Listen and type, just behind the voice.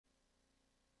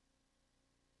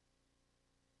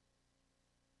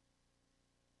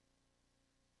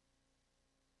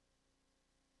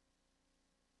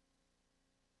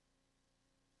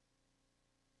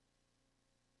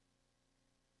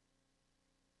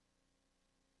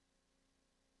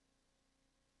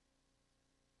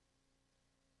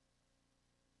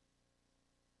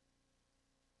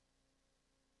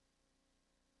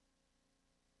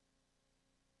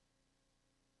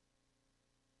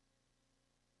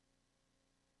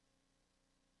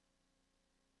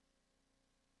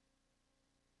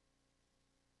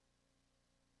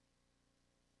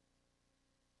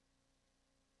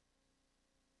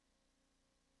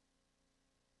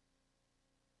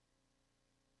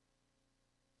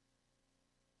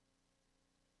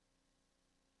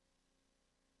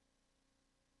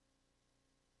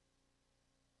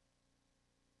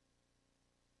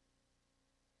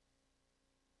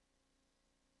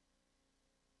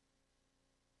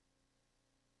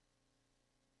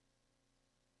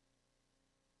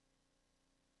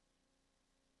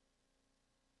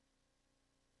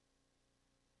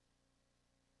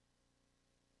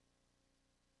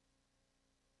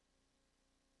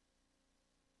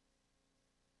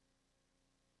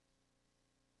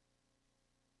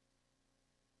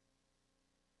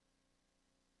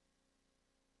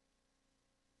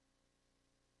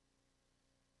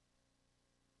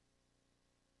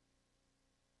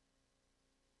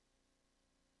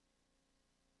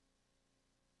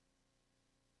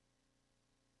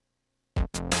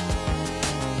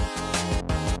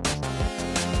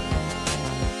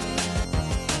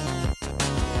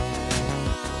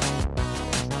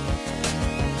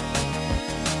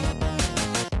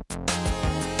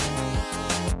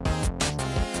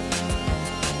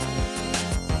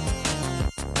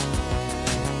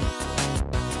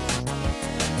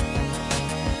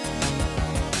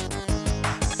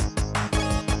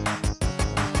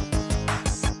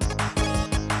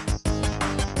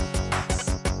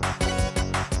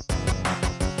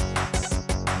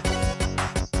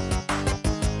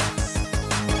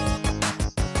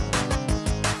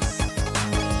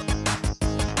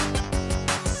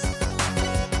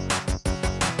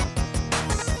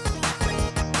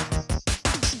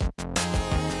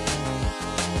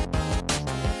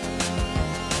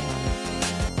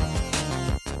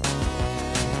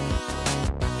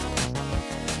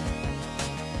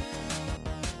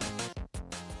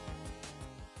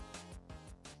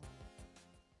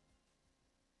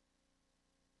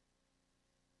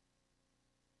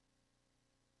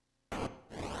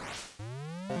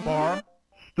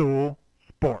Barstool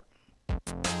Sports.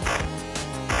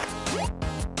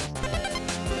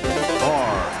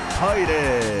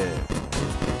 Titus,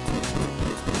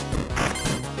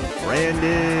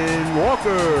 Brandon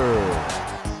Walker,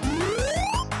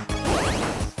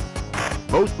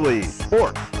 Mostly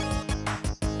Sports.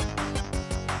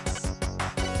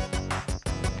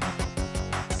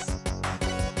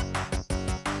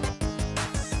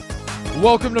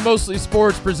 Welcome to Mostly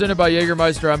Sports, presented by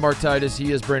Jägermeister. I'm Mark Titus.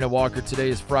 He is Brandon Walker. Today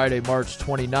is Friday, March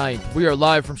 29th. We are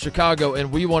live from Chicago,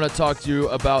 and we want to talk to you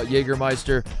about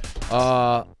Jägermeister.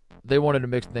 They wanted to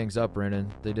mix things up,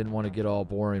 Brandon. They didn't want to get all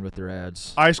boring with their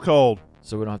ads. Ice cold.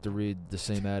 So we don't have to read the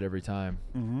same ad every time.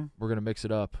 Mm-hmm. We're going to mix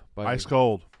it up. Ice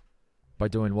cold. By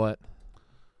doing what?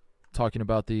 Talking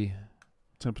about the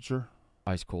temperature.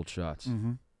 Ice cold shots.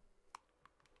 Mm-hmm.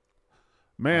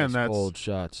 Man, ice that's cold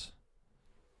shots.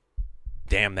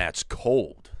 Damn, that's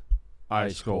cold.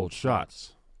 Ice cold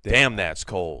shots. Damn, that's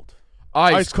cold.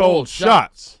 Ice cold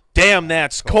shots. Damn,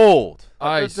 that's cold.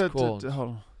 Ice cold. Hold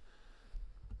on.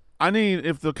 I need,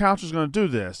 if the couch is going to do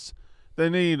this, they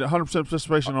need 100%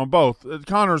 participation on both.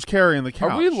 Connor's carrying the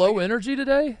couch. Are we low energy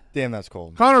today? Damn, that's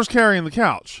cold. Connor's carrying the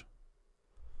couch.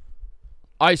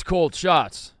 Ice cold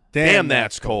shots. Damn,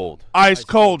 that's cold. Ice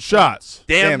cold shots.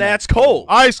 Damn, that's cold.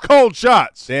 Ice cold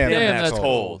shots. Damn, that's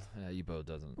cold. Yeah, Ebo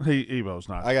doesn't. Ebo's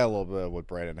not. I got a little bit of what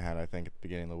Brandon had, I think, at the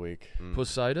beginning of the week.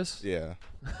 Pussitis? Yeah.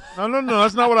 No,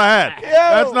 that's not what I had.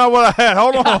 That's not what I had.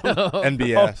 Hold on.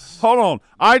 NBS. Hold on.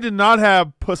 I did not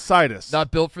have pussitis. Not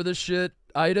built for this shit,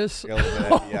 itis? Got a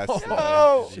little bit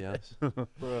of Yes.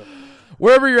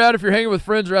 Wherever you're at, if you're hanging with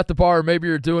friends or at the bar, or maybe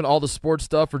you're doing all the sports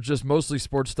stuff or just mostly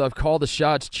sports stuff, call the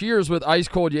shots. Cheers with ice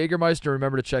cold Jägermeister.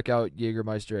 Remember to check out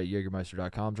Jägermeister at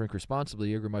Jägermeister.com. Drink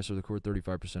responsibly. Jägermeister liqueur,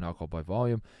 35% alcohol by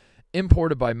volume.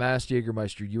 Imported by Mass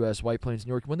Jägermeister U.S., White Plains,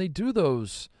 New York. When they do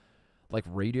those like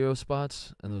radio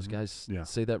spots and those guys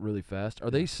say that really fast, are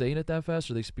they saying it that fast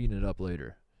or are they speeding it up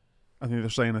later? I think they're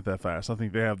saying it that fast. I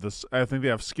think they have this. I think they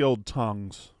have skilled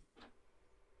tongues.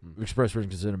 Express version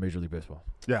considered Major League Baseball.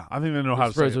 Yeah, I think they know how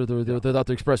to say it. Without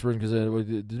the express version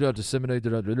considered, do not disseminate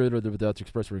without the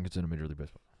express version considered Major League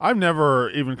Baseball. I've never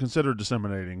even considered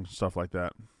disseminating stuff like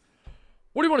that.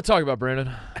 What do you want to talk about,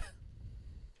 Brandon?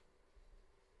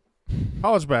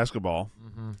 College basketball.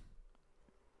 Mm-hmm.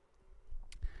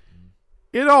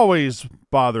 It always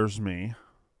bothers me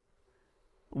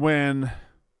when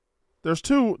there's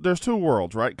two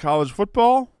worlds, right? College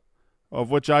football, of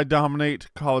which I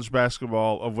dominate, college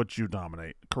basketball, of which you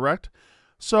dominate, correct?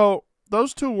 So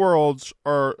those two worlds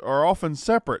are often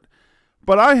separate,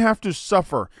 but I have to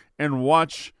suffer and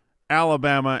watch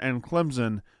Alabama and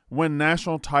Clemson win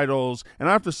national titles, and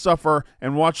I have to suffer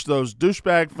and watch those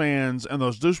douchebag fans and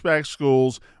those douchebag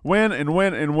schools win and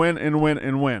win and win and win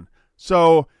and win.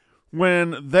 So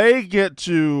when they get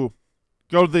to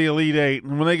go to the Elite Eight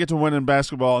and when they get to win in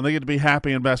basketball and they get to be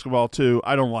happy in basketball too,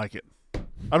 I don't like it.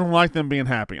 I don't like them being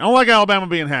happy. I don't like Alabama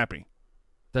being happy.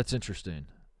 That's interesting.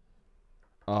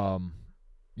 Yeah,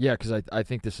 because I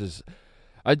think this is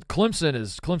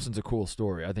Clemson's a cool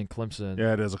story. I think Clemson.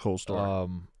 Yeah, it is a cool story.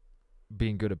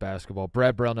 Being good at basketball.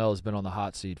 Brad Brownell has been on the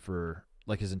hot seat for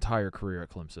like his entire career at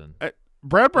Clemson.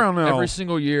 Brad Brownell every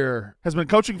single year has been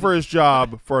coaching for his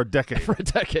job for a decade. For a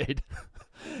decade.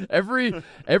 Every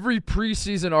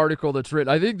preseason article that's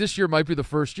written, I think this year might be the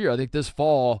first year. I think this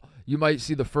fall you might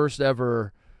see the first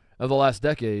ever of the last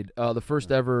decade, the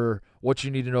first ever what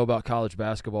you need to know about college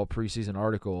basketball preseason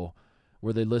article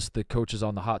where they list the coaches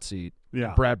on the hot seat.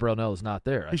 Yeah. Brad Brownell is not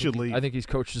there. He should leave. I think he's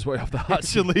coached his way off the hot seat.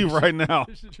 He should leave right now.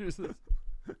 He should choose this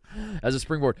as a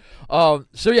springboard. So,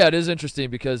 yeah, it is interesting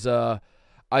because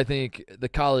I think the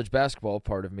college basketball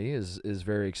part of me is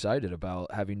very excited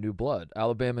about having new blood.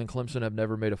 Alabama and Clemson have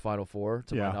never made a Final Four.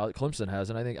 To my knowledge. Clemson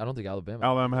hasn't. I don't think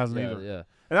Alabama hasn't either. Yeah.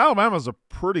 And Alabama's a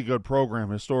pretty good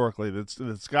program historically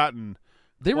that's gotten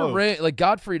They close. were ranked, like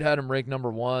Gottfried had him ranked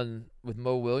number 1 with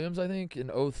Mo Williams, I think, in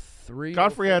 03.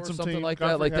 Godfrey had some something teams. like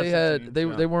Godfrey that. Like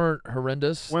they weren't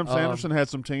horrendous. Wimp Sanderson had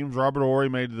some teams. Robert Horry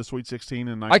made the Sweet 16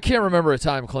 in 19. I can't remember a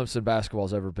time Clemson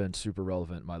basketball's ever been super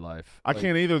relevant in my life. I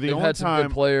can't either. The they've only had some time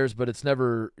good players, but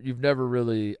you've never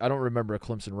really. I don't remember a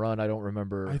Clemson run. I don't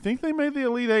remember. I think they made the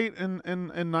Elite Eight in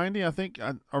 90. I think,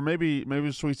 or maybe it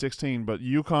was Sweet 16. But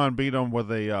UConn beat them with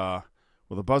a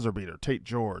buzzer beater, Tate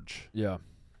George. Yeah.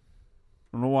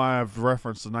 I don't know why I've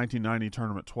referenced the 1990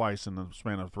 tournament twice in the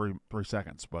span of three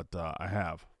seconds, but I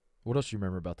have. What else do you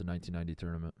remember about the 1990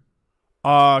 tournament?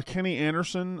 Kenny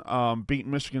Anderson beat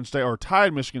Michigan State or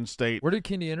tied Michigan State. Where did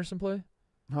Kenny Anderson play?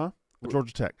 Huh?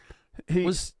 Georgia Tech.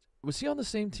 Was he on the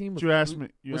same team with? You asked me.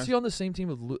 Was he on the same team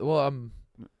with? Well, I'm.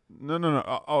 No.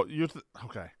 Oh, you're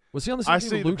okay. Was he on the same I team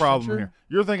see with the Luke problem Schincher? here.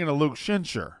 You're thinking of Luke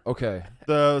Schincher, Okay.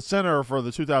 the center for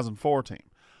the 2004 team.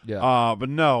 Yeah. But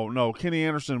no, Kenny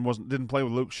Anderson didn't play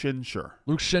with Luke Schincher.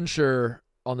 Luke Schincher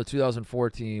on the 2004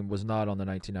 team was not on the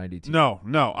 1990 team. No.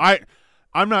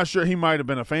 I'm not sure. He might have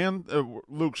been a fan.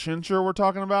 Luke Schincher we're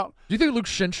talking about. Do you think Luke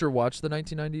Schincher watched the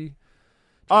 1990?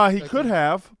 He could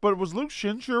have, but was Luke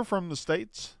Schincher from the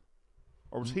States?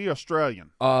 Or was he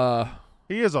Australian?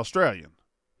 He is Australian.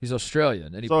 He's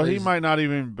Australian, and He might not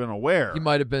even have been aware. He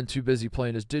might have been too busy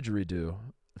playing his didgeridoo,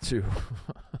 too.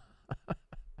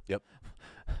 Yep.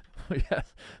 Yeah,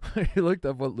 he looked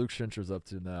up what Luke Schincher's up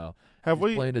to now. Have He's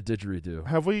we playing a didgeridoo?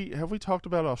 have we talked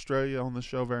about Australia on this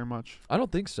show very much? I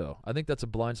don't think so. I think that's a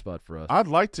blind spot for us. I'd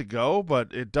like to go,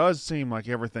 but it does seem like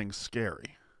everything's scary.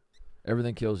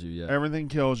 Everything kills you. Yeah. Everything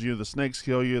kills you. The snakes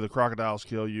kill you. The crocodiles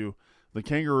kill you. The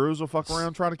kangaroos will fuck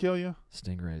around, try to kill you.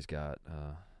 Stingray's got.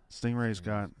 Stingray's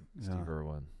got. Steve Yeah.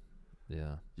 Irwin.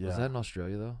 Yeah. Yeah. Was that in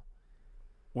Australia though?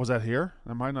 Was that here?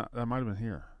 That might not. That might have been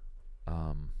here.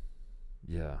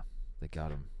 Yeah. They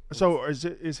got him. So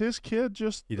is his kid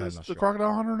just He died in the Australia.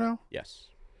 crocodile hunter now? Yes.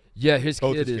 Yeah, his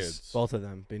Both kid his is. kids. Both of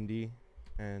them, Bindi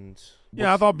and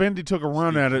Yeah, I thought Bendy took a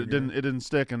run Steve at it. Jr. It didn't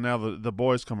stick, and now the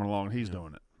boy's coming along. And he's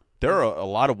doing it. There are a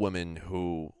lot of women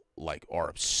who are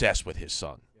obsessed with his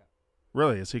son.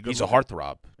 Really? Is he good? He's a looking?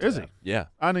 heartthrob. Is he? Yeah.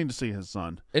 I need to see his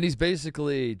son. And he's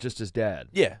basically just his dad.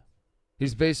 Yeah.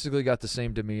 He's basically got the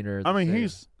same demeanor. I mean,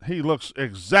 he looks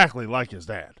exactly like his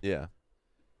dad. Yeah.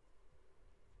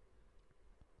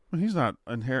 He's not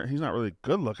He's not really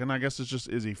good looking. I guess it's just,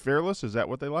 is he fearless? Is that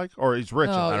what they like? Or he's rich?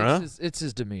 No, I don't know. it's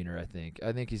his demeanor. I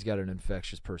think he's got an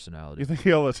infectious personality. You think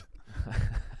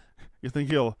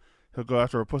he'll go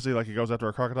after a pussy like he goes after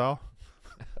a crocodile?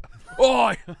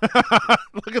 Oi!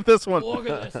 Look at this one. Look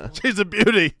at this. She's a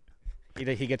beauty.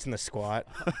 he gets in the squat.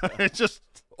 It just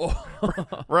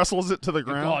wrestles it to the You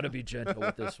ground. gotta be gentle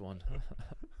with this one.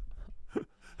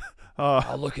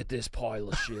 Oh, look at this pile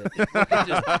of shit.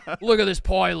 Look at this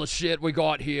pile of shit we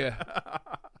got here.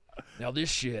 Now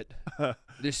this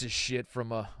is shit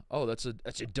from a. Oh, that's a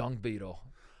dung beetle.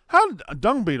 How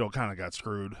dung beetle kind of got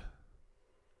screwed.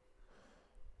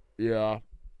 Yeah,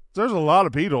 There's a lot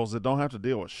of beetles that don't have to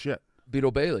deal with shit.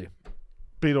 Beetle Bailey.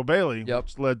 Beetle Bailey, Yep.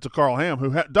 which led to Carl Ham,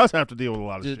 who does have to deal with a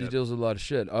lot of He shit. deals with a lot of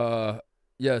shit.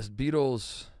 Yes,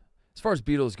 beetles. As far as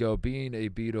beetles go, being a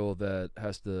beetle that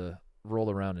has to roll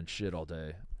around in shit all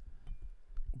day.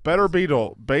 Better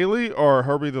beetle, Bailey or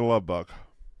Herbie the Love Bug?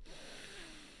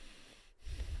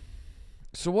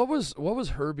 So what was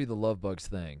Herbie the Love Bug's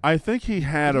thing? I think he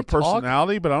had Did a he talk?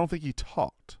 personality, but I don't think he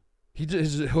talked.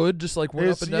 His hood just like went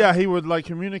up and down. Yeah, he would like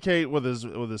communicate with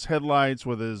his headlights,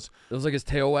 with his It was like his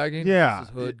tail wagging. yeah, His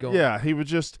hood going. yeah. He would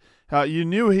just you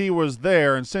knew he was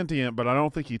there and sentient, but I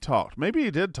don't think he talked. Maybe he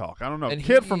did talk. I don't know. And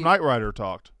Kid he- from Knight Rider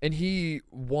talked. And he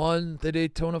won the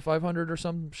Daytona 500 or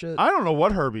some shit. I don't know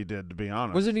what Herbie did, to be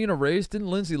honest. Wasn't he in a race? Didn't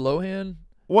Lindsay Lohan?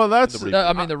 Well, that's The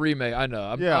I mean the remake. I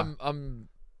know. Yeah. I'm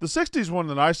the 60s one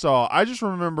that I saw. I just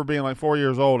remember being like 4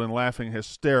 years old and laughing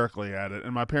hysterically at it,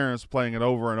 and my parents playing it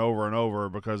over and over and over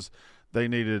because they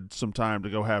needed some time to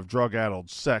go have drug-addled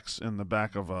sex in the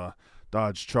back of a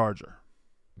Dodge Charger.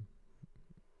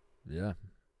 yeah.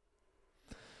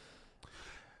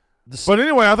 But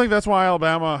anyway, I think that's why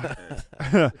Alabama.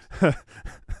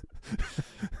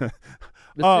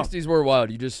 The 60s were wild.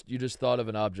 You just thought of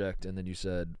an object and then you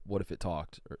said, "What if it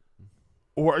talked?"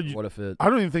 Or what if it? I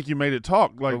don't even think you made it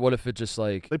talk. Like Or what if it just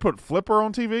like? they put Flipper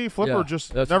on TV. Flipper Yeah, just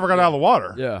that's- never got out of the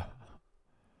water. Yeah.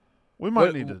 We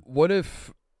might need to. What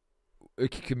if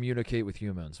it could communicate with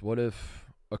humans? What if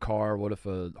a car? What if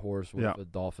a horse? What Yeah. if a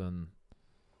dolphin?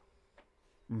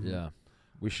 Mhm. Yeah.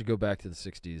 We should go back to the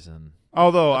 60s and.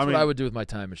 Although That's I mean, what I would do with my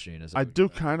time machine. Is I do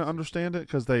kind of understand it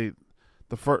because the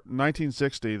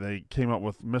 1960 they came up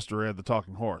with Mr. Ed the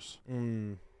Talking Horse,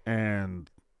 and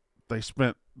they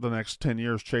spent the next 10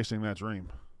 years chasing that dream.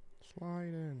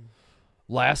 Slide in.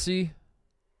 Lassie,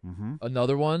 Mm-hmm.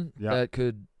 another one Yeah. that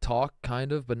could talk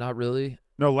kind of, but not really.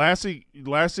 No, Lassie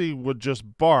would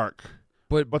just bark,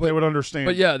 But they would understand.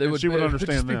 But yeah, they and would. She would it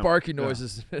understand just be them. barking Yeah.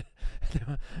 noises.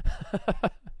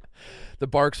 The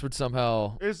barks would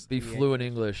somehow Is be fluent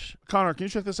English. Connor? Can you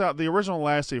check this out? The original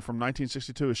Lassie from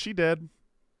 1962. Is she dead?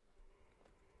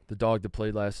 The dog that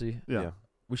played Lassie. Yeah.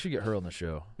 We should get her on the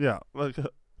show. Yeah. Like,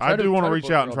 I do want to reach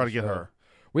out and try to get her.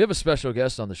 We have a special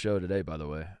guest on the show today, by the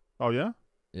way. Oh yeah.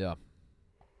 Yeah.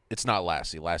 It's not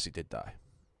Lassie. Lassie did die.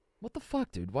 What the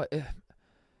fuck, dude? Why?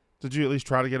 Did you at least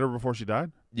try to get her before she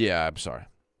died? Yeah, I'm sorry.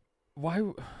 Why?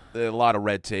 A lot of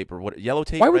red tape or what? Yellow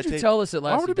tape? Why red would you tape? tell us that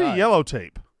Lassie Why would it be died? yellow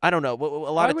tape? I don't know. A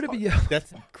lot Why of would it be?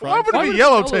 That's Why crime. would Why it would be it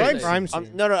yellow be tape? yellow tape? Crime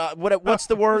scene. no. What's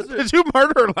the word? Did you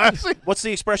murder her, Lassie? What's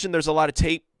the expression? There's a lot of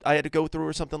tape I had to go through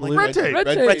or something like Red that. tape. Red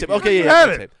Red tape. Okay, You yeah, had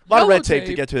red it. tape. A lot of Yellow red tape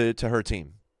to tape. get to her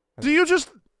team. Do you just?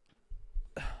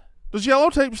 Does yellow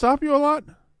tape stop you a lot?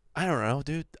 I don't know,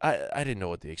 dude. I didn't know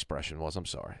what the expression was. I'm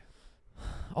sorry.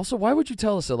 Also, why would you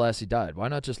tell us that Lassie died? Why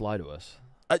not just lie to us?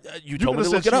 You You told me could to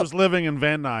have look said it she up. was living in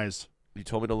Van Nuys. You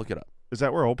told me to look it up. Is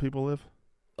that where old people live?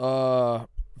 Van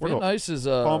Nuys is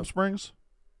Palm Springs.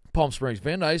 Palm Springs.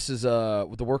 Van Nuys is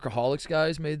what the workaholics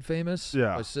guys made famous.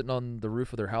 Yeah. By sitting on the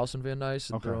roof of their house in Van Nuys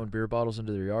and Okay. throwing beer bottles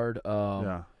into their yard.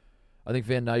 Yeah. I think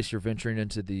Van Nuys, you're venturing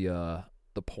into the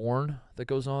porn that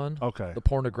goes on, Okay. the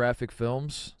pornographic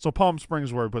films. So Palm Springs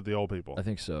is where we put the old people I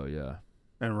think so. Yeah.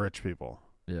 and rich people.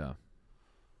 Yeah.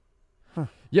 Huh.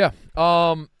 Yeah.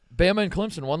 Bama and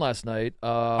Clemson won last night.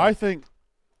 I think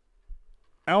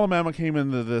Alabama came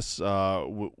into this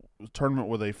tournament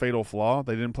with a fatal flaw.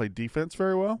 They didn't play defense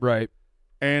very well, right.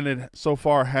 and it so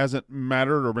far hasn't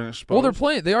mattered or been exposed.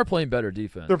 Well, they are playing better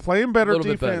defense. They're playing better A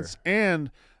little bit defense,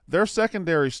 and their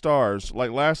secondary stars,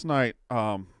 like last night,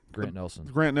 Grant Nelson.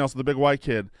 Grant Nelson, the big white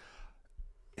kid,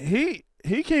 he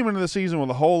came into the season with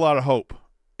a whole lot of hope,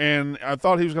 and I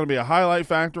thought he was going to be a highlight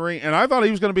factory, and I thought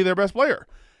he was going to be their best player.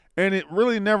 And it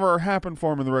really never happened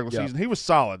for him in the regular season. He was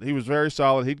solid. He was very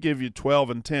solid. He'd give you 12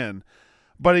 and 10.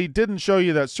 But he didn't show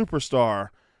you that superstar.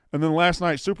 And then last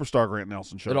night, superstar Grant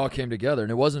Nelson showed It all up. came together. And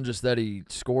it wasn't just that he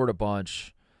scored a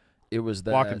bunch. It was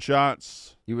that Blocking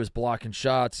shots. he was blocking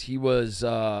shots. He was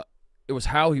it was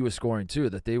how he was scoring too,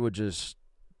 that they would just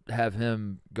have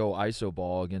him go ISO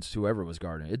ball against whoever was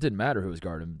guarding. It didn't matter who was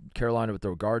guarding him. Carolina would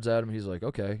throw guards at him. He's like,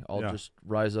 okay, I'll Yeah. just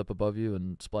rise up above you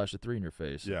and splash a three in your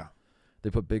face. Yeah. They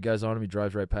put big guys on him. He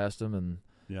drives right past him and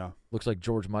Yeah. looks like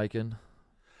George Mikan.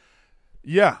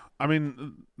 Yeah. I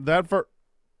mean, that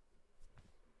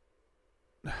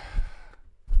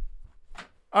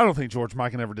I don't think George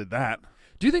Mikan ever did that.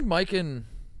 Do you think Mikan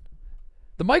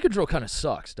 – the Mikan drill kind of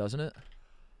sucks, doesn't it?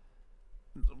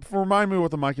 Remind me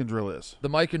what the Mikan drill is. The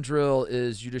Mikan drill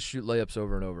is you just shoot layups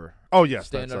over and over. Oh, yes.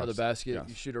 Stand that's under the us. basket. Yes.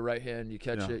 You shoot a right hand. You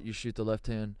catch Yeah. it. You shoot the left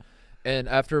hand. And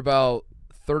after about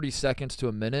 30 seconds to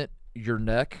a minute, your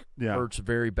neck Yeah. hurts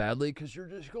very badly because you're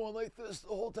just going like this the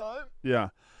whole time. Yeah.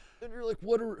 And you're like,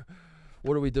 what are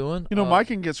we doing? You know,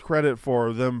 Mikan gets credit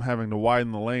for them having to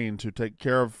widen the lane to take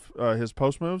care of his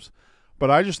post moves,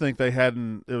 but I just think they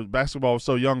hadn't. Basketball was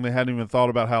so young they hadn't even thought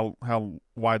about how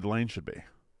wide the lane should be.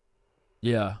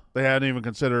 Yeah. They hadn't even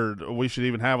considered we should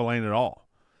even have a lane at all.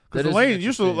 That Because the is lane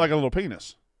used to look interesting. like a little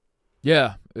penis,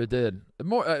 Yeah, it did. It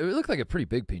looked like a pretty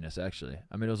big penis, actually.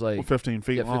 I mean, it was like 15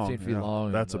 feet yeah, long. 15 feet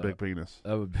long, That's a and, big penis.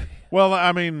 that would be Well,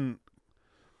 I mean,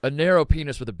 a narrow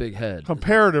penis with a big head.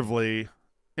 comparatively,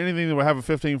 anything that would have a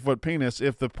 15-foot penis,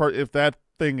 if that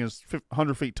thing is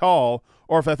 100 feet tall,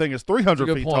 or if that thing is 300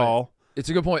 good feet point. tall. It's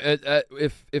a good point.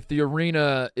 If the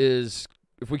arena is,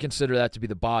 if we consider that to be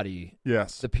the body,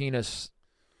 Yes. the penis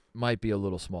might be a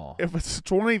little small. If it's a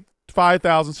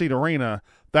 25,000-seat arena,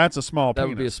 that's a small That penis.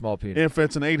 would be a small penis. If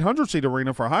it's an 800-seat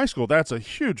arena for high school, that's a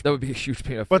huge. That would be a huge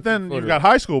penis. But then you've got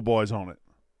high school boys on it.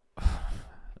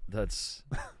 That's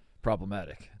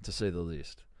problematic, to say the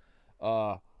least.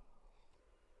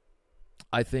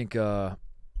 I think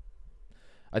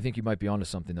you might be onto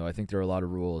something, though. I think there are a lot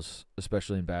of rules,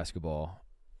 especially in basketball,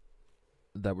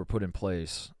 that were put in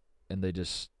place, and they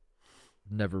just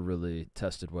never really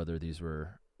tested whether these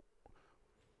were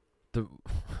the.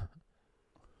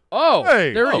 Oh,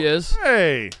 Hey! there he is,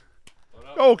 Hey,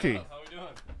 Gohlke. How we doing?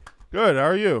 Good. How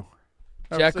are you?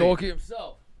 Have a Jack seat. Gohlke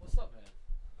himself. What's up, man?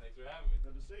 Thanks for having me.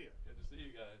 Good to see you. Good to see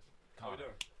you guys. How we doing?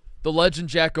 The legend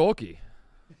Jack Gohlke.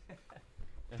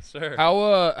 Yes, sir.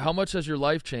 How much has your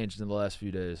life changed in the last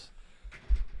few days?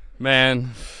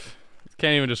 Man,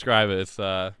 can't even describe it. It's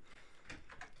a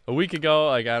week ago.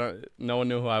 Like no one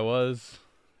knew who I was.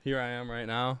 Here I am right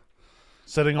now,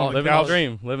 Sitting on the living couch. the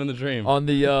dream. Living the dream. On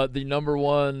the number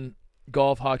one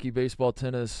golf, hockey, baseball,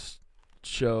 tennis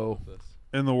show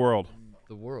in the world. in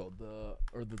the world.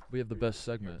 We have the best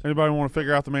segment. Anybody want to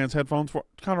figure out the man's headphones for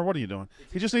Connor? What are you doing?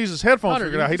 He just needs his headphones Connor,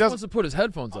 figured out. he He just doesn't. wants to put his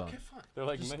headphones on. They're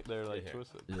like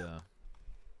twisted. Yeah,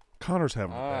 Connor's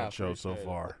having a Ah, bad show so appreciate it.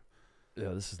 far. yeah.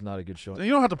 This is not a good show. You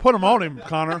don't have to put them on him,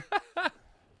 Connor.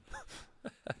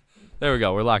 There we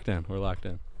go. We're locked in.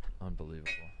 Unbelievable.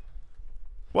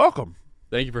 Welcome.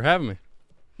 Thank you for having me.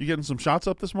 You getting some shots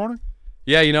up this morning?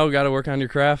 Yeah, got to work on your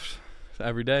craft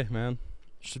every day, man.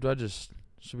 Should we just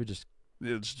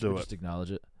Yeah, just do it. just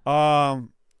acknowledge it?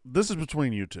 This is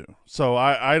between you two. So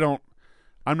I'm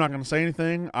not going to say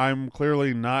anything. I'm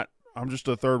clearly not. I'm just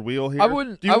a third wheel here. I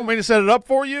wouldn't- Do you want me to set it up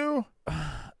for you?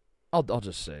 I'll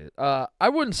just say it. I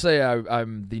wouldn't say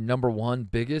I'm the number one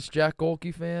biggest Jack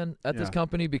Gohlke fan at this Yeah.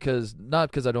 company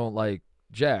not because I don't like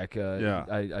Jack. Yeah.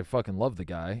 I fucking love the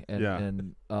guy,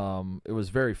 and it was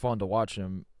very fun to watch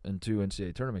him in 2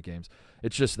 NCAA tournament games.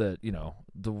 It's just that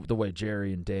the way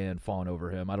Jerry and Dan fawn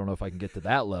over him. I don't know if I can get to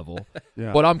that level,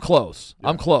 Yeah. but I'm close. Yeah.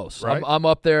 I'm close. Right. I'm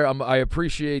up there. I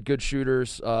appreciate good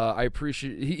shooters. I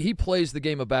appreciate he plays the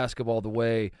game of basketball the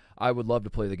way I would love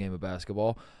to play the game of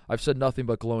basketball. I've said nothing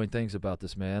but glowing things about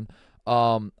this man.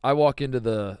 I walk into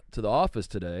the office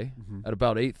today at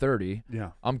about 8:30.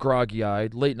 Yeah. I'm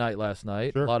groggy-eyed. Late night last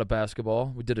night. Sure. A lot of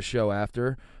basketball. We did a show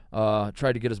after.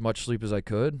 Tried to get as much sleep as I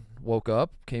could. Woke up,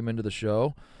 came into the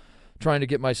show, trying to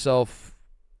get myself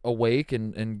awake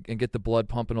and get the blood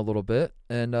pumping a little bit.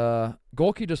 And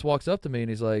Gohlke just walks up to me and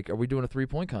he's like, "Are we doing a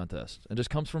 3-point contest?" And just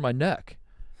comes from my neck.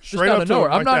 Just Straight out up of to nowhere.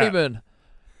 it like that.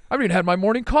 I haven't even had my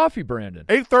morning coffee, Brandon.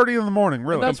 8:30 in the morning,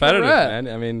 really. that's where Competitive, we're at.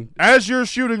 man. I mean, As you're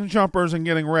shooting jumpers and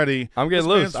getting ready, I'm getting this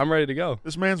loose. man's- I'm ready to go.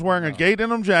 this man's wearing a gay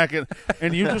denim jacket,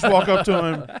 and you just walk up to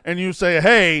him and you say,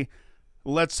 "Hey,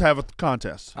 let's have a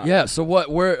contest." Yeah, so what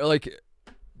we're like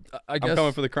I guess I'm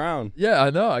coming for the crown. Yeah, I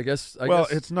know. I guess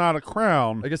It's not a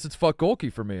crown. I guess it's fuck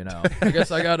Gohlke for me now. I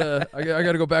guess I gotta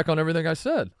go back on everything I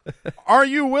said. Are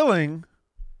you willing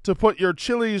to put your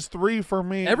Chili's 3 for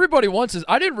me? Everybody wants this.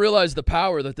 I didn't realize the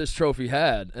power that this trophy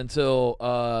had until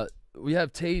we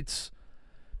have Tate's.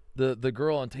 The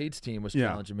girl on Tate's team was Yeah.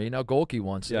 challenging me. Now Gohlke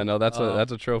wants it. Yeah, no, that's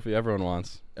a trophy everyone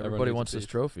wants. Everybody needs a wants this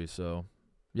piece. trophy. So,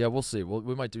 yeah, we'll see.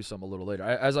 We might do something a little later.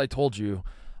 As I told you,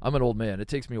 I'm an old man. It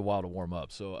takes me a while to warm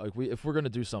up. So if we're gonna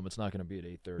do something, it's not gonna be at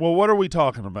 8:30. Well, what are we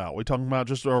talking about? We talking about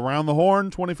just around the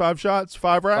horn, 25 shots,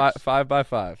 5 racks?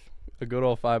 5x5. A good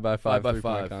old 5x5 5 by 3-point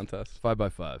 5 contest.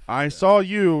 5x5. I saw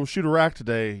you shoot a rack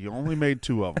today. You only made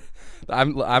 2 of them.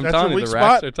 I'm That's telling your you, weak the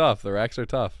racks spot? are tough. The racks are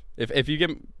tough. If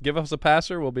you give us a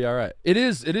passer, we'll be all right. It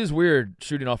is weird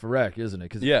shooting off a rack, isn't it?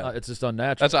 Because Yeah. it's just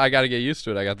unnatural. That's why I got to get used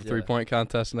to it. I got the Yeah. 3-point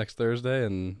contest next Thursday,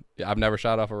 and I've never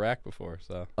shot off a rack before.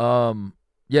 So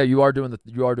Yeah, you are doing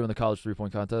the college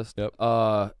 3-point contest. Yep.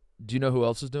 Do you know who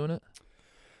else is doing it?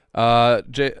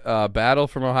 Battle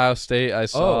from Ohio State I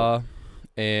saw,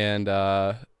 and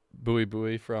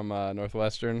Bowie from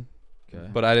Northwestern. Okay.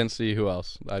 But I didn't see who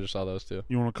else. I just saw those two.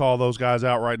 You want to call those guys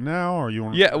out right now, or you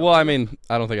want? Yeah, well, I mean,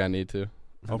 I don't think I need to.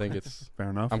 I think it's Fair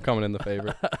enough. I'm coming in the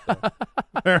favorite.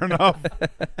 Fair enough.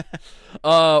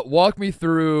 Walk me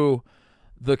through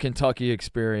the Kentucky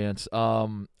experience.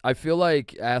 I feel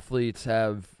like athletes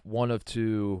have one of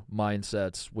two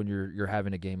mindsets when you're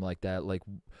having a game like that. Like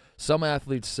some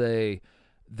athletes say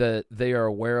that they are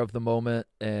aware of the moment,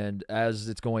 and as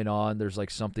it's going on, there's like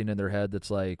something in their head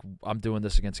that's like, I'm doing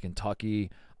this against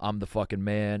Kentucky, I'm the fucking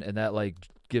man, and that like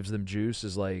gives them juice,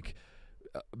 is like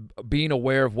being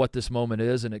aware of what this moment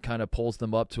is, and it kind of pulls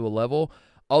them up to a level.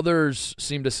 Others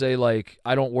seem to say, like,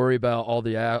 I don't worry about all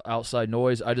the outside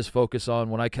noise. I just focus on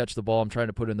when I catch the ball, I'm trying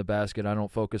to put it in the basket. I don't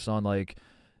focus on, like,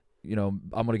 I'm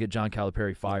going to get John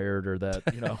Calipari fired or that,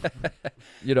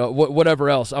 whatever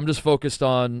else. I'm just focused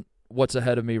on what's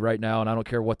ahead of me right now, and I don't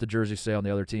care what the jerseys say on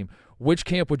the other team. Which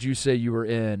camp would you say you were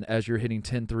in as you're hitting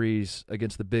 10 threes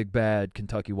against the big, bad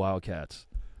Kentucky Wildcats?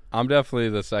 I'm definitely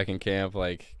the second camp.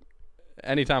 Like,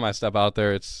 anytime I step out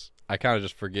there, I kind of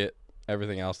just forget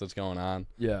everything else that's going on.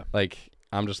 Yeah. Like,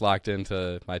 I'm just locked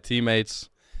into my teammates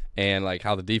and, like,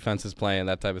 how the defense is playing,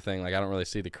 that type of thing. Like, I don't really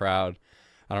see the crowd.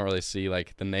 I don't really see,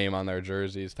 like, the name on their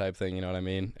jerseys type thing, you know what I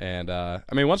mean? And,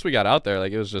 once we got out there,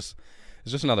 like, it's just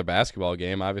another basketball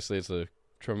game. Obviously, it's a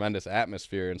tremendous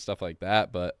atmosphere and stuff like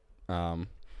that. But, it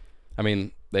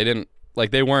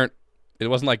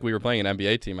wasn't like we were playing an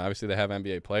NBA team. Obviously, they have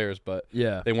NBA players, but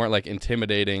Yeah. they weren't, like,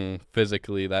 intimidating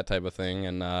physically, that type of thing.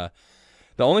 And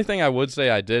the only thing I would say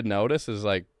I did notice is,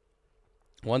 like,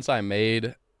 once I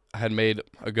had made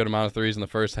a good amount of threes in the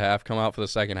first half, come out for the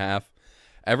second half,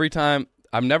 every time –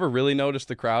 I've never really noticed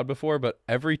the crowd before, but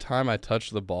every time I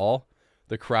touched the ball,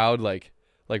 the crowd, like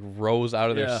rose out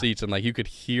of their Yeah. seats, and, like, you could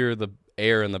hear the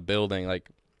air in the building. Like,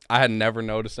 I had never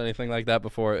noticed anything like that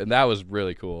before, and that was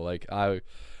really cool. Like, I'll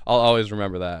always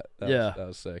remember that. That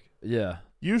was sick. Yeah.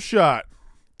 You shot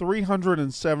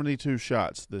 372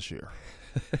 shots this year.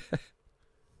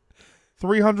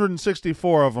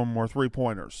 364 of them were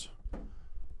 3-pointers.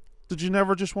 Did you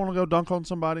never just want to go dunk on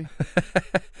somebody?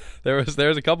 There was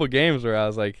a couple games where I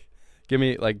was like,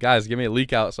 guys, give me a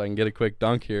leak out so I can get a quick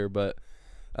dunk here. But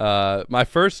my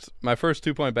first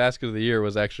 2-point basket of the year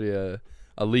was actually a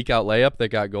leak out layup that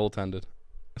got goaltended.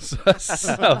 So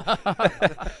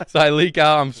I leak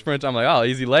out, I'm sprinting, I'm like, oh,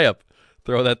 easy layup.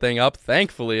 Throw that thing up.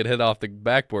 Thankfully, it hit off the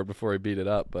backboard before he beat it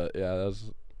up. But yeah, that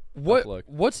was tough luck.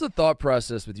 What's the thought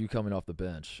process with you coming off the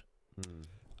bench?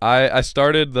 I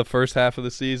started the first half of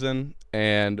the season,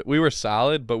 and we were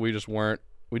solid, but we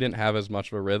didn't have as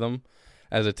much of a rhythm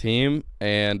as a team,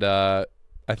 and I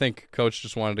think coach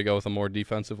just wanted to go with a more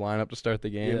defensive lineup to start the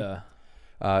game.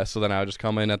 Yeah. So then I would just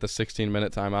come in at the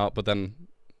 16-minute timeout, but then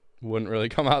wouldn't really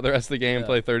come out the rest of the game,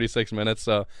 play 36 minutes.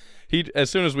 So as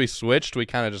soon as we switched, we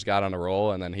kind of just got on a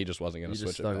roll, and then he just wasn't going to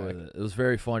switch it back. With it. It was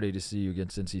very funny to see you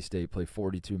against NC State play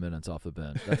 42 minutes off the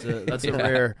bench. That's a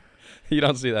rare. You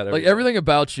don't see that every Like, everything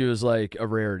about you is like a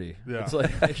rarity. Yeah. It's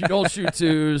like you don't shoot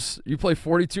twos. You play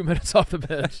 42 minutes off the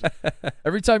bench.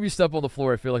 Every time you step on the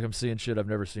floor, I feel like I'm seeing shit I've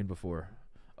never seen before.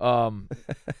 But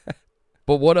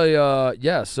what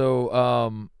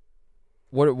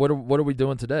what are we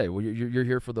doing today? Well, you're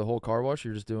here for the whole car wash?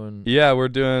 You're just doing? Yeah, we're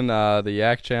doing the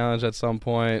Yak Challenge at some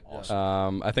point.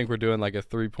 Awesome. I think we're doing like a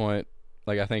 3-point.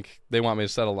 Like, I think they want me to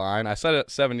set a line. I set it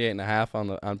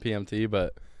 78.5 on PMT,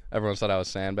 but everyone said I was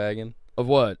sandbagging. Of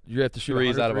what? You have to shoot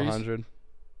Threes 100 out of threes? 100.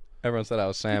 Everyone said I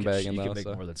was sandbagging, you though. can make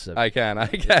so. more than 7. I can,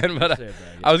 but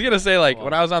I was gonna say, like,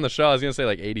 when I was on the show, I was gonna say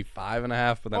like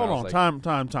 85.5, but then Hold I was on, like,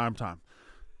 time.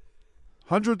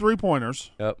 100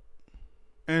 3-pointers. Yep.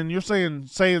 And you're saying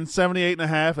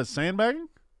 78.5 is sandbagging?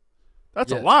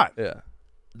 That's a Yeah. lot. Yeah.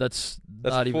 That's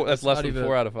That's not even. less not than even,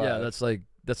 4 out of 5. Yeah,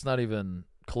 that's not even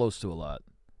close to a lot.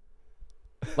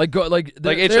 Like there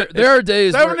are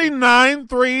days. 79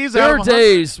 threes There out are of 100?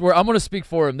 days where I'm going to speak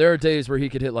for him. There are days where he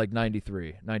could hit like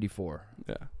 93, 94.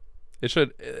 Yeah. It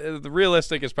should. The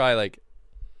realistic is probably like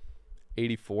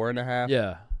 84.5.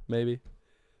 Yeah. Maybe.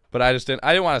 But I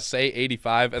didn't want to say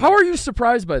 85. How are you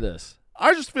surprised by this?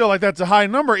 I just feel like that's a high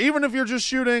number, even if you're just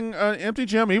shooting an empty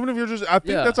gym. Even if you're just, I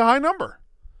think Yeah. that's a high number.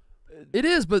 It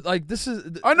is, but like this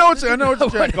is. I know it's Jack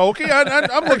Gohlke.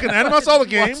 I'm looking at him. I saw the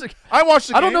game. I watched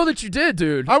the game. I don't know that you did,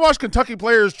 dude. I watched Kentucky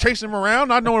players chasing him around,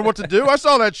 not knowing what to do. I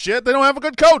saw that shit. They don't have a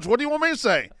good coach. What do you want me to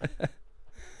say?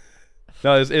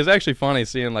 No, it was actually funny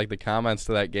seeing like the comments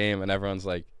to that game, and everyone's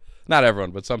like, not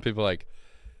everyone, but some people like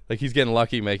he's getting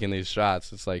lucky making these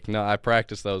shots. It's like, no, I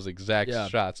practice those exact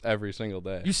shots every single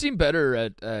day. You seem better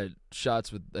at shots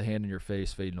with the hand in your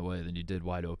face fading away than you did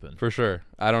wide open. For sure.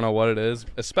 I don't know what it is,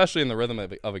 especially in the rhythm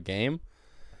of a game.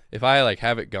 If I like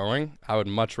have it going, I would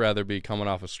much rather be coming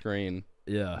off a screen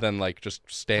than like just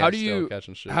stand still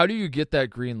catching shit. How do you get that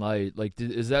green light? Like,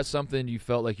 is that something you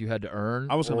felt like you had to earn?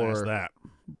 I was going to ask that.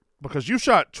 Because you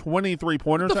shot 23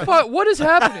 pointers. What the fuck? What is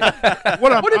happening?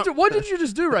 What did you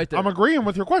just do right there? I'm agreeing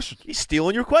with your question. He's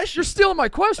stealing your question. You're stealing my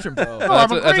question, bro. No,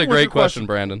 that's a great question,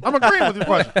 Brandon. I'm agreeing with your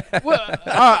question. Well,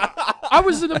 I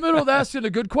was in the middle of asking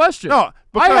a good question. No,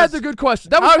 I had the good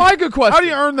question. That was my good question. How do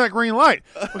you earn that green light?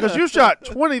 Because you shot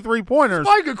 23 pointers.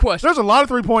 My good question. There's a lot of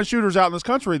 3-point shooters out in this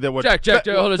country that would Jack, hold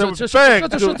on. that would Shut beg the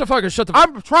to- fuck up.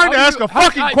 I'm trying to ask a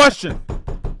fucking question.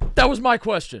 That was my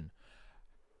question.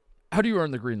 How do you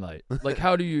earn the green light? Like,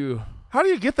 how do you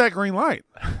get that green light?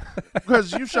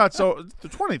 Because you shot the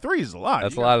 23 is a lot.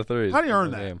 That's a lot of threes. How do you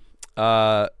earn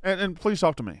that? And please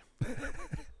talk to me.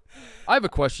 I have a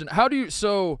question. How do you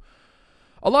so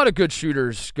a lot of good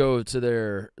shooters go to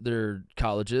their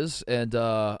colleges, and there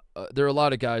are a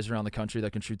lot of guys around the country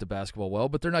that can shoot the basketball well,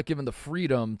 but they're not given the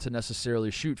freedom to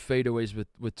necessarily shoot fadeaways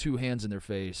with two hands in their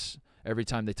face every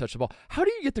time they touch the ball. How do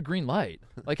you get the green light?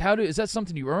 Like, is that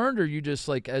something you earned, or you just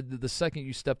like the second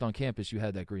you stepped on campus you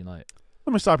had that green light?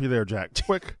 Let me stop you there, Jack.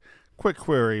 Quick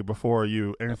query before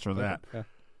you answer that.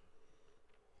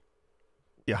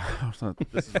 Yeah,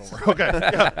 this is over. Okay.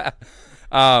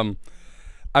 Yeah.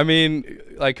 I mean,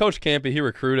 like Coach Campy, he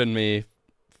recruited me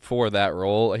for that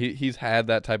role. He's had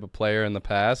that type of player in the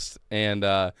past, and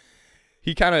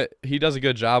he does a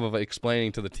good job of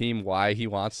explaining to the team why he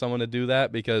wants someone to do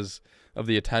that, because of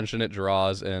the attention it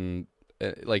draws, and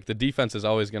like the defense is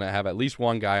always going to have at least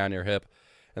one guy on your hip,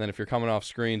 and then if you're coming off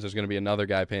screens, there's going to be another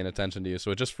guy paying attention to you.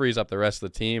 So it just frees up the rest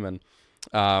of the team,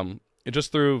 and it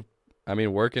just through, I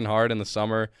mean, working hard in the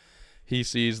summer, he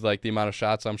sees like the amount of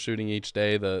shots I'm shooting each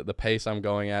day, the pace I'm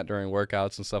going at during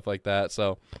workouts and stuff like that.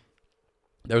 So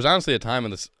there was honestly a time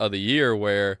of the year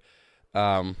where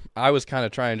I was kind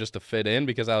of trying just to fit in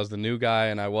because I was the new guy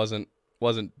and I wasn't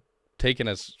taking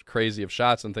as crazy of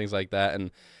shots and things like that.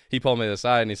 And he pulled me to the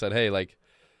side and he said, "Hey, like,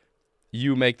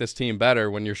 you make this team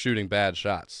better when you're shooting bad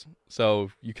shots."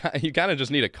 So you kind of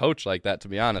just need a coach like that, to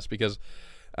be honest, because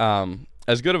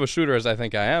as good of a shooter as I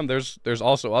think I am, there's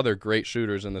also other great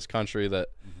shooters in this country that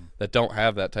don't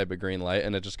have that type of green light,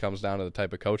 and it just comes down to the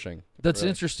type of coaching. That's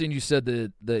interesting. You said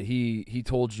that he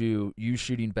told you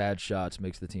shooting bad shots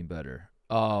makes the team better.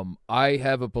 I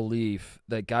have a belief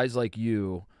that guys like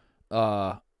you,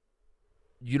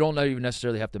 you don't even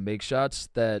necessarily have to make shots.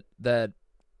 That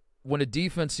when a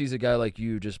defense sees a guy like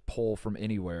you just pull from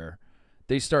anywhere,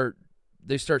 they start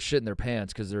shitting their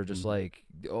pants because they're just like,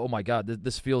 oh my God,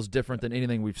 this feels different than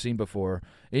anything we've seen before.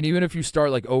 And even if you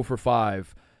start like 0 for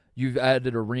 5, you've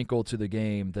added a wrinkle to the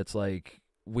game that's like,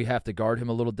 we have to guard him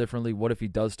a little differently. What if he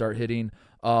does start hitting?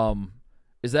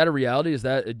 Is that a reality? Is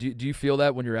that do you feel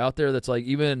that when you're out there? That's like,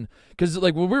 even because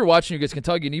like when we were watching you against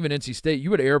Kentucky and even NC State,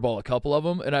 you would airball a couple of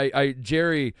them, and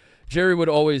Jerry would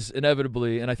always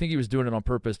inevitably, and I think he was doing it on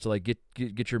purpose to like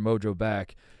get your mojo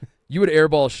back. You would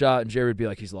airball a shot, and Jerry would be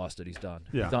like, he's lost it, he's done.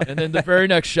 Yeah. He's done. And then the very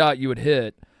next shot you would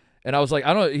hit, and I was like,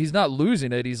 he's not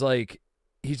losing it. He's like,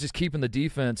 he's just keeping the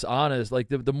defense honest. Like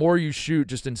the more you shoot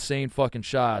just insane fucking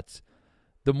shots,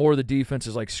 the more the defense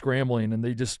is like scrambling, and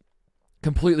they just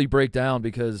completely break down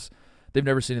because they've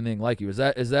never seen anything like you. Is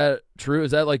that true?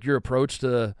 Is that like your approach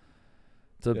to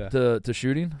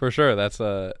shooting? For sure. That's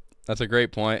a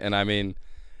great point. And I mean,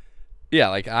 yeah,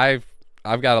 like I've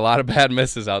got a lot of bad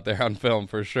misses out there on film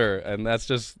for sure, and that's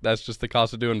just the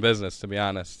cost of doing business, to be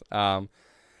honest.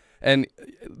 And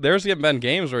there's been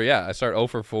games where I start 0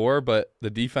 for 4, but the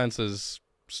defense is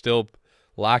still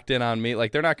locked in on me.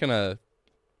 Like they're not gonna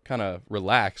kind of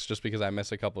relax just because I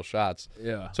miss a couple shots.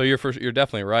 Yeah. So you're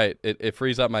definitely right. It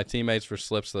frees up my teammates for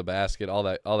slips to the basket, all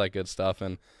that good stuff.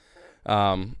 And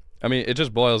I mean, it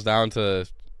just boils down to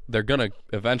they're gonna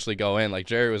eventually go in. Like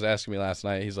Jerry was asking me last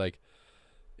night, he's like,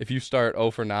 if you start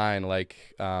 0 for 9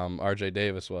 like RJ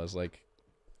Davis was, like,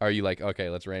 are you like, okay,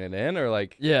 let's rein it in, or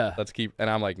like, let's keep? And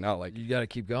I'm like, no, like you got to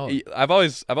keep going. I've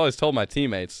always told my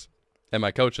teammates and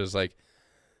my coaches, like,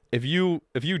 if you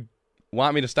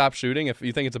want me to stop shooting, if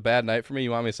you think it's a bad night for me, you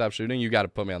want me to stop shooting, you got to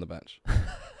put me on the bench.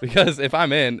 Because if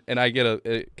I'm in and I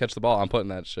catch the ball, I'm putting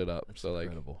that shit up. That's so like,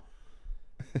 incredible.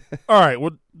 All right,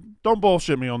 well, don't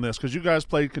bullshit me on this because you guys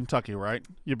played Kentucky, right?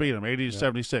 You beat them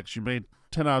 80-76. You made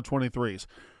 10 out of 23s.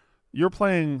 You're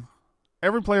playing –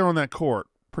 every player on that court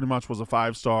pretty much was a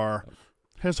 5-star.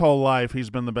 His whole life he's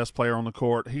been the best player on the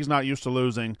court. He's not used to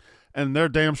losing, and they're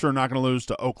damn sure not going to lose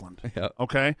to Oakland,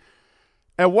 okay?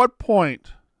 At what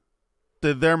point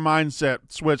did their mindset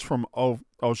switch from, oh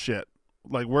shit,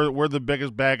 like we're the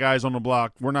biggest bad guys on the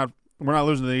block. We're not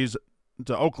losing these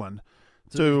to Oakland.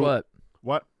 To what?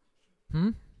 What?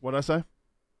 What'd I say?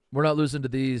 We're not losing to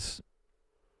these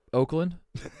Oakland?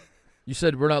 You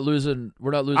said we're not losing.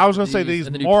 I was going to say these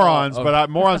morons, but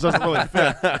morons doesn't really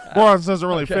fit. Morons doesn't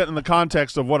really fit in the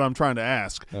context of what I'm trying to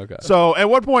ask. Okay. So, at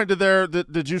what point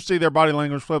did you see their body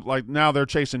language flip? Like now they're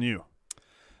chasing you.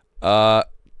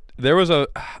 There was I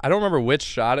don't remember which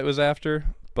shot it was after,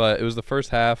 but it was the first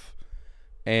half,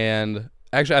 and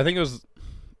actually I think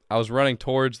I was running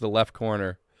towards the left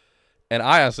corner, and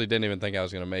I honestly didn't even think I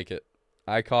was going to make it.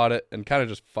 I caught it and kind of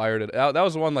just fired it out. That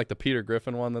was the one, like the Peter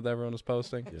Griffin one that everyone was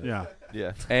posting. Yeah.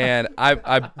 And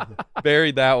I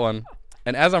buried that one.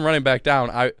 And as I'm running back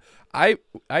down, I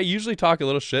usually talk a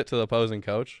little shit to the opposing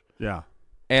coach. Yeah.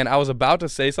 And I was about to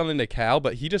say something to Cal,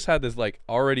 but he just had this like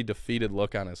already defeated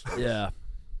look on his face. Yeah.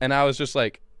 And I was just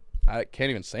like, I can't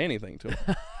even say anything to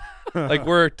him. Like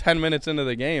we're 10 minutes into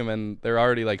the game and they're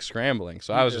already like scrambling.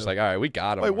 So I was just like, all right, we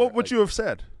got him. Wait, what would you have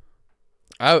said?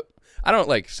 I don't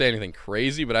like say anything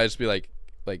crazy, but I just be like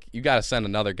you got to send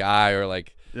another guy, or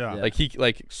like like he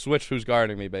like switch who's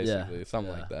guarding me basically,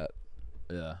 something like that.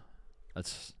 Yeah.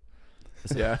 That's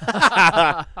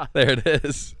yeah. There it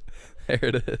is.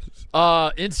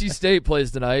 NC State plays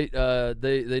tonight.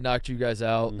 They knocked you guys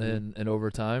out in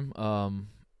overtime.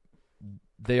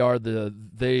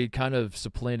 They kind of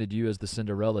supplanted you as the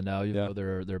Cinderella now. You know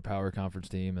they're a power conference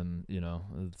team, and you know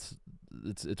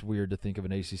it's weird to think of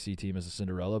an ACC team as a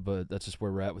Cinderella, but that's just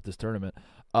where we're at with this tournament.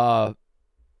 Do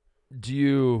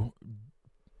you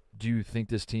think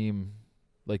this team,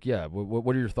 like,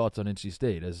 what are your thoughts on NC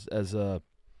State as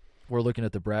we're looking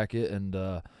at the bracket,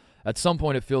 and at some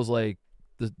point it feels like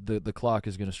the clock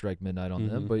is going to strike midnight on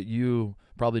them, but you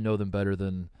probably know them better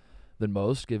than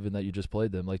most, given that you just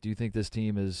played them. Like, do you think this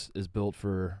team is built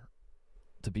to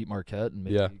beat Marquette and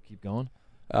maybe keep going?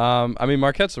 I mean,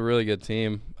 Marquette's a really good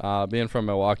team. Being from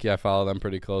Milwaukee, I follow them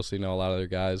pretty closely, know a lot of their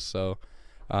guys. So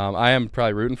I am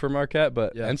probably rooting for Marquette,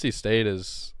 but NC State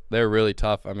they're really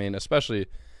tough. I mean, especially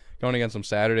going against them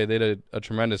Saturday, they did a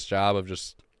tremendous job of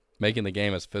just making the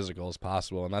game as physical as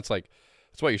possible. And that's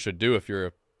what you should do if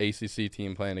you're a ACC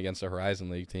team playing against a Horizon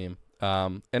League team.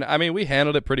 And I mean, we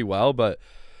handled it pretty well, but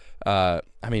I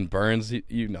mean, Burns,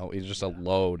 he's just a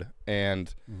load.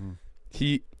 And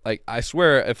I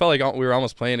swear, it felt like we were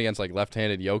almost playing against like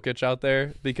left-handed Jokic out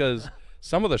there, because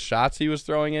some of the shots he was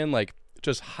throwing in, like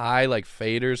just high like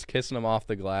faders, kissing him off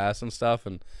the glass and stuff.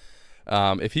 And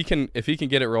if he can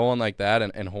get it rolling like that,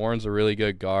 and Horn's a really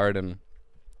good guard, and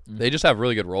they just have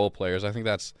really good role players. I think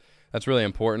that's really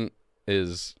important,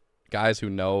 is guys who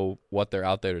know what they're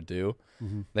out there to do.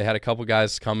 Mm-hmm. They had a couple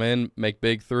guys come in, make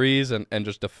big threes, and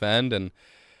just defend. And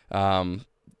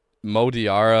Mo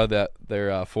Diarra, that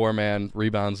their four-man,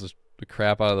 rebounds the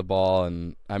crap out of the ball.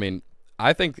 And, I mean,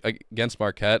 I think against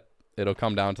Marquette, it'll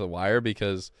come down to the wire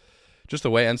because just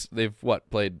the way they've,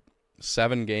 played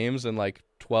 7 games in like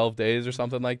 12 days or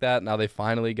something like that. Now they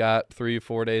finally got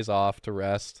 3-4 days off to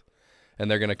rest, and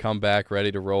they're going to come back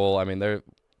ready to roll. I mean, they're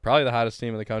probably the hottest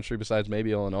team in the country besides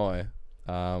maybe Illinois.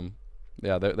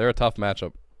 Yeah, they're a tough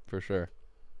matchup for sure.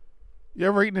 You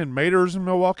ever eaten in Mater's in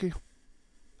Milwaukee?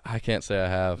 I can't say I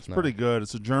have. It's pretty good.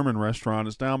 It's a German restaurant.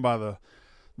 It's down by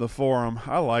the Forum.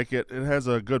 I like it. It has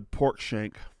a good pork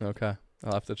shank. Okay,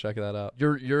 I'll have to check that out.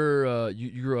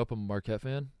 You grew up a Marquette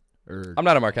fan? Or I'm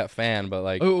not a Marquette fan, but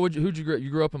like, who'd you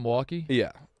grew up in Milwaukee?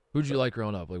 Yeah. Who'd you like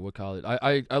growing up? Like what college?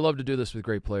 I love to do this with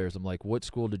great players. I'm like, what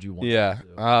school did you want? Yeah.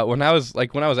 To do? When I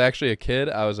was actually a kid,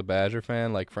 I was a Badger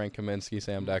fan, like Frank Kaminsky,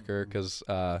 Sam Decker, because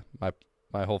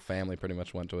my whole family pretty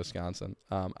much went to Wisconsin.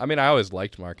 I mean, I always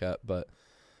liked Marquette, but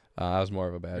I was more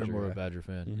of a Badger. You're more of guy. a Badger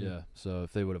fan, Mhm. yeah. So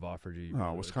if they would have offered you,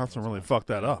 Oh, Wisconsin really fucked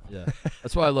that up. Yeah,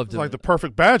 that's why I love It's doing like the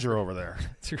perfect Badger over there.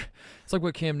 It's like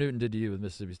what Cam Newton did to you with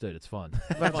Mississippi State. It's fun.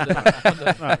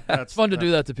 That's It's fun to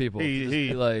do that to people. He Just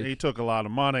be like, he took a lot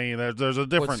of money. There's a what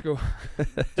different school?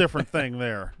 different thing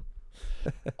there.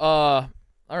 All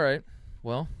right.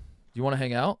 Well, do you want to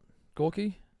hang out,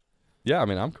 Gohlke? Yeah, I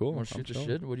mean, I'm cool. Want to I'm shoot the chilling.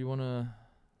 shit? What do you want to?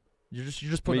 You're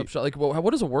just putting up shot. Like,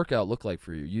 what does a workout look like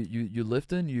for you? You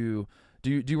lifting? Do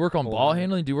you work on ball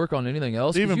handling? Do you work on anything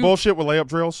else? Do you 'Cause even bullshit with layup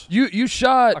drills? You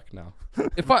shot. Fuck no.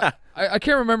 If I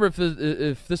can't remember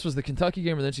if this was the Kentucky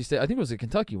game or the NC State. I think it was the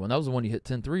Kentucky one. That was the one you hit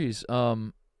 10 threes.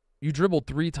 You dribbled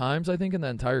 3 times, I think, in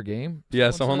that entire game. Yeah,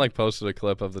 someone like posted a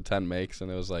clip of the 10 makes,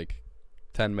 and it was like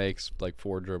 10 makes, like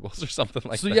 4 dribbles or something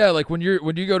like that. So yeah, like when you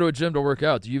go to a gym to work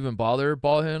out, do you even bother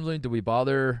ball handling? Do we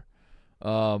bother?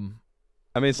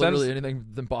 I mean, Literally since anything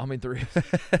than bombing threes.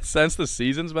 since the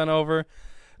season's been over,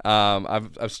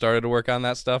 I've started to work on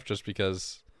that stuff just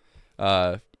because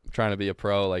trying to be a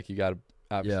pro, like you got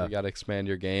to expand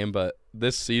your game. But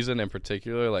this season in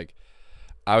particular, like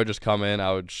I would just come in,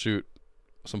 I would shoot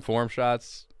some form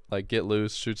shots, like get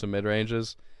loose, shoot some mid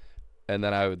ranges, and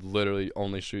then I would literally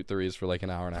only shoot threes for like an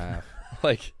hour and a half,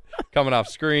 like coming off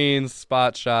screens,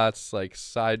 spot shots, like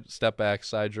side step back,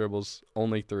 side dribbles,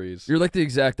 only threes. You're like the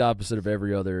exact opposite of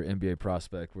every other NBA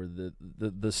prospect, where the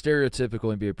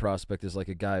stereotypical NBA prospect is like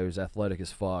a guy who's athletic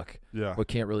as fuck, Yeah. but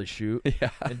can't really shoot. Yeah.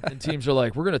 And teams are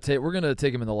like, we're gonna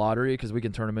take him in the lottery because we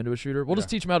can turn him into a shooter. We'll just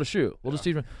teach him how to shoot. We'll just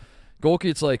teach him. Gohlke,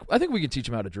 it's like, I think we can teach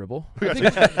him how to dribble. I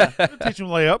think Teach them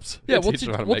layups. yeah, Teach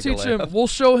him how to make a teach him. layup. We'll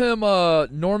show him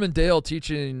Norman Dale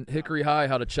teaching Hickory High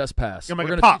how to chest pass. Gonna make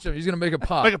We're it gonna pop. teach him. He's gonna make a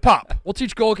pop. Make it pop. We'll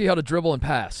teach Gohlke how to dribble and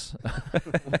pass. We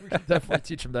can definitely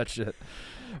teach him that shit.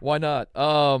 Why not?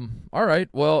 All right.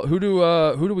 Well, who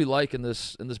do we like in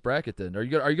this bracket then? Are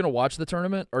you gonna watch the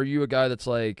tournament? Or are you a guy that's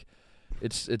like,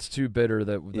 it's too bitter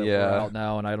that we're out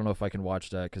now, and I don't know if I can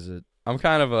watch that because it I'm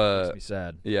kind of makes me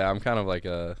sad. Yeah, I'm kind of like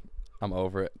I'm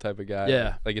over it type of guy.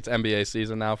 Yeah. Like it's NBA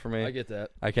season now for me. I get that.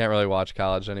 I can't really watch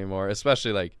college anymore,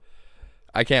 especially like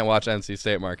I can't watch NC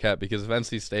State Marquette because if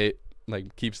NC State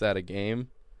like keeps that a game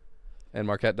and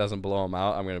Marquette doesn't blow them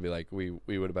out, I'm going to be like we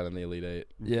would have been in the Elite 8.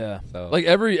 Yeah. So Like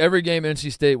every game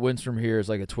NC State wins from here is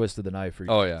like a twist of the knife for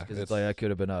you. Oh, yeah. Because it's like that could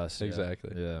have been us. Yeah.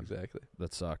 Exactly. Yeah. Exactly.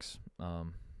 That sucks. All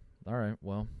right.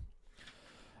 Well,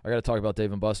 I got to talk about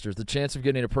Dave & Buster's. The chance of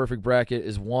getting a perfect bracket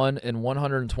is 1 in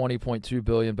 120.2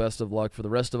 billion. Best of luck. For the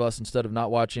rest of us, instead of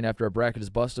not watching after a bracket is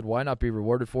busted, why not be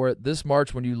rewarded for it? This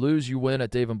March, when you lose, you win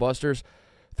at Dave & Buster's.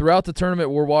 Throughout the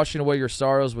tournament, we're washing away your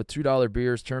sorrows with $2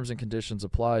 beers. Terms and conditions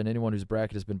apply, and anyone whose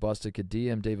bracket has been busted could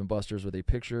DM Dave & Buster's with a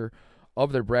picture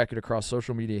of their bracket across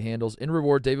social media handles. In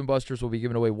reward, Dave & Buster's will be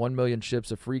giving away 1 million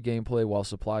chips of free gameplay while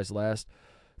supplies last.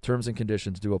 Terms and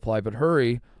conditions do apply, but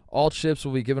hurry. All chips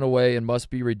will be given away and must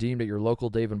be redeemed at your local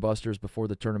Dave & Buster's before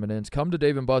the tournament ends. Come to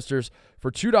Dave & Buster's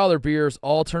for $2 beers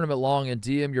all tournament long and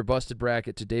DM your busted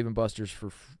bracket to Dave & Buster's for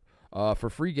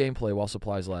free gameplay while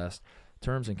supplies last.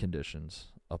 Terms and conditions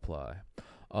apply.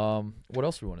 What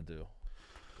else do we want to do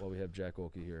while we have Jack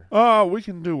Gohlke here? We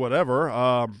can do whatever.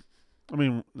 I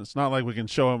mean, it's not like we can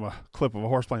show him a clip of a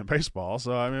horse playing baseball.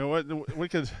 So I mean, what we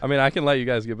could. I mean, I can let you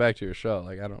guys get back to your show.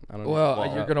 Like I don't.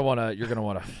 Well, you're gonna wanna.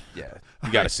 Yeah,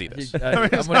 you got to see this. I'm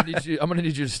gonna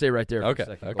need you to stay right there. Okay,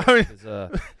 For a second, okay.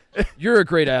 Gohlke, 'cause, you're a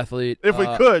great athlete. If we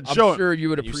could, I'm show it. sure you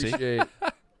would You see? appreciate.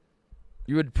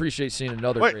 You would appreciate seeing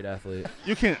another Wait. great athlete.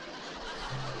 You can't.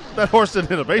 That horse didn't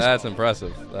hit a baseball. That's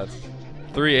impressive. That's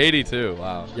 382.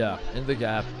 Wow. Yeah, in the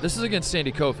gap. This is against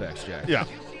Sandy Koufax, Jack. Yeah.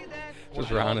 Just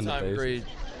rounding the All-time base. great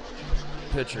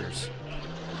pitchers.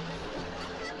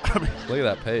 Look at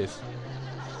that pace.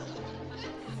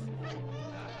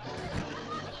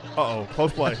 Uh-oh,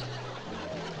 close play.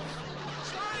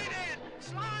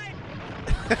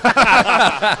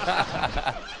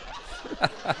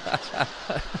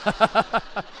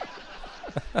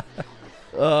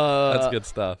 That's good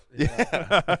stuff.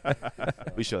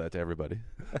 We show that to everybody.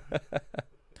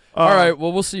 All right,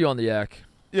 well, we'll see you on the yak.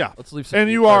 Yeah. Let's leave some.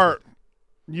 And you're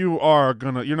not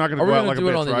gonna Are go we out gonna like a do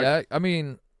it bitch, on the right? yak? I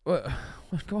mean, what,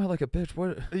 go out like a bitch.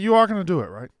 What? You are gonna do it,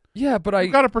 right? Yeah, but I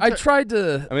gotta protect- tried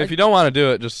to. I mean, if you don't want to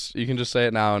do it, you can just say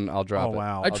it now and I'll drop Oh it.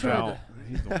 wow. I tried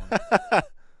He's the one.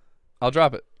 I'll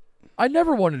drop it. I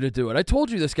never wanted to do it. I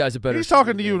told you this guy's a better. He's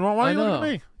talking shooter to you. than me. Why are I you looking know.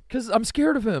 at me? Because I'm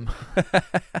scared of him.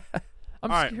 I'm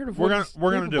All right, scared of we're what gonna he's do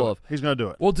capable it. of. He's gonna do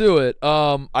it. We'll do it.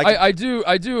 I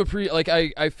do appreciate. Like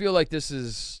I feel like this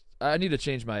is. I need to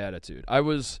change my attitude.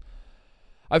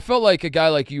 I felt like a guy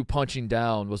like you punching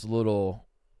down was a little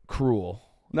cruel.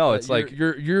 No, it's like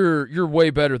you're way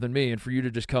better than me, and for you to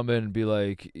just come in and be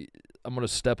like, I'm gonna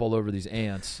step all over these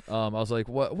ants. I was like,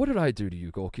 what did I do to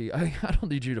you, Gohlke? I don't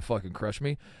need you to fucking crush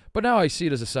me. But now I see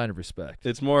it as a sign of respect.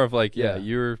 it's more of like Yeah.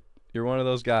 you're one of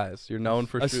those guys. You're known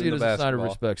for I see shooting it the as a sign of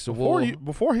basketball. respect. So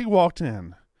Before he walked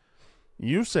in,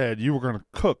 you said you were gonna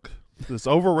cook this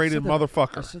overrated I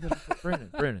motherfucker. said that,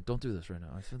 Brandon, don't do this right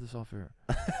now. I said this off air.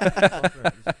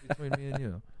 This is between me and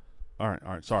you. All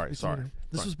right. Sorry.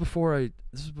 This was before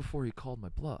he called my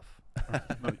bluff.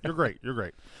 No, you're great. You're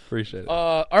great. Appreciate it.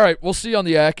 All right, we'll see you on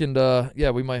the yak, and yeah,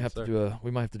 we might have Yes,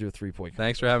 to do a 3-point.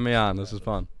 Thanks for having me on. This is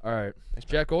fun. All right,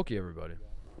 Jack Gohlke, everybody.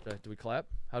 Jack, do we clap?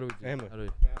 How do we? Family. How do we,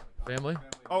 family.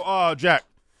 Oh, Jack,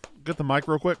 get the mic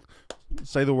real quick.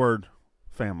 Say the word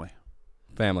family.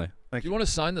 Family. Thank Do you want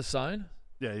to sign the sign?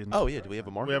 Yeah. Oh yeah, do we have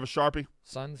a marker? We have a Sharpie.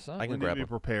 Sign the sign. I We can need to grab be one.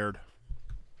 prepared.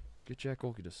 Get Jack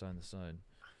Gohlke to sign the sign.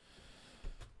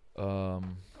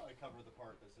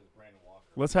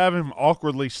 Let's have him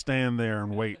awkwardly stand there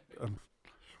and wait.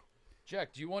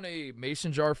 Jack, do you want a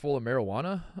mason jar full of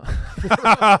marijuana? I'm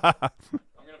gonna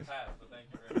pass, but thank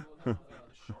you very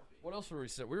much. What else were we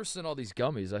sent? We were sent all these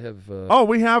gummies. I have. Oh,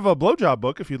 we have a blowjob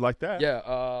book if you'd like that. Yeah.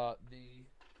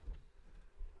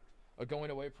 A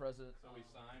going away present. So we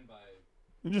signed by.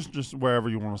 Just wherever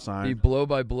you want to The sign. blow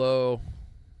by blow.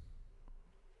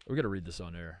 We got to read this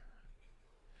on air.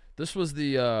 This was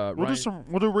the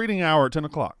We'll do reading hour at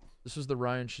 10:00. This was the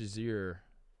Ryan Shazier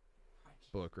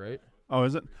book, right? Oh,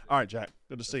 is it? All right, Jack.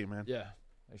 Good to see you, man. Yeah.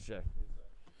 Thanks, Jack.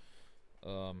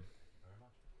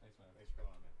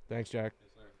 Thanks, Jack.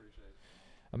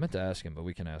 I meant to ask him, but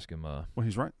we can ask him. Well,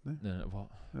 he's right. No, well,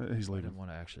 He's I leaving. didn't want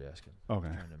to actually ask him. Okay.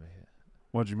 I'm trying to make it.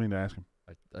 What did you mean to ask him?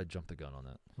 I jumped the gun on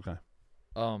that. Okay.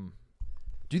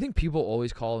 Do you think people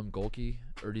always call him Gohlke,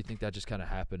 or do you think that just kind of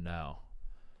happened now?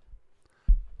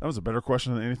 That was a better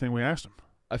question than anything we asked him.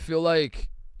 I feel like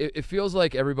it feels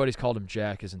like everybody's called him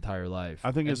Jack his entire life.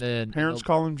 I think And his then parents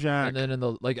call him Jack. And then in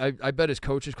the I bet his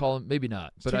coaches call him, maybe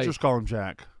not, His but teachers call him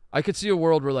Jack. I could see a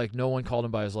world where like no one called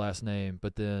him by his last name,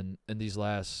 but then in this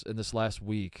last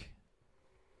week,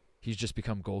 he's just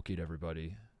become Gohlke to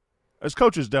everybody. His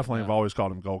coaches definitely Yeah. have always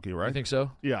called him Gohlke, You right? think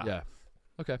so? Yeah. Yeah.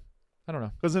 Okay. I don't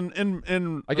know. Because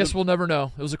in I guess we'll never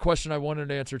know. It was a question I wanted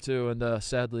an answer to, and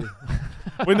sadly,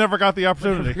 we never got the we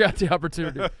opportunity. got the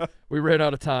opportunity. We ran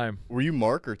out of time. Were you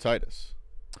Mark or Titus?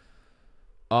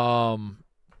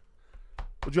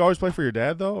 Would you always play for your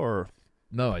dad though, or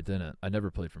No, I didn't. I never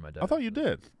played for my dad. I thought you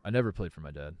did? I never played for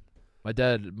my dad. My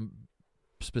dad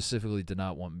specifically did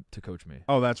not want to coach me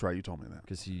Oh, that's right. You told me that.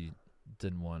 because he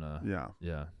didn't want to. Yeah,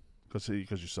 Yeah. because you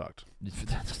sucked.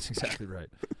 That's exactly right.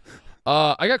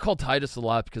 I got called Titus a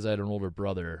lot because I had an older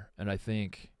brother, and I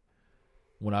think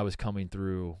when I was coming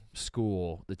through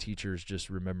school, the teachers just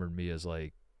remembered me as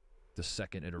like the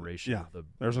second iteration Yeah. of the.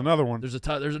 There's another one. There's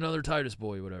another Titus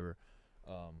boy, whatever.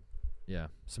 Yeah.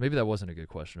 So maybe that wasn't a good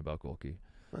question about Gohlke.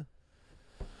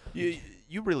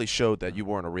 You really showed that you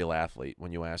weren't a real athlete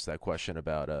when you asked that question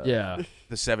about Yeah.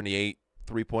 the 78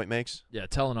 3-point makes. Yeah.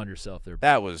 Telling on yourself there.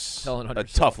 That was Telling on a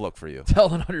yourself. tough look for you.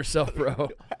 Telling on yourself, bro.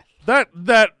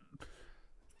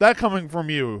 That coming from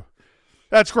you,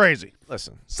 that's crazy.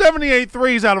 Listen, 78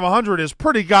 threes out of 100 is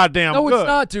pretty goddamn No, good. it's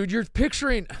not, dude. You're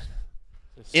picturing.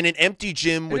 in an empty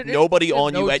gym with an empty nobody gym,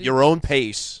 on no you at your own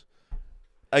pace,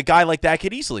 a guy like that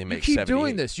could easily You make keep 78.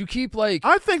 doing this. You keep like.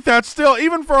 I think that's still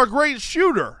even for a great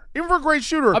shooter. Even for a great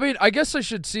shooter. I mean, I guess I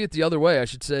should see it the other way. I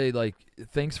should say like,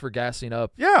 thanks for gassing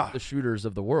up yeah. the shooters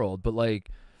of the world. But like,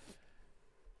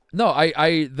 no,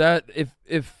 I that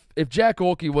if Jack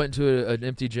Gohlke went into an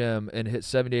empty gym and hit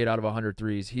 78 out of 100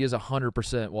 threes, he is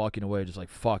 100% walking away just like,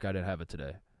 fuck, I didn't have it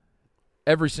today.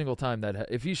 every single time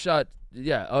if he shot,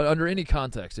 under any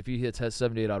context, if he hits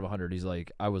 78 out of 100, he's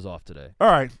like, I was off today.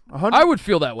 All right. 100, I would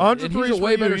feel that way. And 103 he's a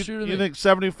way better you, shooter than you me. think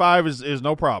 75 is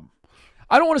no problem?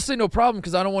 I don't want to say no problem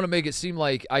because I don't want to make it seem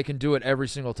like I can do it every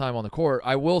single time on the court.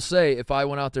 I will say if I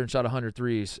went out there and shot 100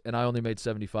 threes and I only made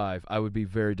 75, I would be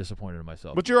very disappointed in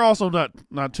myself. But you're also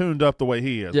not tuned up the way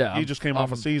he is. Yeah, he just came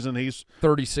off a season. He's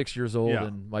 36 years old Yeah.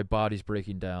 and my body's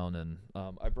breaking down. And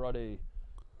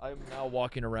I'm now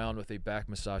walking around with a back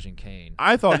massaging cane.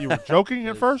 I thought you were joking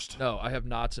at first. No, I have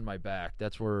knots in my back.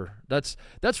 That's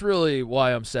really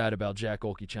why I'm sad about Jack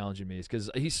Gohlke challenging me, is because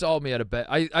he saw me at a bet.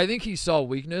 I think he saw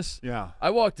weakness. Yeah.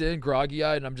 I walked in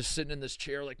groggy-eyed, and I'm just sitting in this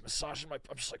chair, like massaging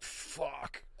I'm just like,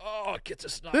 fuck. Oh, get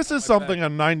this knot. This on is my something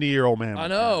back. a 90-year-old man I would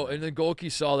know. do. And then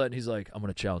Gohlke saw that, and he's like, I'm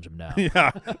going to challenge him now.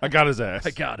 Yeah, I got his ass. I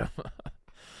got him.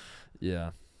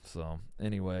 Yeah. So,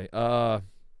 anyway,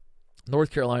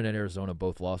 North Carolina and Arizona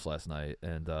both lost last night,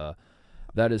 and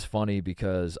that is funny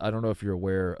because I don't know if you're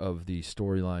aware of the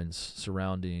storylines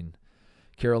surrounding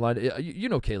Carolina. You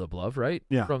know Caleb Love, right?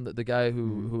 Yeah. From the guy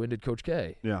who ended Coach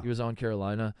K. Yeah. He was on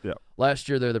Carolina. Yeah. Last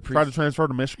year they're the Tried to transfer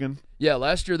to Michigan. Yeah,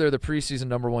 last year they're the preseason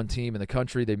 #1 team in the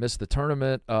country. They missed the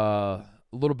tournament. A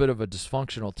little bit of a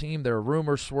dysfunctional team. There are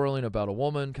rumors swirling about a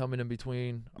woman coming in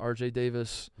between R.J.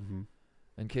 Davis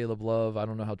and Caleb Love. I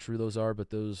don't know how true those are, but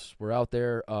those were out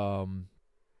there.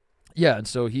 Yeah, and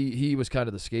so he was kind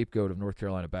of the scapegoat of North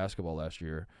Carolina basketball last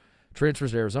year.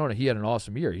 Transfers to Arizona. He had an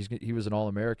awesome year. He was an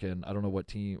All-American. I don't know what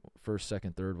team, first,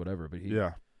 second, third, whatever, but he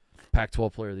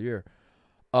Pac-12 Player of the Year.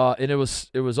 And it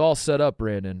was all set up,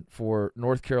 Brandon, for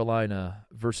North Carolina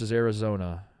versus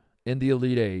Arizona in the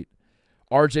Elite Eight.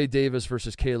 R.J. Davis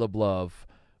versus Caleb Love.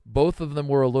 Both of them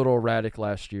were a little erratic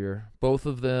last year. Both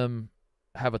of them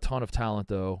have a ton of talent,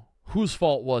 though. Whose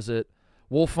fault was it?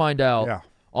 We'll find out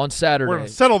on Saturday. We're going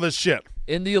to settle this shit.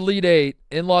 In the Elite Eight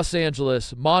in Los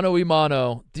Angeles, mano y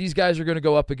mano, these guys are going to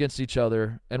go up against each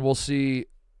other, and we'll see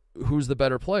who's the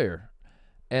better player.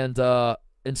 And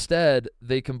instead,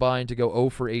 they combined to go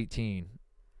 0 for 18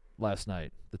 last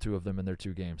night, the two of them in their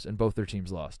 2 games, and both their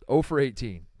teams lost. 0 for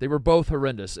 18. They were both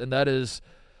horrendous, and that is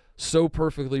so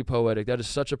perfectly poetic. That is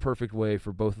such a perfect way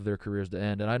for both of their careers to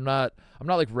end. And I'm not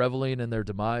like reveling in their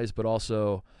demise, but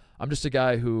also I'm just a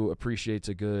guy who appreciates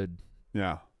a good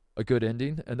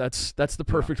ending, and that's the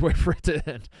perfect way for it to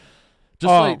end.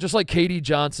 Just like Katie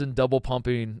Johnson double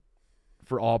pumping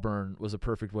for Auburn was a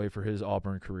perfect way for his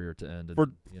Auburn career to end.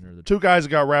 For two guys that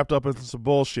got wrapped up into some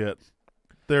bullshit,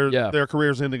 their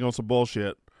careers ending on some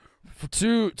bullshit. For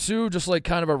two just like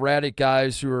kind of erratic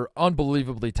guys who are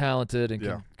unbelievably talented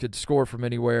and could score from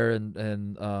anywhere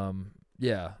and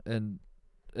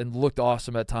looked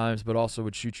awesome at times, but also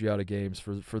would shoot you out of games.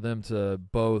 For them to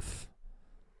both,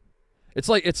 it's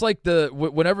like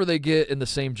whenever they get in the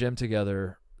same gym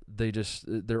together,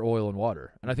 they're oil and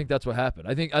water, and I think that's what happened.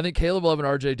 I think Caleb Love and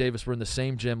R.J. Davis were in the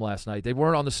same gym last night. They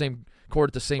weren't on the same court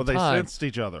at the same time. But they sensed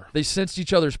each other. They sensed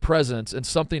each other's presence, and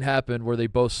something happened where they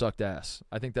both sucked ass.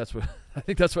 I think that's what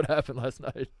happened last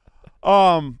night.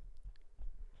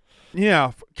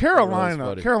 Yeah,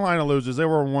 Carolina loses. They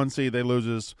were 1 seed. They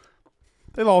loses.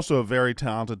 They lost to a very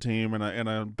talented team in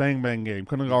a bang game.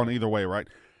 Couldn't have gone either way, right?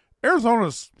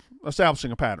 Arizona's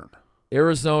establishing a pattern.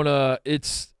 Arizona,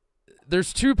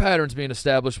 there's 2 patterns being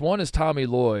established. One is Tommy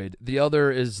Lloyd. The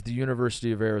other is the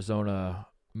University of Arizona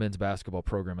men's basketball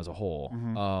program as a whole.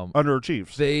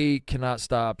 Underachieves. They cannot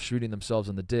stop shooting themselves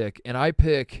in the dick. And I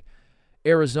pick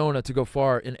Arizona to go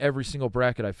far in every single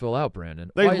bracket I fill out, Brandon.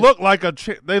 They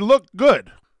look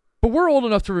good. But we're old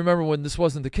enough to remember when this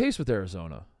wasn't the case with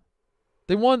Arizona.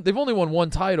 They've only won 1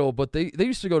 title, but they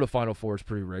used to go to Final Fours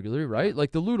pretty regularly, right?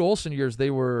 Like the Lute Olson years, they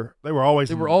were always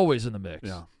in the mix.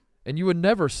 Yeah. And you would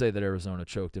never say that Arizona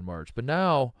choked in March. But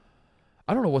now,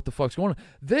 I don't know what the fuck's going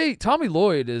on. Tommy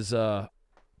Lloyd is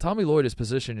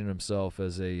positioning himself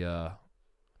as a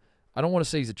I don't want to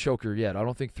say he's a choker yet. I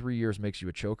don't think 3 years makes you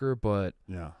a choker, but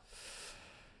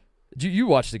you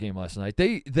watched the game last night.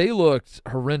 They looked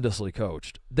horrendously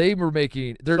coached. They were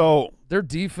making their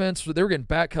defense. They were getting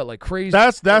back cut like crazy.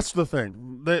 That's the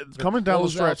thing. Coming down the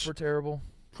stretch were terrible.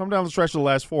 Coming down the stretch of the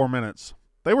last 4 minutes,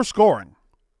 they were scoring.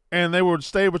 And they would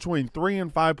stay between 3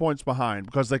 and 5 points behind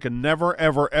because they could never,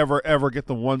 ever, ever, ever get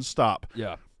the one stop.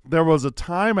 Yeah. There was a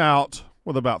timeout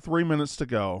with about 3 minutes to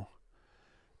go,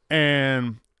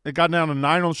 and it got down to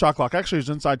 9 on the shot clock. Actually, it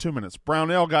was inside 2 minutes.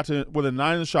 Brownell got to within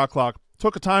 9 on the shot clock,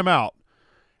 took a timeout,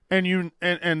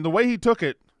 and the way he took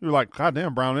it, you're like, God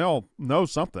damn, Brownell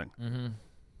knows something. Mm-hmm.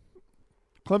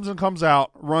 Clemson comes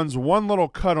out, runs one little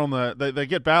cut on they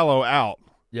get Ballo out.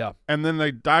 Yeah. And then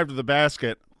they dive to the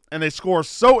basket. And they score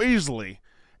so easily,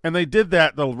 And they did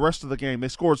that the rest of the game. They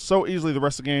scored so easily the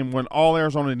rest of the game when all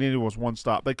Arizona needed was one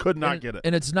stop. They could not get it.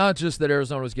 And it's not just that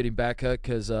Arizona was getting back cut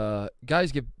because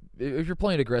guys get – if you're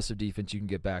playing aggressive defense, you can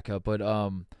get back cut. But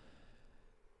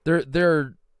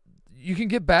you can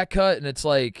get back cut, and it's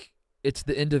like it's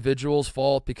the individual's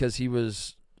fault because he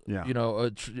was –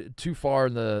 too far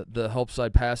in the help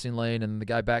side passing lane, and the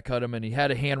guy back cut him, and he had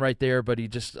a hand right there, but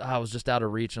I was just out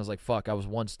of reach, and I was like, fuck, I was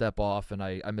one step off, and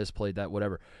I misplayed that,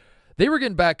 whatever. They were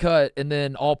getting back cut, and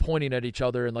then all pointing at each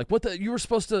other, and like, what the, you were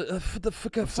supposed to,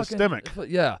 fucking. Systemic.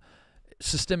 Yeah.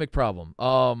 Systemic problem.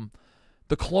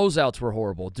 The closeouts were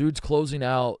horrible. Dudes closing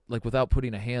out, like, without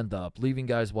putting a hand up, leaving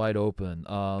guys wide open,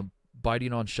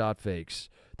 biting on shot fakes.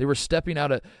 They were stepping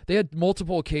out of – they had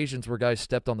multiple occasions where guys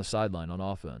stepped on the sideline on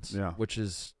offense, which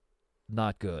is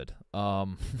not good.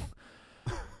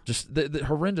 Just the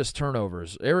horrendous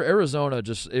turnovers. Arizona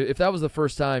just – if that was the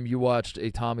first time you watched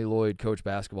a Tommy Lloyd coach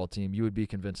basketball team, you would be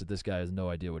convinced that this guy has no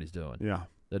idea what he's doing. Yeah.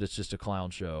 That it's just a clown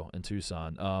show in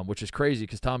Tucson, which is crazy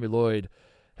because Tommy Lloyd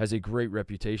has a great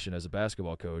reputation as a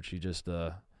basketball coach. He just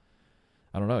I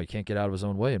don't know. He can't get out of his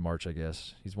own way in March, I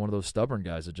guess. He's one of those stubborn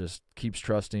guys that just keeps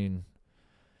trusting –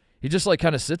 he just like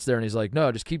kind of sits there and he's like,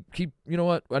 no, just keep. You know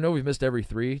what? I know we've missed every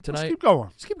three tonight. Just keep going.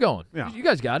 Just keep going. Yeah. You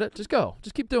guys got it. Just go.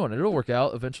 Just keep doing it. It'll work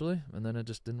out eventually. And then it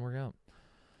just didn't work out.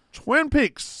 Twin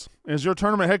Peaks is your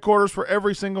tournament headquarters for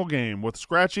every single game with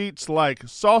scratch eats like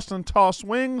sauced and tossed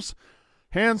wings,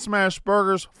 hand smashed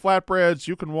burgers, flatbreads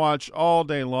you can watch all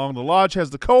day long. The Lodge has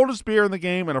the coldest beer in the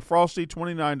game at a frosty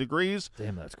 29 degrees.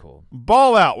 Damn, that's cold.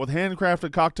 Ball out with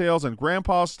handcrafted cocktails and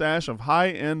Grandpa's stash of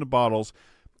high-end bottles.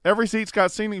 Every seat's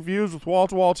got scenic views with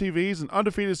wall-to-wall TVs and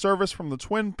undefeated service from the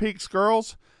Twin Peaks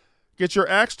girls. Get your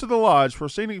axe to the Lodge for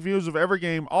scenic views of every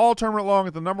game all tournament long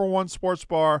at the #1 sports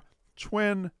bar,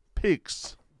 Twin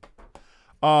Peaks.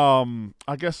 I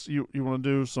guess you want to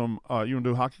do some you want to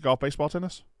do hockey, golf, baseball,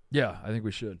 tennis? Yeah, I think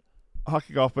we should.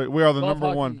 Hockey, golf, we are the golf,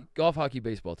 number one. Golf, hockey,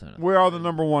 baseball, tennis. We are the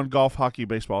 #1 golf, hockey,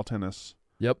 baseball, tennis.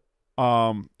 Yep.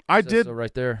 I did so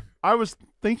right there. I was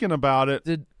thinking about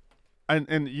it.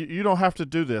 And you don't have to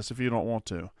do this if you don't want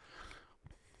to.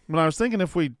 But I was thinking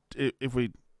if we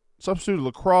substitute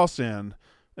lacrosse in,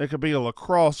 it could be a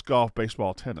lacrosse, golf,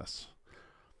 baseball, tennis.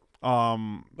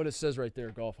 But it says right there,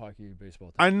 golf, hockey,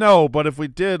 baseball, tennis. I know, but if we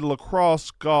did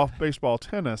lacrosse, golf, baseball,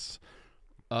 tennis,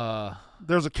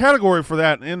 there's a category for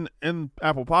that in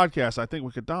Apple Podcasts. I think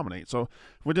we could dominate. So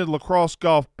if we did lacrosse,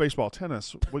 golf, baseball,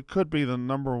 tennis, we could be the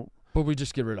number. But we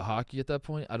just get rid of hockey at that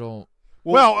point. I don't.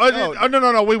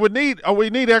 No. We would need we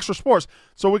need extra sports,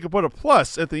 so we could put a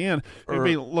plus at the end. It'd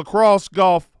be lacrosse,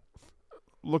 golf,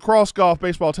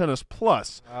 baseball, tennis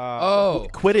plus.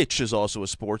 Quidditch is also a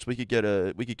sport. So we could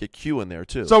get Q in there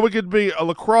too. So we could be a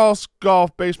lacrosse,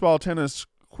 golf, baseball, tennis,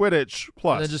 Quidditch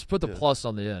plus. And then just put the plus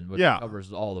on the end, which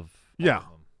covers all of them.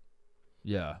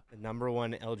 Yeah. The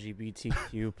 #1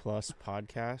 LGBTQ plus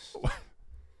podcast.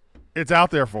 It's out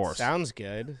there for us. Sounds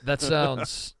good. That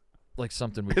sounds like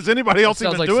something we. Is anybody else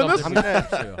even doing this?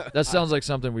 That sounds like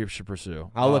something we should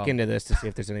pursue. I'll look into this to see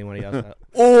if there's anybody else.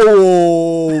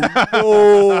 Oh.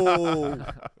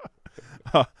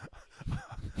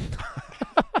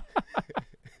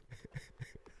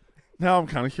 Now I'm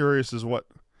kind of curious as what.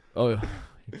 Oh,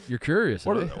 you're curious.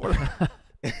 What are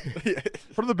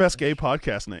the best gay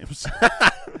podcast names?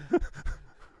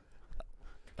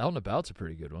 Out and About's a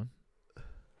pretty good one.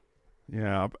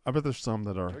 Yeah, I bet there's some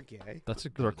that are gay. That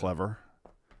are clever.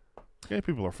 Gay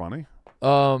people are funny.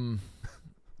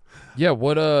 Yeah.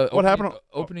 What happened on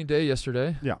opening day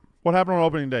yesterday? Yeah. What happened on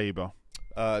opening day, Ebo?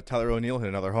 Tyler O'Neill hit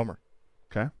another homer.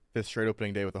 Okay. 5th straight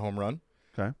opening day with a home run.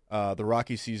 Okay. The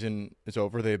Rocky season is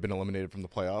over. They have been eliminated from the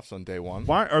playoffs on day 1.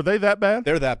 Why are they that bad?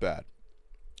 They're that bad.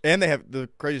 And they have the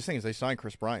craziest thing is they signed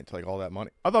Chris Bryant to like all that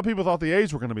money. I thought people thought the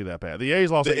A's were going to be that bad. The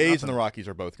A's lost. The A's and the Rockies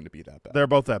are both going to be that bad. They're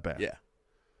both that bad. Yeah.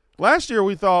 Last year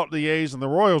we thought the A's and the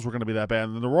Royals were going to be that bad,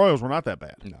 and the Royals were not that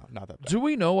bad. No, not that bad. Do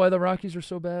we know why the Rockies are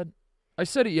so bad? I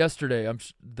said it yesterday. Or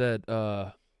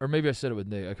maybe I said it with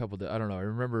Nate a couple days. I don't know. I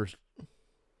remember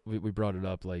we brought it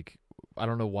up. Like, I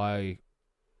don't know why.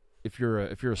 If you're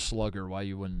a slugger, why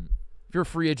you wouldn't? If you're a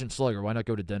free agent slugger, why not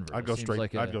go to Denver? I'd go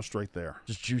straight. I'd go straight there.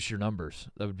 Just juice your numbers.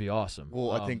 That would be awesome.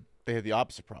 Well, I think they have the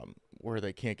opposite problem where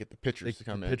they can't get the pitchers to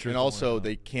come in, and also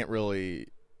they can't really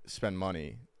spend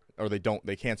money. Or they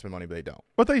can't spend money, but they don't.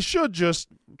 But they should just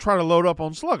try to load up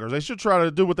on sluggers. They should try to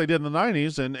do what they did in the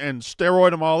 90s and steroid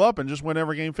them all up and just win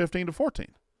every game 15-14.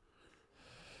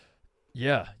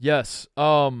 Yeah, yes.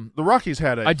 The Rockies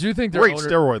had a I do think their great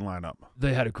steroid lineup.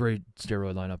 They had a great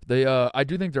steroid lineup. I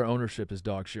do think their ownership is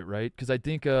dog shit, right? Because I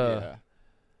think I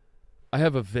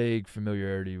have a vague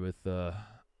familiarity with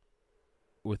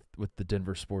with the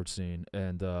Denver sports scene,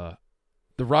 and the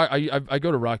I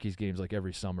go to Rockies games like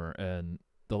every summer, and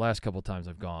the last couple times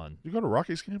I've gone, You go to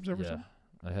Rockies games every summer?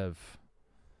 I have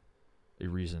a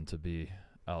reason to be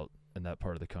out in that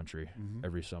part of the country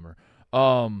every summer.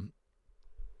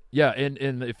 Yeah,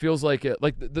 and it feels like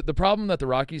the problem that the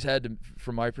Rockies had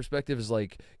from my perspective is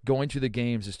like going to the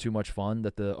games is too much fun,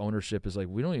 that the ownership is like,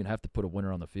 we don't even have to put a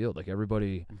winner on the field. Like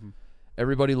everybody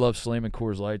loves slamming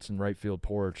Coors Lights in right field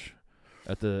porch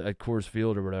at Coors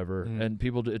Field or whatever, and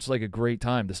people, it's like a great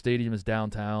time. The stadium is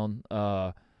downtown.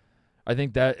 I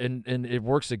think that and it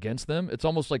works against them. It's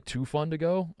almost like too fun to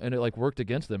go, and it like worked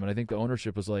against them. And I think the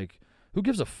ownership was like, who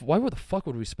gives why the fuck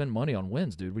would we spend money on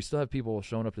wins, dude? We still have people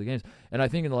showing up to the games. And I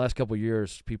think in the last couple of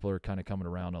years, people are kind of coming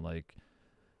around on like,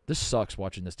 this sucks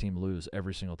watching this team lose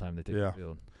every single time they take the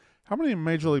field. How many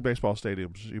Major League Baseball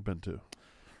stadiums have you been to?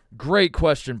 Great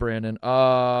question, Brandon.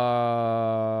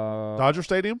 Dodger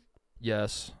Stadium?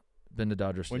 Yes, been to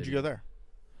Dodger Stadium. When did you go there?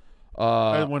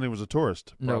 When he was a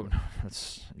tourist. No,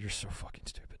 you're so fucking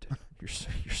stupid, dude. You're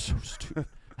so stupid.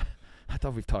 I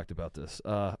thought we've talked about this.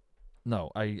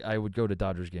 No, I would go to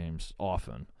Dodgers games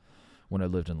often when I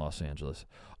lived in Los Angeles.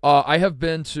 I have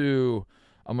been to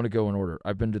 – I'm going to go in order.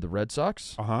 I've been to the Red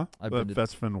Sox. Uh-huh.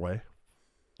 That's Fenway.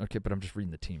 Okay, but I'm just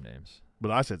reading the team names.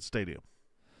 But I said stadium.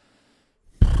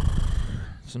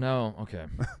 So now, okay.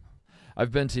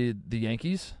 I've been to the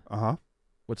Yankees. Uh-huh.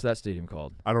 What's that stadium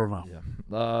called? I don't know.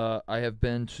 Yeah. I have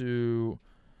been to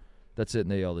 – that's it in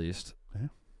the AL East. Yeah.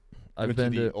 I've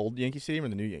been to the old Yankee Stadium or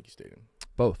the new Yankee Stadium?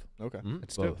 Both. Okay.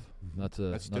 It's both. Not to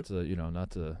That's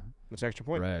extra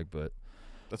point. brag, but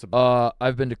That's a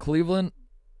I've been to Cleveland.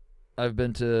 I've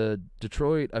been to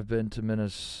Detroit. I've been to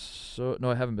Minnesota.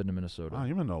 No, I haven't been to Minnesota. Wow,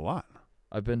 you've been to a lot.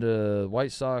 I've been to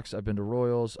White Sox. I've been to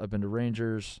Royals. I've been to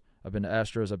Rangers. I've been to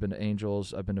Astros. I've been to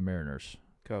Angels. I've been to Mariners.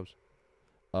 Cubs.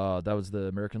 That was the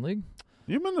American League.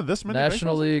 You've been to this many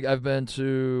National baseballs? League. I've been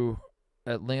to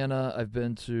Atlanta. I've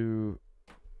been to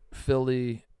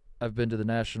Philly. I've been to the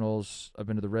Nationals. I've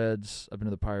been to the Reds. I've been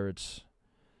to the Pirates.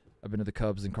 I've been to the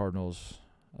Cubs and Cardinals.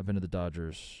 I've been to the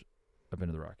Dodgers. I've been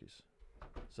to the Rockies.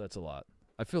 So that's a lot.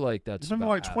 I feel like that's You've been to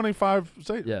about like half. 25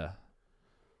 stadiums. Yeah.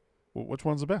 Well, which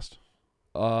one's the best?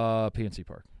 PNC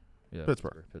Park. Yeah.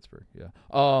 Pittsburgh. Pittsburgh. Yeah.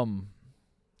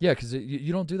 Yeah, because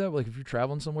you don't do that. Like if you're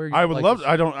traveling somewhere. I would love.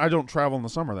 I don't travel in the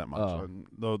summer that much.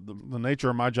 Oh. The nature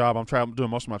of my job, I'm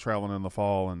doing most of my traveling in the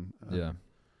fall and yeah.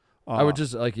 I would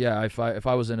just like if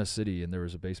I was in a city and there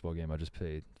was a baseball game, I'd just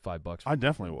pay $5. For I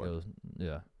definitely would.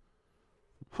 Yeah.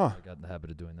 Huh? I got in the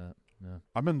habit of doing that. Yeah.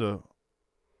 I've been to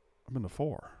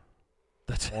 4.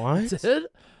 That's What? That's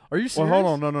it? Are you serious? Well,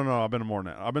 hold on. No. I've been to more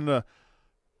than that. I've been to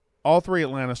all 3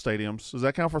 Atlanta stadiums. Does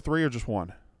that count for 3 or just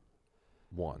 1?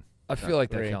 1. I feel like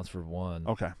that 3. counts for 1.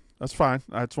 Okay, that's fine.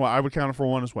 That's why I would count it for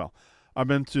 1 as well. I've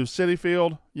been to Citi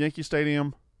Field, Yankee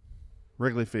Stadium,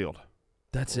 Wrigley Field.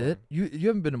 That's it? You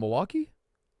haven't been to Milwaukee?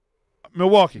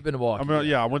 Milwaukee. You've been to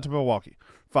Milwaukee. I went to Milwaukee.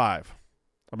 5.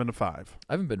 I've been to 5.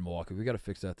 I haven't been to Milwaukee. We got to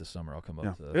fix that this summer. I'll come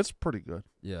up to that. It's pretty good.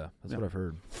 Yeah, that's Yeah. what I've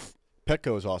heard.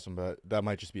 Petco is awesome, but that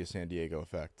might just be a San Diego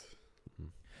effect.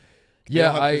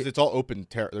 Yeah, 'Cause it's all open.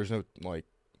 There's no like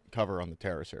cover on the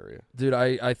terrace area. Dude,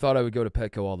 I thought I would go to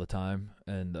Petco all the time,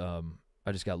 and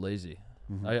I just got lazy.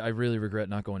 Mhm. I really regret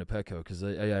not going to Petco because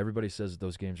everybody says that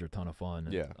those games are a ton of fun.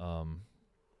 And, Yeah.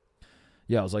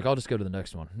 yeah, I was like, I'll just go to the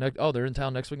next one. They're in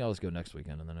town next week. I'll just go next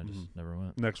weekend, and then I just never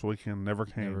went. Next weekend never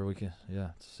came. Every weekend.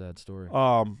 Yeah, it's a sad story.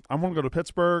 I'm going to go to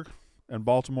Pittsburgh and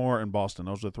Baltimore and Boston.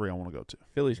 Those are the 3 I want to go to.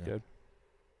 Philly's Yeah. good.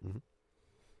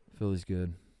 Philly's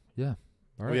good. Yeah.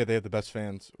 All right. Oh yeah, they have the best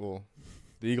fans. Well,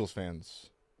 the Eagles fans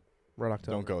Red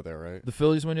October. don't go there, right? The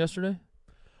Phillies win yesterday?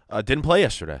 Didn't play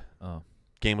yesterday. Oh.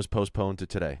 Game was postponed to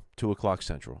today, 2:00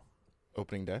 Central.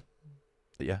 Opening day.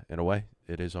 Yeah, in a way,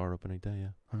 it is our opening day. Yeah.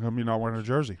 How come you're not wearing a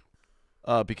jersey?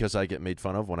 Because I get made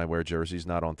fun of when I wear jerseys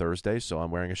not on Thursday, so I'm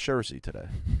wearing a jersey today.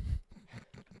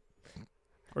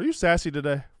 Are you sassy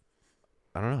today?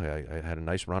 I don't know. I had a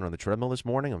nice run on the treadmill this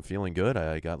morning. I'm feeling good.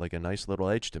 I got like a nice little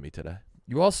edge to me today.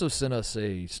 You also sent us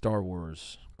a Star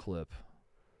Wars clip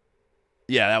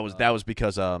Yeah, that was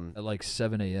because at like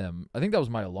 7 a.m. I think that was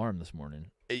my alarm this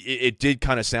morning. it did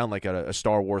kind of sound like a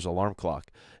Star Wars alarm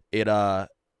clock. It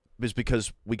was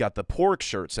because we got the Porg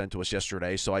shirt sent to us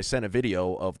yesterday, so I sent a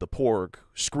video of the Porg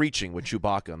screeching with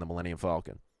Chewbacca on the Millennium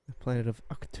Falcon. The planet of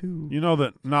Ahch-To. You know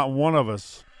that not one of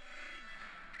us.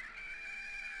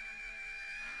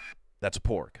 That's a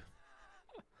Porg.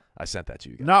 I sent that to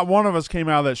you guys. Not one of us came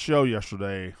out of that show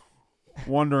yesterday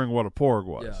wondering what a porg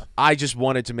was. Yeah. I just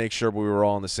wanted to make sure we were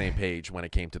all on the same page when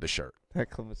it came to the shirt. That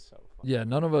clip was so Yeah,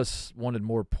 none of us wanted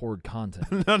more porg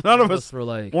content. None of us were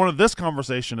like, wanted this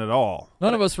conversation at all.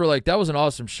 none of us were like, that was an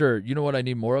awesome shirt. You know what I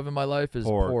need more of in my life is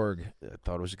Porg. porg. I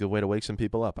thought it was a good way to wake some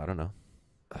people up. I don't know.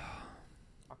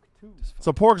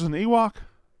 So Porg's an Ewok?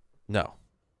 No,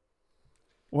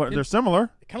 What? They're similar.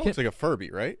 It kind of looks like a Furby,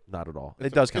 right? not at all. It's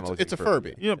It does a- kind of look it's like a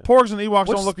Furby. Yeah, Porgs and Ewoks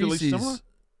What don't look at least species similar.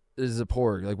 is a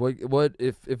porg? Like what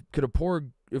if could a porg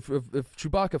if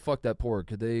Chewbacca fucked that porg,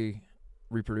 could they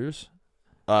reproduce?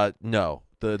 No.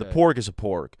 The Okay. porg is a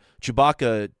porg.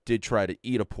 Chewbacca did try to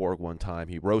eat a porg one time.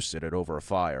 He roasted it over a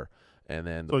fire, and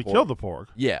then So he killed the Porg.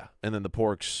 Yeah, and then the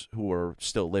porgs who were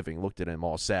still living looked at him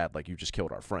all sad, like you just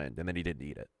killed our friend, and then he didn't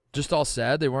eat it. Just all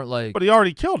sad. They weren't like But he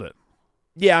already killed it.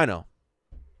 Yeah, I know.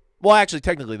 Well, actually,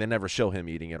 technically, they never show him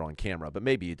eating it on camera, but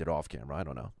maybe he did off camera. I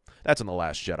don't know. That's in The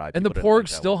Last Jedi. and the People didn't like porg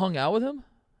that still one. hung out with him?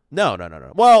 No.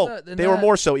 Well, Then they were that-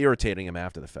 more so irritating him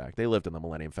after the fact. They lived in the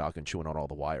Millennium Falcon, chewing on all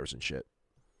the wires and shit.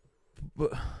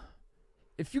 But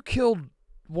if you killed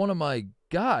one of my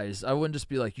guys, I wouldn't just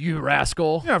be like, you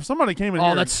rascal. Yeah, if somebody came in Oh,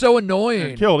 here that's so and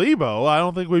annoying. killed Ebo, I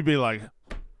don't think we'd be like,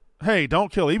 hey,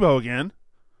 don't kill Ebo again.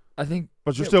 I think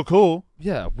But you're still cool.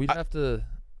 yeah, we'd have to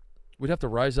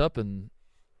rise up and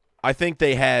I think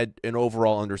they had an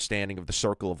overall understanding of the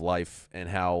circle of life and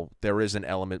how there is an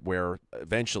element where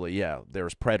eventually, yeah,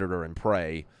 there's predator and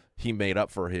prey. He made up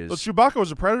for his. So Chewbacca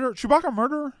was a predator? Chewbacca a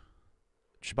murderer?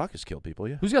 Chewbacca's killed people,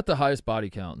 yeah. who's got the highest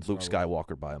body count in Luke Star Wars?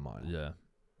 Skywalker by a mile. Yeah.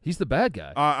 He's the bad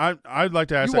guy. I'd like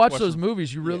to ask You that watch question. those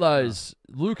movies, you realize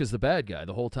Luke is the bad guy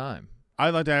the whole time.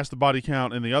 I'd like to ask the body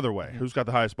count in the other way. Who's got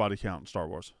the highest body count in Star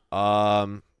Wars?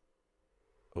 Oh,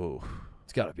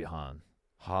 It's got to be Han.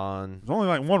 Han. There's only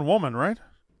like one woman, right?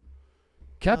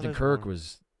 Captain there's Kirk one.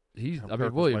 was I Kirk mean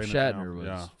was William laying it down, Shatner was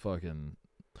yeah. fucking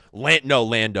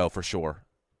Lando for sure.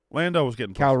 Lando was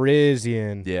getting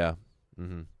Calrissian. Yeah.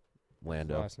 Mm-hmm.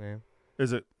 Lando. Last name.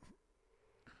 Is that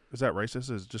racist?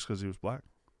 Is it just because he was black?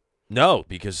 No,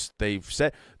 because they've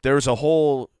said there's a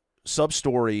whole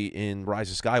sub-story in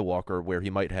Rise of Skywalker where he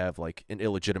might have like an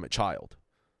illegitimate child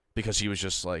because he was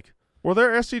just like Were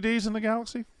there STDs in the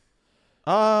galaxy?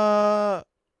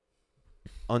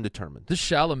 undetermined. This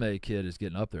Chalamet kid is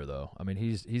getting up there though. I mean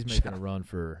he's making a run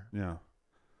for Yeah.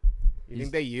 You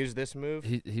think they use this move?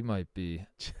 he might be.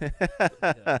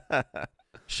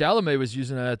 Chalamet was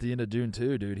using that at the end of Dune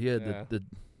 2, dude. He had Yeah.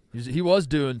 he was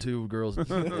doing two girls,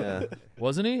 Yeah.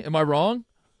 wasn't he? Am I wrong?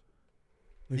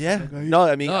 Yeah. No,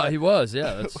 I mean, No, he was.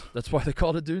 Yeah, that's why they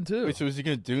called it Dune 2. Wait, so is he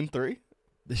gonna Dune 3?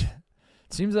 It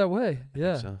seems that way.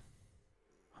 Yeah. so.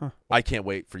 Huh. I can't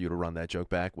wait for you to run that joke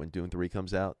back when Dune 3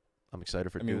 comes out. I'm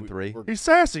excited for Dune 3. He's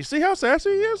sassy. See how sassy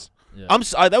he is? Yeah.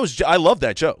 I love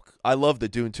that joke. I love the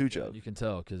Dune 2 Yeah, joke. you can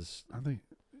tell because I think,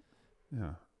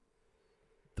 yeah.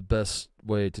 the best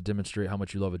way to demonstrate how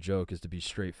much you love a joke is to be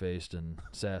straight-faced and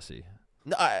sassy.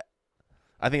 No, I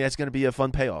think that's going to be a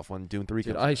fun payoff when Dune 3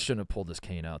 Dude, comes I out. shouldn't have pulled this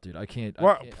cane out, dude. I can't.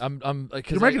 Well, I'm like,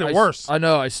 'cause you're making I- it worse. I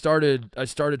know. I started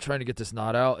trying to get this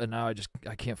knot out, and now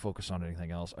I can't focus on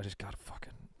anything else. I just gotta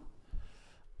fucking.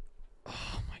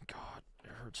 Oh my god, it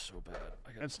hurts so bad.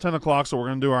 It's 10 o'clock, so we're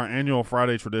going to do our annual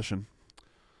Friday tradition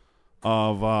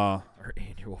of Our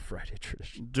annual Friday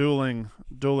tradition. dueling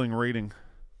reading.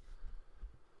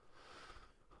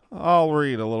 I'll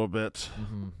read a little bit.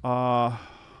 Mm-hmm. I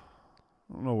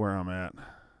don't know where I'm at. I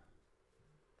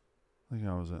think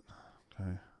I was at.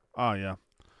 Okay. Oh, yeah.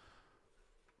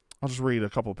 I'll just read a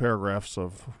couple paragraphs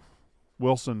of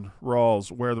Wilson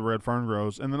Rawls' Where the Red Fern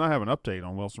Grows, and then I have an update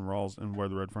on Wilson Rawls and Where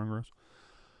the Red Fern Grows.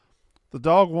 The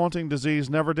dog-wanting disease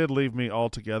never did leave me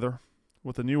altogether.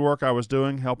 With the new work I was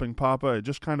doing, helping Papa, it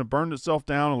just kind of burned itself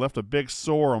down and left a big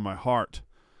sore on my heart.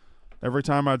 Every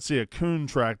time I'd see a coon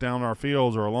track down our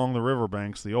fields or along the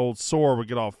riverbanks, the old sore would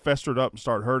get all festered up and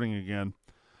start hurting again.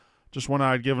 Just when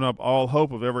I had given up all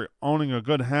hope of ever owning a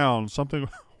good hound, something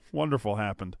wonderful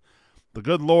happened. The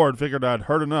good Lord figured I'd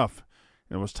heard enough,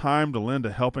 and it was time to lend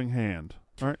a helping hand.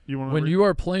 All right, you want to When you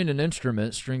are playing an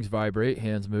instrument, strings vibrate,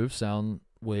 hands move, sound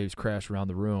waves crash around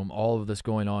the room, all of this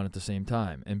going on at the same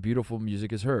time, and beautiful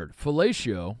music is heard.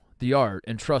 Fellatio, the art,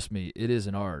 and trust me, it is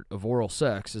an art, of oral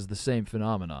sex is the same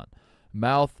phenomenon.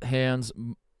 Mouth, hands,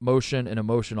 motion, and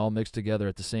emotion all mixed together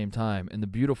at the same time, and the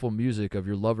beautiful music of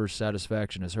your lover's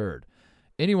satisfaction is heard.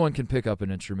 Anyone can pick up an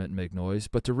instrument and make noise,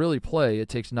 but to really play, it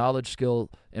takes knowledge, skill,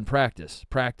 and practice.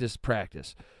 Practice,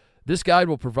 practice. This guide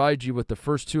will provide you with the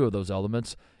first two of those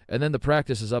elements, and then the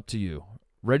practice is up to you.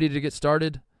 Ready to get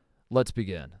started? Let's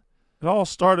begin. It all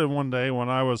started one day while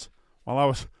I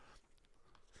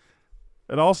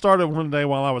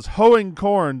was hoeing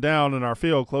corn down in our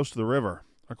field close to the river.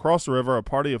 Across the river, a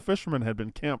party of fishermen had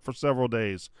been camped for several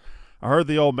days. I heard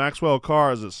the old Maxwell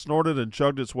car as it snorted and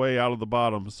chugged its way out of the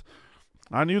bottoms.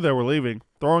 I knew they were leaving.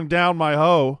 Throwing down my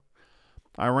hoe,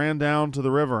 I ran down to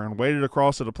the river and waded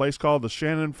across at a place called the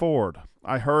Shannon Ford.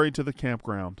 I hurried to the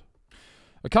campground.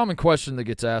 A common question that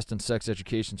gets asked in sex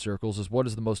education circles is, what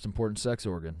is the most important sex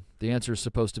organ? The answer is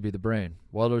supposed to be the brain.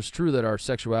 While it is true that our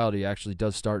sexuality actually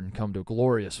does start and come to a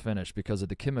glorious finish because of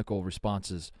the chemical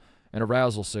responses and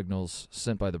arousal signals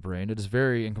sent by the brain, it is a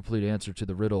very incomplete answer to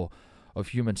the riddle of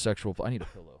human sexual... I need a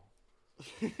pillow.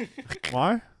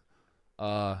 Why?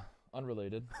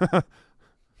 Unrelated.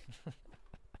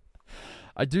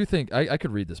 I do think... I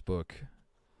could read this book.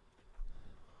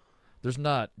 There's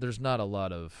not a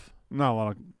lot of... Not a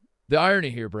lot of... The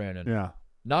irony here, Brandon. Yeah.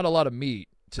 Not a lot of meat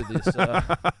to this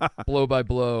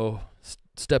blow-by-blow,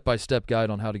 step-by-step guide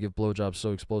on how to give blowjobs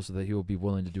so explosive that he will be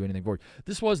willing to do anything for you.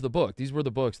 This was the book. These were the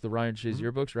books, the Ryan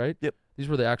Shazier books, right? Yep. These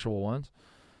were the actual ones.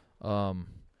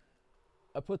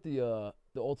 I put the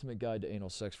Ultimate Guide to Anal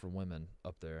Sex for Women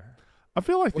up there. I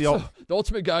feel like The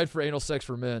Ultimate Guide for Anal Sex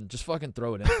for Men. Just fucking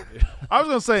throw it in. I was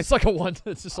going to say... It's like a one...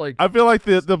 It's just like... I feel like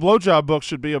the blowjob book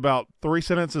should be about 3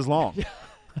 sentences long.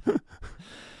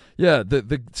 Yeah,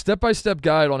 the step-by-step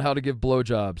guide on how to give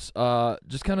blowjobs.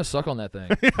 Just kind of suck on that thing.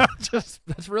 Yeah,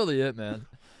 That's really it, man.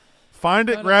 Find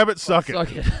it, grab it, suck it. Suck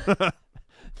it.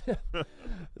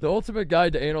 The Ultimate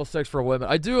Guide to Anal Sex for Women.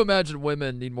 I do imagine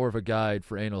women need more of a guide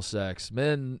for anal sex.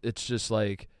 Men, it's just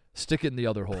like stick it in the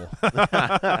other hole.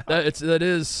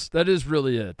 that is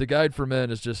really it. The guide for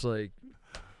men is just like,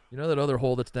 you know that other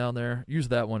hole that's down there? Use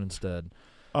that one instead.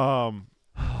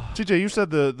 TJ, you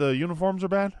said the uniforms are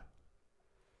bad?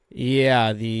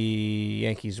 Yeah, the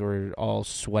Yankees were all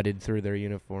sweated through their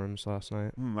uniforms last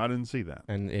night. I didn't see that.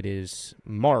 And it is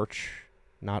March,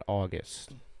 not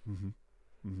August. Mm-hmm.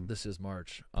 Mm-hmm. This is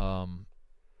March.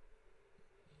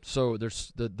 So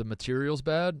there's the material's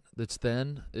bad. It's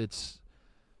thin. It's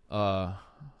Also,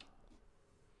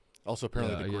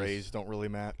 apparently Yeah, the I grays guess. don't really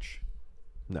match.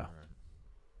 No.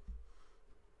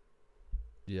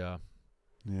 yeah,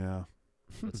 Yeah.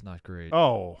 that's not great.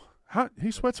 Oh,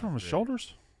 he sweats from his great.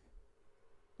 shoulders?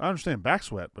 I understand back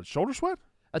sweat, but shoulder sweat?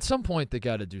 At some point, they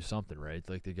got to do something, right?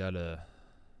 Like they got to.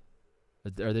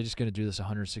 Are they just going to do this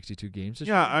 162 games? This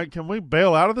year? Yeah, can we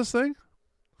bail out of this thing?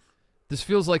 This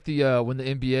feels like the when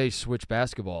the NBA switched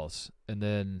basketballs, and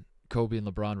then Kobe and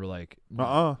LeBron were like,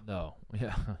 no,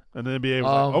 yeah, And the NBA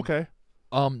was like, okay.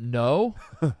 No.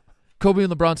 Kobe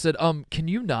and LeBron said, can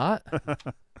you not?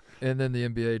 And then the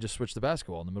NBA just switched the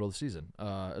basketball in the middle of the season.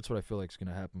 That's what I feel like is going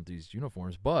to happen with these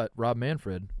uniforms. But Rob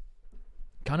Manfred,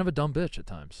 kind of a dumb bitch at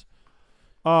times.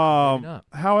 Maybe not.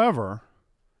 However,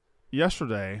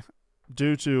 yesterday,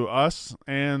 due to us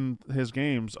and his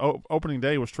games, opening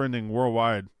day was trending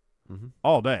worldwide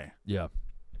all day. Yeah.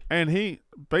 And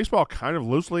baseball kind of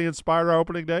loosely inspired our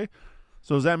opening day.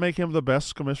 So does that make him the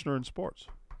best commissioner in sports?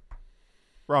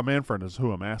 Rob Manfred is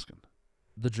who I'm asking.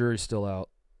 The jury's still out.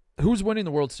 Who's winning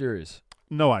the World Series?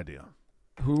 No idea.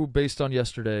 Who, based on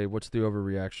yesterday, what's the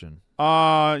overreaction?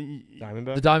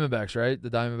 Diamondback? The Diamondbacks, right? The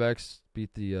Diamondbacks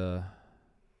beat the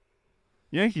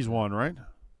Yankees won, right?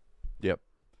 Yep.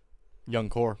 Young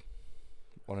core.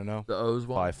 Want to know? the O's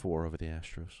won. 5-4 over the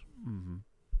Astros. Mm-hmm.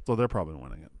 So they're probably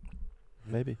winning it.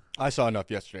 Maybe. I saw enough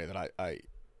yesterday that I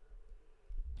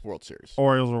World Series.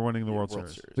 Orioles are winning the Yeah, World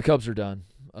Series. The Cubs are done.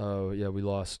 Oh, yeah, we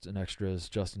lost in extras.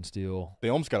 Justin Steele They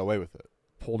almost got away with it.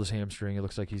 pulled his hamstring. It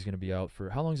looks like he's going to be out for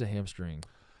 – how long is a hamstring?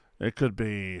 It could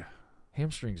be.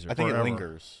 Hamstrings are – I think Forever. it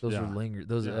lingers. those Yeah. are linger.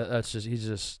 Those Yeah. That's just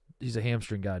 – he's a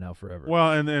hamstring guy now forever.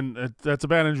 Well, and that's a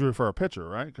bad injury for a pitcher,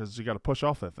 right? Because you got to push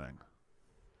off that thing.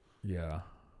 Yeah.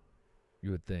 You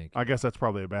would think. I guess that's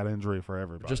probably a bad injury for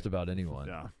everybody. Just about anyone.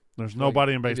 Yeah. There's Like,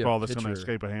 nobody in maybe a baseball that's going to pitcher-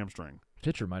 escape a hamstring.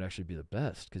 Pitcher might actually be the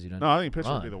best because he doesn't. No, I think pitcher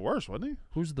would be run. the worst, wouldn't he?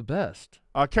 Who's the best?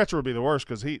 Catcher would be the worst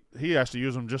because he has to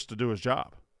use them just to do his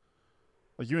job.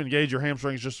 Like you engage your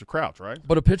hamstrings just to crouch, right?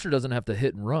 But a pitcher doesn't have to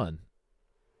hit and run.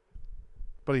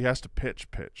 But he has to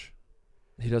pitch.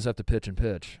 He does have to pitch and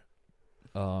pitch.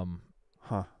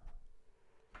 Huh.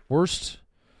 Worst.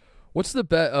 What's the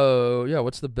best?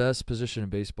 What's the best position in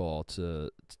baseball to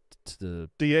DH.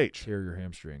 tear your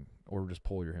hamstring or just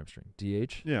pull your hamstring?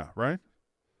 DH. Yeah, right?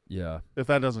 Yeah. If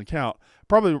that doesn't count.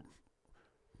 Probably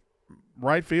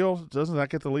right field. Doesn't that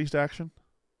get the least action?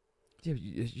 Yeah.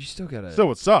 You still gotta. Still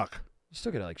would suck. You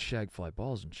still gotta like shag fly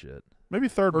balls and shit. Maybe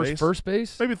third base. First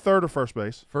base. Maybe third or first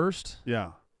base. First.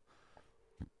 Yeah.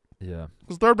 Yeah.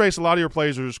 Because third base, a lot of your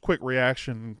plays are just quick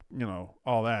reaction,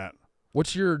 all that.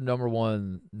 What's your number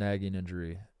one nagging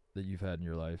injury that you've had in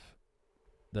your life?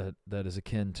 That is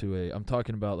akin to I'm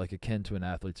talking about like akin to an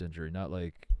athlete's injury, not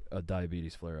like a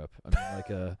diabetes flare up. I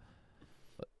mean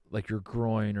like your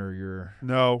groin or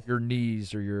your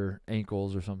knees or your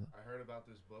ankles or something. I heard about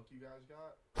this book you guys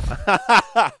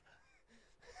got.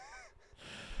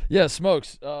 Yeah,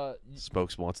 Smokes.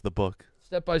 Smokes wants the book.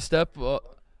 Step by step,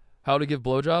 how to give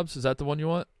blowjobs. Is that the one you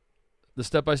want? The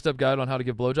step-by-step guide on how to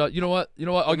give blowjobs. You know what?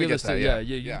 I'll give this to you.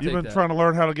 Yeah, You've been trying to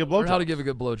learn how to give blowjobs. Learn how to give a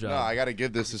good blowjob. No, I got to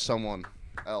give this to someone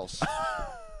else.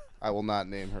 I will not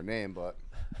name her name, but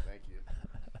thank you.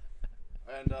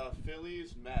 And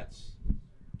Phillies, Mets.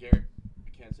 Garrett, I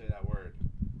can't say that word.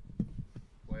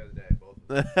 Play of the day, both of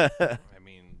them. I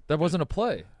mean, that wasn't a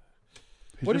play.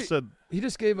 He just said he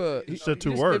just gave a. He said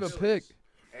two just words. Gave a pick.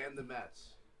 And the Mets.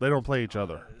 They don't play each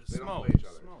other. They don't play each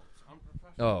other.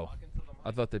 Oh, I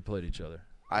thought they played each other.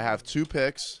 I have 2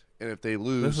 picks, and if they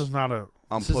lose, This is not a.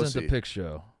 I'm This pussy. isn't the pick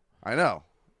show. I know.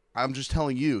 I'm just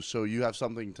telling you, so you have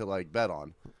something to like bet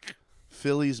on.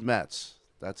 Phillies, Mets.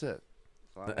 That's it.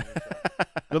 That's all I'm gonna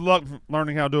say. Good luck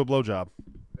learning how to do a blowjob.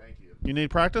 Thank you. You need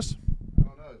practice? I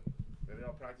don't know. Maybe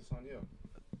I'll practice on you.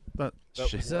 That,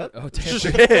 Is that? Oh, damn.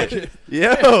 Shit.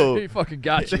 Yo. He fucking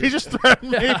got you. he just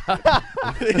threatened me.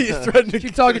 He's threatening to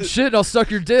Keep talking shit and I'll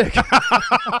suck your dick.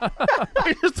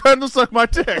 He just threatened to suck my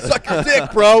dick. suck your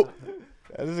dick, bro.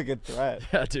 That is a good threat.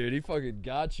 Yeah, dude, he fucking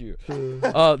got you.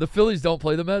 The Phillies don't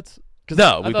play the Mets?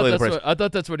 No, we play the Braves. I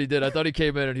thought that's what he did. I thought he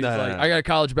came in and he was No, like, no. I got a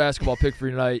college basketball pick for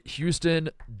you tonight. Houston,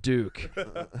 Duke.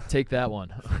 Take that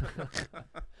one.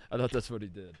 I thought that's what he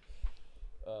did.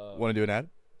 Want to do an ad?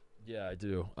 Yeah, I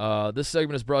do. This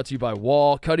segment is brought to you by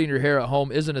Wall. Cutting your hair at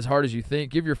home isn't as hard as you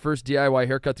think. Give your first DIY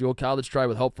haircut the old college try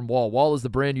with help from Wall. Wall is the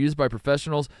brand used by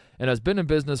professionals and has been in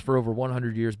business for over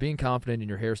 100 years. Being confident in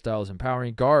your hairstyle is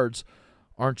empowering. Guards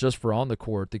aren't just for on the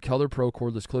court. The Color Pro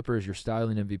cordless clipper is your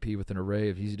styling MVP with an array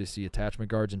of easy-to-see attachment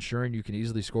guards, ensuring you can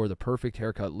easily score the perfect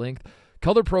haircut length.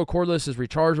 Color Pro cordless is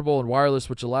rechargeable and wireless,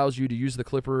 which allows you to use the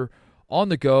clipper on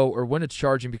the go or when it's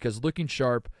charging, because looking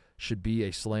sharp should be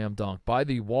a slam dunk. Buy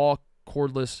the Wall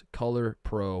cordless Color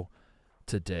Pro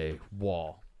today.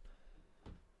 Wall.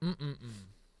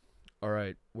 All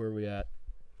right, where are we at?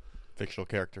 Fictional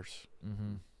characters.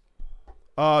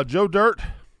 Joe Dirt,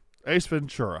 Ace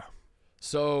Ventura.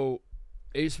 So,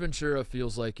 Ace Ventura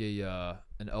feels like an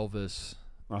Elvis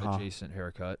adjacent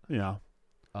haircut. Yeah.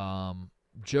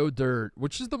 Joe Dirt,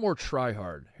 which is the more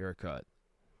try-hard haircut?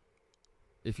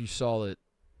 If you saw it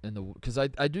in the, because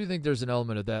I do think there's an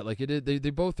element of that. Like they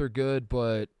both are good,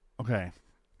 but Okay.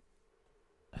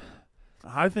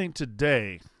 I think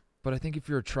today I think if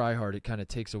you're a try-hard, it kind of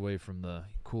takes away from the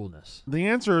coolness. the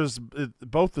answer is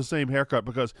both the same haircut,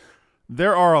 because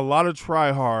there are a lot of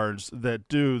tryhards that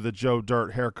do the Joe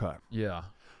Dirt haircut. Yeah.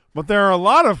 But there are a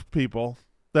lot of people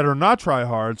that are not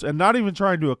tryhards and not even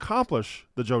trying to accomplish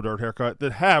the Joe Dirt haircut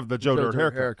that have the Joe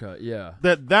Dirt haircut. Yeah.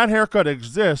 That haircut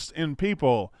exists in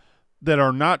people that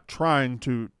are not trying to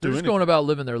do They're just anything. going about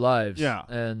living their lives. Yeah.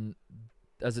 And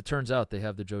as it turns out, they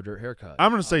have the Joe Dirt haircut.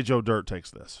 I'm going to say Joe Dirt takes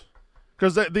this.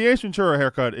 Because the Ace Ventura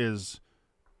haircut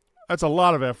that's a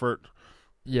lot of effort.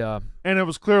 Yeah. And it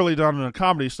was clearly done in a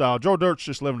comedy style. Joe Dirt's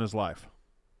just living his life.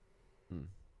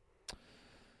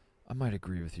 I might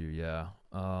agree with you, yeah.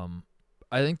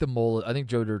 I think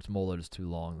Joe Dirt's mullet is too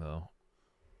long, though.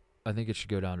 I think it should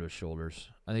go down to his shoulders.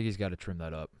 I think he's got to trim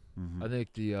that up. Mm-hmm. I think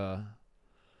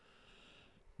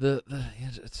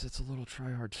it's a little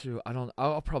try hard too.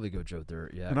 I'll probably go Joe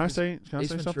Dirt. Yeah. Can I 'cause say Ace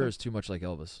Ventura something? is too much like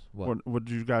Elvis. What? Would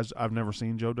you guys? I've never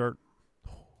seen Joe Dirt.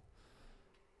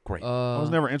 Great. I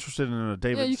was never interested in a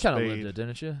David Yeah, you kind of lived Spade. it,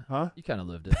 didn't you? Huh? You kind of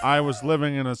lived it. I was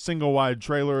living in a single wide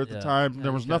trailer at the Yeah, time. yeah,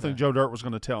 There you was nothing kinda- Joe Dirt was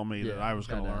going to tell me Yeah, that I you was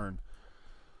going to kinda-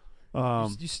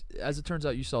 learn. As it turns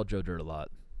out, you saw Joe Dirt a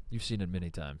lot. You've seen it many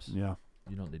times. Yeah,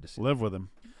 You don't need to see live with him.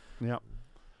 Yeah.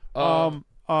 it.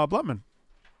 Blutman.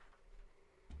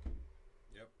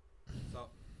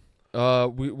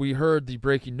 We heard the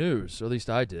breaking news, or at least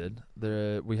I did.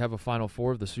 We have a Final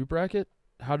Four of the Soup Bracket.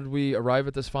 How did we arrive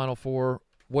at this Final Four?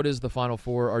 What is the Final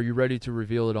Four? Are you ready to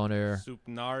reveal it on air?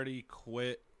 Supnardi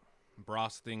quit.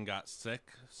 Brosting got sick,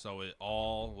 so it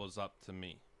all was up to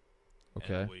me.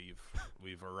 Okay. And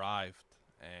we've arrived,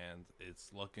 and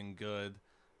it's looking good.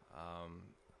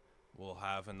 We'll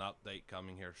have an update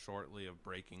coming here shortly of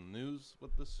breaking news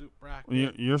with the Soup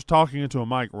Bracket. You're talking into a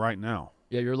mic right now.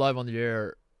 Yeah, you're live on the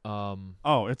air.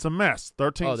 Oh, it's a mess.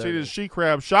 13th there it seeded is. She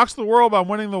Crab shocks the world by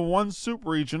winning the one soup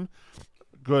region.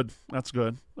 Good. That's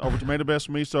good. Over tomato based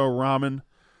miso, ramen.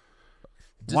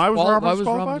 Why was ramen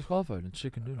disqualified? disqualified in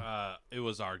chicken noodle? It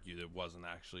was argued it wasn't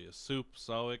actually a soup,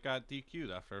 so it got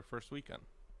DQ'd after the first weekend.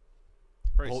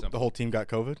 Pretty simple. The whole team got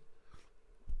COVID.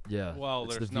 Yeah. Well,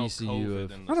 it's there's the no VCU COVID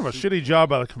of in the Kind of a soup. shitty job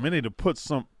by the committee to put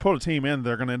a team in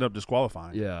they're going to end up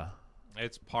disqualifying. yeah.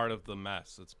 It's part of the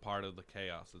mess. It's part of the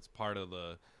chaos. It's part of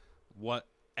the what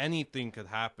anything could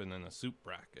happen in a soup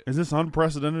bracket. Is this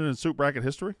unprecedented in soup bracket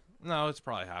history? No, it's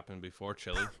probably happened before.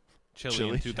 Chili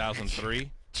in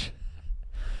 2003.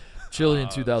 Chile in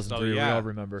 2003, so we yeah, all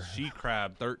remember. She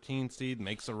Crab, 13 seed,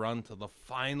 makes a run to the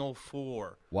Final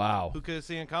Four. Wow. Who could have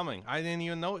seen it coming? I didn't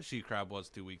even know what She Crab was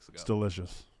 2 weeks ago. It's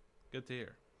delicious. Good to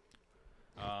hear.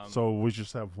 So we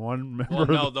just have one member. Well, of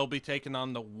no, the- they'll be taking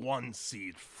on the 1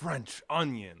 seed French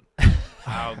Onion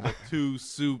out of the 2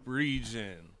 soup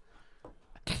region.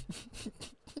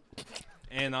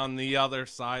 And on the other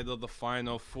side of the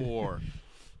Final Four,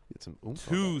 Get some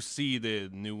oomph on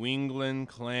 2-seeded New England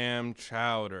Clam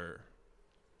Chowder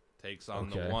takes on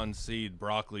the Okay. 1 seed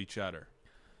Broccoli Cheddar.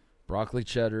 Broccoli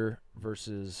cheddar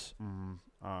versus all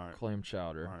right. clam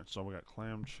chowder. All right. So we got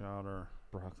clam chowder.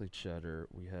 Broccoli cheddar.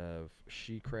 We have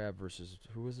she crab versus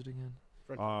who was it again?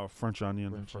 French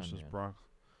onion French versus onion. broccoli.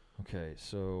 Okay,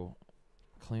 so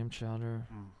clam chowder.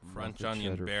 French Broccoli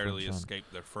Onion cheddar, barely French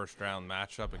escaped their first-round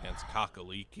matchup against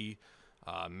Kakaliki.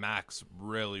 Max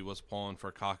really was pulling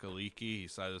for Kakaliki. He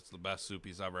said it's the best soup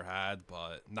he's ever had,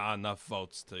 but not enough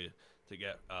votes to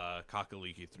get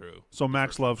Kakaliki through. So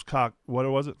Max loves cock. What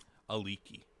was it?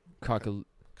 Aliki. Kakaliki.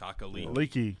 Kakaliki.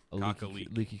 Leaky.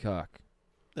 Leaky cock.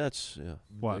 That's yeah.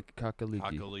 What? Like Kakaliki.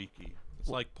 Kakaliki. It's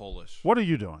like Polish. What are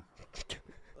you doing?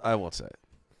 I won't say it.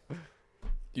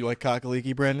 Do you like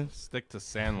cockaliki, Brandon? Stick to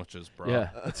sandwiches, bro. Yeah,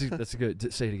 that's a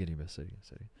good. Say it again, you miss. Say it again.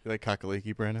 Say it again. You like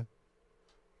cockaliki, Brandon?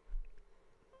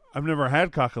 I've never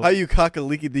had How cockaliki. you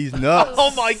cockaliki these nuts?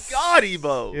 Oh my God,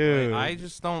 Ebo! Ew. I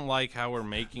just don't like how we're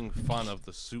making fun of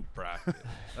the soup bracket.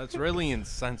 That's really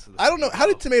insensitive. I don't know. How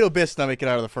did tomato bisque not make it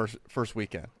out of the first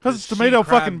weekend? Because it's She tomato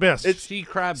crab- fucking bisque. It's- She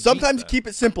Crab beat Sometimes them. keep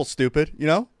it simple, stupid. You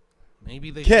know?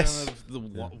 Maybe they Kiss.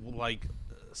 shouldn't have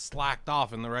slacked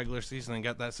off in the regular season and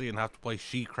got that seed and have to play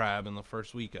She Crab in the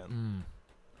first weekend.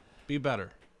 Be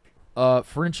better.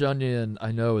 French onion,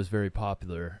 I know, is very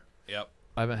popular. Yep.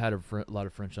 I haven't had a lot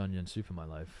of French onion soup in my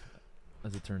life,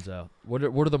 as it turns out. What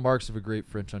are the marks of a great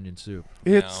French onion soup?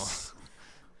 It's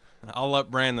I'll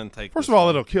let Brandon take first this of all,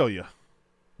 one. it'll kill you.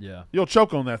 Yeah. You'll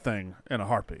choke on that thing in a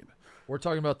heartbeat. We're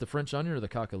talking about the French onion or the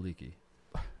kakaliki?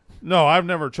 No, I've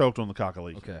never choked on the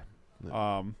cockaliki. Okay.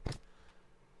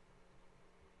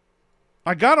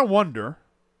 I gotta wonder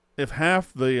if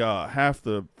half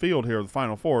the field here, the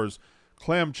Final Four, is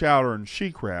clam chowder and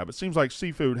she crab. It seems like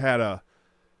seafood had a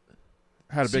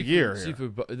big year here.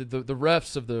 Seafood. The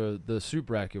refs of the soup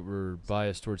bracket were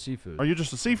biased towards seafood. Are you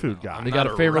just a seafood guy? And they got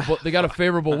a favorable. They got a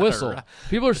favorable whistle.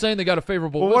 People are saying they got a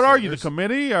favorable. Well, whistle. what are you, the There's-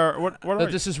 committee, or what are that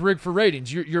you? this is rigged for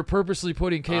ratings. You're purposely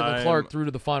putting Caitlin I'm- Clark through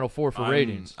to the Final Four for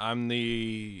ratings. I'm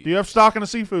the Do you have stock in a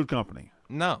seafood company?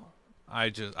 no.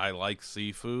 I like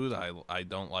seafood. I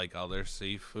don't like other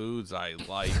seafoods. I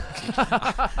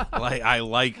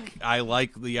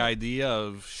like the idea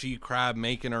of She Crab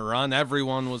making a run.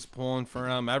 Everyone was pulling for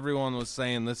him. Everyone was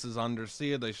saying this is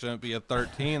underseeded. They shouldn't be at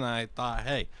 13. I thought,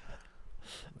 hey,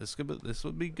 this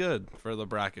would be good for the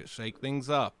bracket. Shake things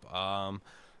up.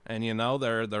 And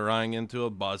they're running into a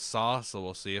buzzsaw, so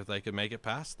we'll see if they can make it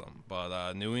past them.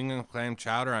 But New England Clam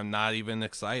Chowder, I'm not even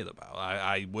excited about.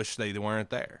 I wish they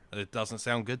weren't there. It doesn't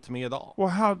sound good to me at all. Well,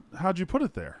 how'd you put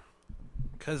it there?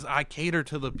 Because I cater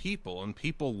to the people, and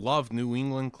people love New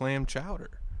England Clam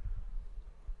Chowder.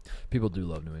 People do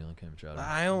love New England clam chowder.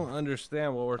 I don't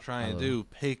understand what we're trying to do.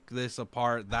 Pick this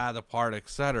apart, that apart,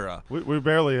 etc. We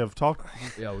barely have talked.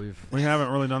 Yeah, We haven't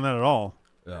really done that at all.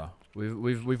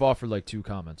 we've offered like 2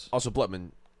 comments. Also,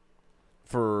 Blutman,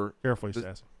 for Carefully,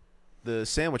 Sassy. the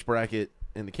sandwich bracket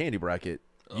and the candy bracket,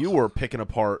 you were picking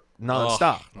apart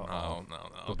nonstop. No.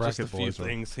 The Just bracket a few boys are-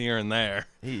 things here and there.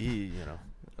 He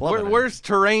Blutman, Where's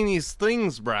Terrani's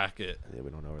things bracket? Yeah,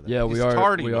 we don't know where that. Yeah, He's we are.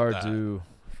 tardy We with are that. due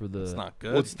for the. It's not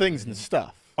good. Well, it's things and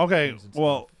stuff. Okay,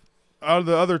 well, out of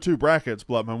the other 2 brackets,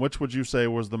 Blutman, which would you say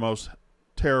was the most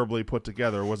terribly put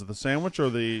together? Was it the sandwich or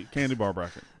the candy bar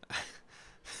bracket?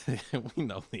 We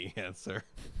know the answer.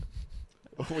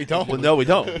 We don't. Well, no, we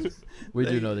don't. We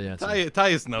do know the answer.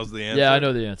 Tyus knows the answer. Yeah, I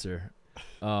know the answer.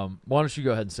 Why don't you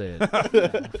go ahead and say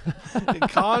it?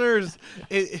 Connor's.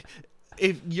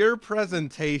 If your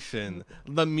presentation,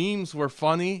 the memes were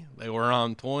funny, they were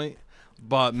on point.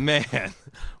 But man,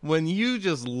 when you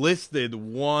just listed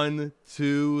 1,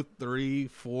 2, 3,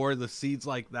 4, the seeds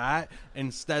like that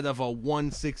instead of a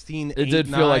 116, It did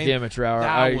feel like amateur hour.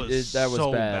 That That was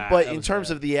so bad. bad. But That in was terms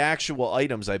bad. of the actual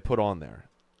items I put on there,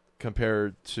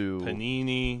 compared to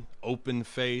Panini, open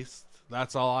faced.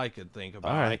 That's all I could think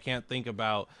about. All right. I can't think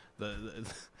about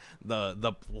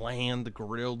the bland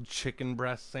grilled chicken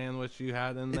breast sandwich you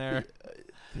had in there.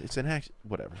 it's an act,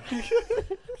 whatever.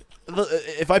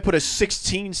 if I put a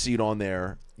 16 seed on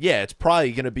there, yeah, it's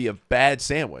probably going to be a bad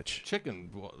sandwich. Chicken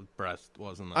breast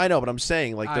wasn't. I know, but I'm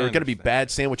saying like I there are going to be understand.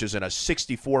 bad sandwiches in a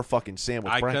 64 fucking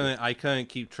sandwich bracket. I couldn't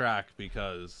keep track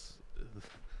because.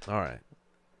 All right,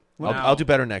 Now- I'll do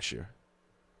better next year.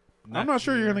 I'm not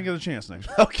sure you're going to get a chance next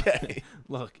year. Okay.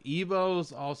 Look,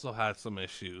 Evo's also had some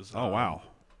issues. Oh, wow.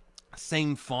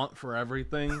 Same font for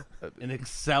everything. An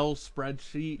Excel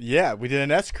spreadsheet. Yeah, we did an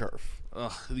S curve.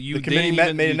 Ugh, you The committee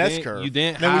didn't made even- an you S didn't- curve. You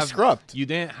didn't Then we have scrubbed. You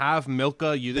didn't have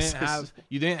Milka. You This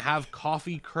didn't have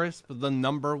Coffee Crisp, the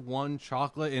 #1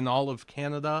 chocolate in all of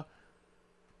Canada.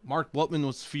 Mark Blutman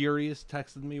was furious,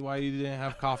 texted me why you didn't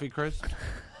have Coffee Crisp.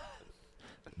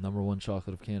 #1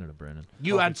 chocolate of Canada, Brandon.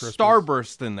 You had Crisp is-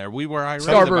 Starburst in there. We were irate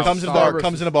Starburst. about Comes in a bar. Starburst.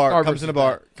 Comes in a bar. Starburst Comes in a is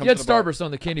bar. bad. Comes You had in a bar. Starburst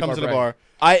on the candy Comes bar in a bracket.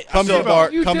 bar. Comes in a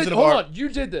bar. You Comes did, in a hold bar. on, you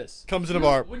did this. Comes in a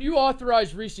bar. When you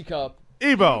authorized Reese Cup,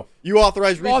 Ebo. You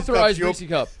authorized you Reese's authorized Cups. Reese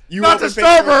Cup. You Not opened the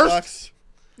Paper Starburst. Bucks.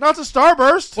 Not the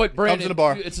Starburst. But Brandon, in a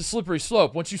bar. it's a slippery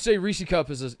slope. Once you say Reese Cup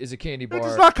is a candy It bar,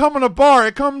 does not come in a bar.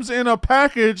 It comes in a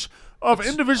package of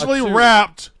individually a tube.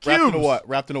 wrapped cubes. Wrapped in a what?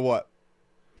 Wrapped in a what?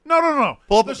 No.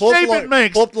 Pull up- the pull up shape the it long-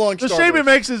 makes. pull up the long the shape it Starburst.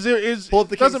 makes is Pull up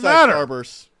the doesn't king-size matter.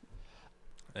 Starburst.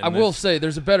 I will say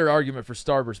there's a better argument for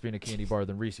Starburst being a candy bar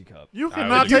than Reese Cup. You would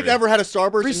cannot If you've take ever had a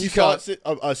Starburst Reese's and you saw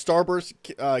Cup. a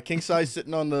Starburst king size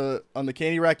sitting on the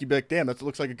candy rack, you'd be like, "Damn, that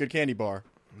looks like a good candy bar."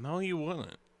 No, you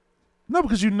wouldn't. No,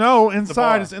 because you know bar.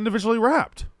 inside it's individually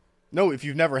wrapped. No, if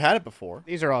you've never had it before.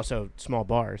 These are also small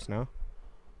bars, no?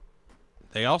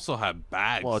 They also have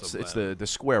bags. Well, it's of them. the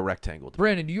square rectangle.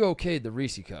 Brandon, you okayed the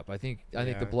Reese Cup. I think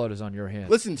the blood is on your hands.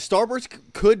 Listen,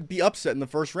 Starburst could be upset in the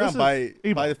first round Listen,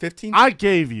 Ebo, by the 15th. I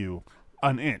gave you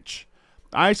an inch.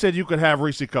 I said you could have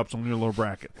Reese Cups on your little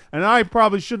bracket, and I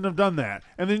probably shouldn't have done that.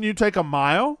 And then you take a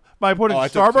mile by putting I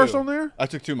took Starburst 2. on there. I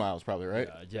took 2 miles, probably, right?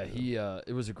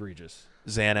 It was egregious.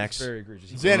 Xanax. Very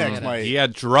egregious. Xanax might. He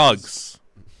had drugs.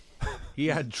 He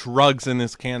had drugs in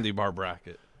his candy bar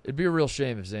bracket. It'd be a real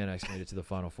shame if Xanax made it to the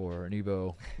Final Four and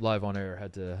Ebo, live on air,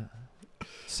 had to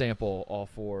sample all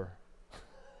 4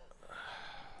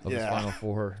 of his Yeah. Final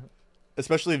Four.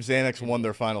 Especially if Xanax won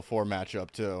their Final Four matchup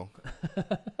too,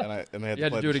 and they had You had to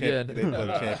play do it the again. They played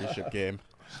the championship game.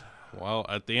 Well,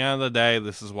 at the end of the day,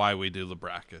 this is why we do the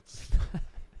brackets.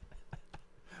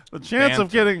 The chance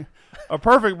of Banter. getting a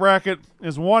perfect bracket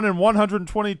is 1 in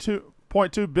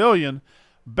 122.2 billion.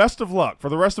 Best of luck. For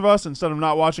the rest of us, instead of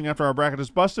not watching after our bracket is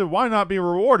busted, why not be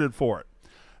rewarded for it?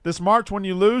 This March, when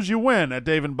you lose, you win at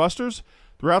Dave & Buster's.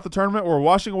 Throughout the tournament, we're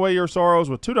washing away your sorrows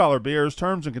with $2 beers.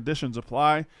 Terms and conditions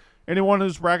apply. Anyone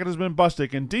whose bracket has been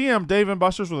busted can DM Dave &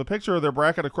 Buster's with a picture of their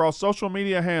bracket across social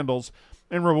media handles.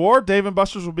 In reward, Dave &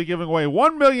 Buster's will be giving away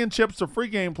 1 million chips of free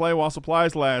gameplay while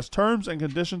supplies last. Terms and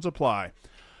conditions apply.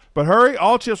 But hurry,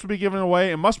 all chips will be given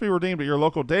away and must be redeemed at your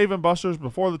local Dave & Buster's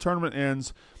before the tournament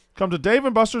ends. Come to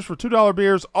Dave & Buster's for $2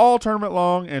 beers all tournament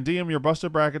long and DM your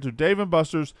busted bracket to Dave &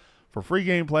 Buster's for free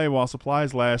gameplay while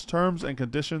supplies last. Terms and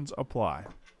conditions apply.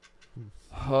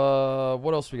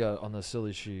 What else we got on the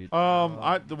silly sheet?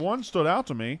 The one stood out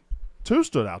to me. 2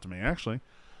 stood out to me, actually.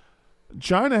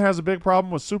 China has a big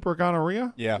problem with super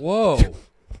gonorrhea. Yeah, Whoa,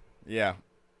 yeah,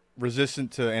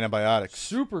 resistant to antibiotics.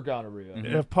 super gonorrhea.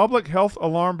 If public health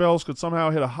alarm bells could somehow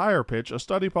hit a higher pitch, a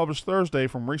study published Thursday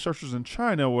from researchers in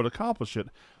China would accomplish it.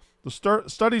 The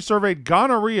study surveyed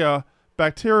gonorrhea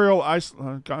bacterial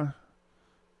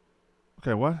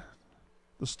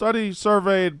The study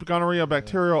surveyed gonorrhea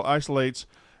bacterial isolates,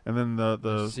 and then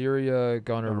the Syria,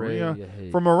 gonorrhea,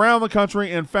 from around the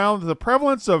country, and found the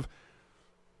prevalence of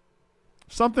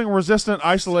something resistant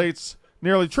isolates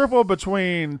nearly tripled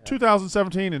between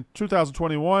 2017 and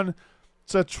 2021.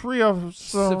 Ceftriaxone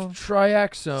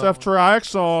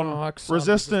Ceftriaxone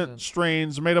resistant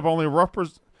strains made up only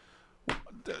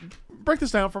break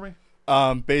this down for me.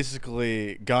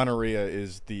 Basically, gonorrhea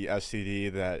is the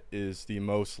STD that is the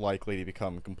most likely to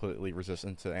become completely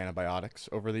resistant to antibiotics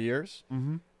over the years.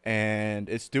 Mm-hmm. And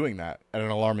it's doing that at an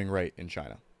alarming rate in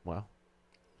China. Wow.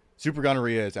 Super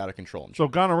gonorrhea is out of control in So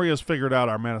China. gonorrhea's figured out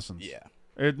our medicines. Yeah.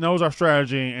 It knows our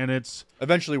strategy, and it's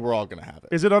Eventually, we're all going to have it.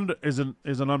 is it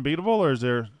unbeatable, or is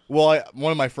there Well,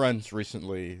 one of my friends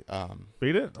recently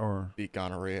beat it or beat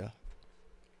gonorrhea.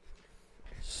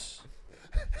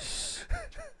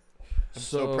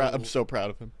 I'm so proud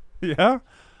of him. yeah?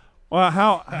 Well,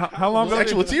 how long ago?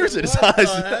 Actual tears in his eyes.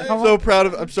 I'm so proud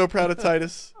of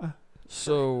Titus.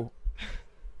 So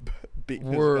Beating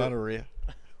his We're- gonorrhea.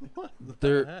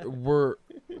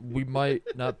 we might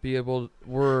not be able.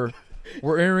 We're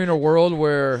entering a world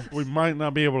where We might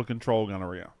not be able to control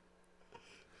gonorrhea.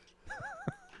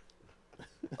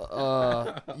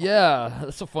 Yeah,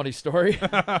 that's a funny story.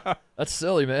 That's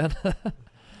silly, man.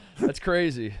 That's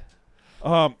crazy.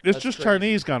 It's That's just crazy.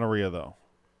 Chinese gonorrhea, though.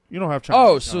 You don't have Chinese Oh,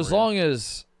 gonorrhea. so as long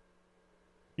as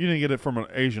You didn't get it from an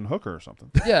Asian hooker or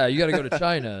something. yeah, you got to go to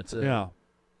China. Yeah.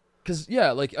 Because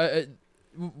like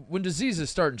when diseases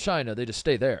start in China, they just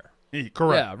stay there. Correct.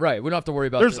 Yeah, right. We don't have to worry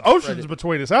about. There's them oceans spreading.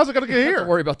 between us. How's it going to get We don't have to here?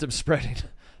 worry about them spreading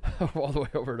all the way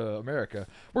over to America.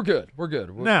 We're good. We're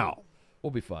good. Now,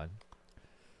 we'll be fine.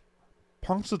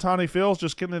 Punxsutawney Phil's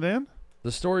just getting it in?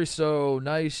 The story's so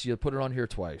nice, you put it on here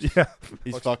twice. Yeah.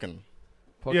 He's fucking.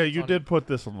 Yeah, you did put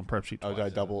this on the prep sheet Oh, twice. did I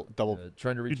double?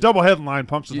 Trying to You reach. double headline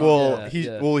Punxsutawney. Well,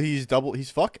 yeah.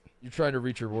 he's fucking. You're trying to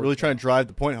reach your word. Really trying to drive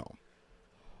the point home.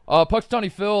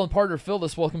 Punxsutawney Phil and partner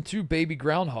Phyllis welcome two baby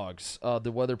groundhogs.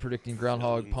 The weather predicting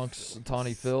groundhog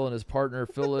Punxsutawney Phil and his partner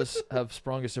Phyllis have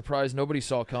sprung a surprise nobody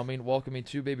saw coming, welcoming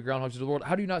two baby groundhogs to the world.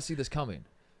 How do you not see this coming?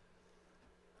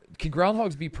 Can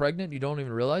groundhogs be pregnant and you don't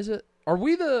even realize it? Are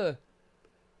we the...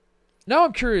 Now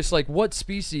I'm curious, like, what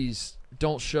species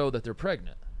don't show that they're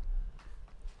pregnant?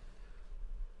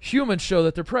 Humans show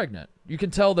that they're pregnant. You can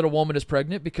tell that a woman is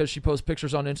pregnant because she posts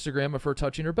pictures on Instagram of her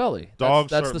touching her belly. Dogs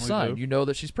that's the certainly sign. do. You know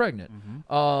that she's pregnant.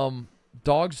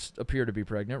 Dogs appear to be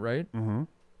pregnant, right? Mm-hmm.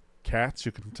 Cats,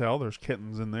 you can tell. There's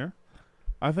kittens in there.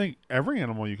 I think every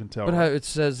animal you can tell. But right? how it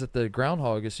says that the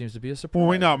groundhog seems to be a surprise. Were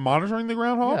we not monitoring the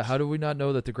groundhogs? Yeah, how do we not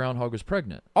know that the groundhog was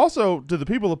pregnant? Also, do the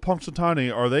people of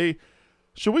Punxsutawney, are they...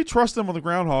 Should we trust them with the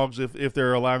groundhogs if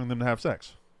they're allowing them to have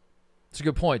sex? It's a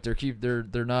good point.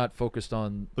 They're not focused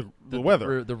on The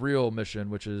weather. the real mission,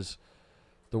 which is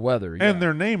the weather. Yeah. And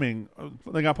they're naming...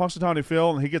 They got Punxsutawney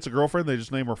Phil, and he gets a girlfriend. They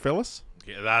just name her Phyllis?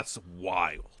 Yeah, that's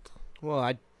wild. Well,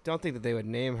 I don't think that they would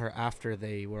name her after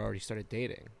they were already started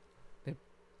dating.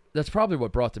 That's probably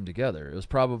what brought them together. It was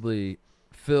probably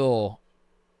Phil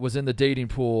was in the dating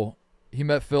pool. He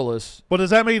met Phyllis. But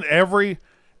does that mean every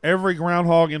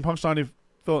groundhog in Punxsutawney,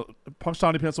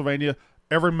 Pennsylvania,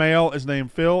 every male is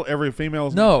named Phil, every female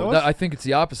is named No, Phyllis? I think it's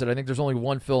the opposite. I think there's only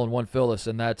one Phil and one Phyllis,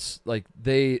 and that's like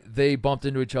they bumped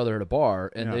into each other at a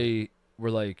bar, and Yeah. they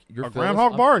were like, "You're a Phyllis?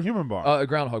 groundhog I'm-" bar or a human bar? A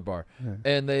groundhog bar, Yeah.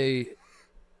 and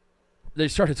they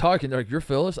started talking. They're like, "You're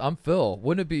Phyllis, I'm Phil."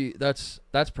 Wouldn't it be? That's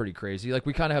pretty crazy. Like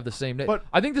we kind of have the same name. But-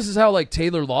 I think this is how like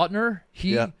Taylor Lautner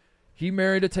Yeah. he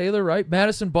married a Taylor, right?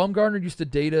 Madison Bumgarner used to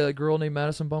date a girl named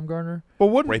Madison Bumgarner. But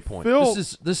wouldn't Great point. Phil...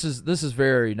 This is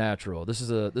very natural. This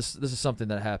is something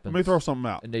that happens Let me throw something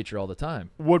out. in nature all the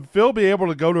time. Would Phil be able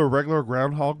to go to a regular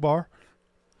groundhog bar?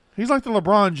 He's like the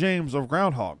LeBron James of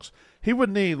groundhogs. He would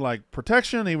need like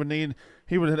protection. He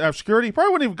would have security. He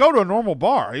probably wouldn't even go to a normal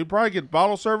bar. He'd probably get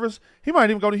bottle service. He might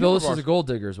even go to human Phyllis bars. is a gold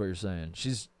digger, is what you're saying.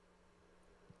 She's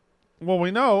Well,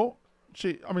 we know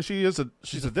she's a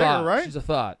digger, thought. right? She's a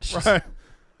thought. She's- Right.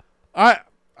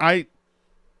 I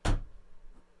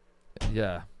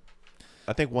Yeah.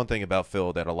 I think one thing about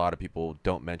Phil that a lot of people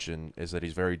don't mention is that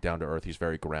he's very down to earth. He's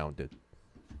very grounded.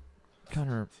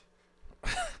 Connor,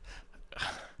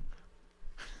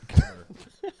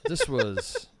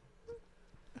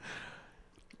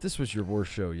 this was your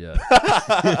worst show yet.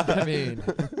 I mean,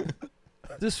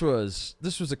 this was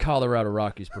a Colorado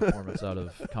Rockies performance out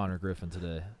of Connor Griffin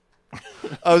today.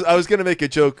 I was gonna make a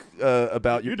joke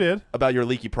about you did. about your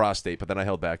leaky prostate, but then I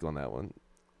held back on that one.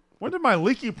 When did my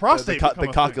leaky prostate the become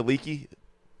a cock thing? leaky.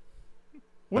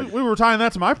 We were tying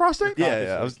that to my prostate?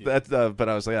 Yeah. I was but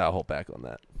I was like, yeah, I'll hold back on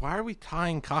that. Why are we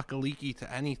tying cockaliki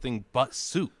to anything but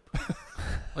soup?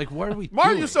 Like, what are we Why are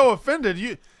doing? you so offended?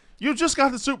 You just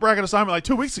got the soup bracket assignment like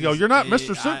 2 weeks ago. You're not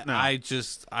Mr. Soup now.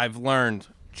 I've learned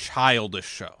childish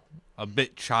show. A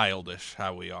bit childish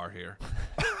how we are here.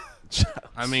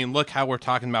 I mean, look how we're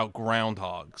talking about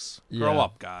groundhogs. Grow Yeah.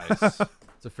 up, guys.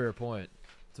 It's a fair point.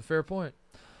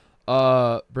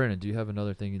 Brandon, do you have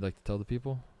another thing you'd like to tell the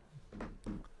people?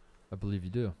 I believe you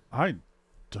do. I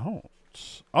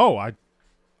don't.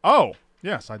 Oh,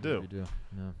 yes, I do. You do.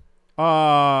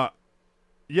 Yeah.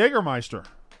 Jägermeister.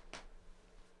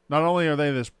 Not only are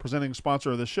they this presenting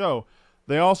sponsor of the show,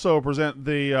 they also present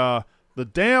the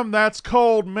Damn That's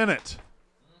Cold Minute.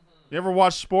 You ever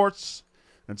watch sports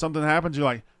and something happens, you're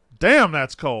like, damn,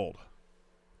 that's cold.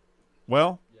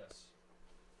 Well,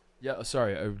 Yeah.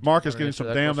 Sorry. Mark is wanna getting answer some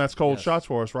that damn question? that's cold Yes. shots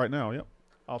for us right now. Yep.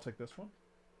 I'll take this one.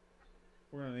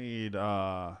 We're going to need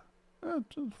 4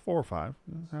 or 5,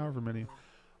 however many.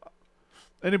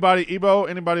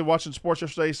 Anybody watching sports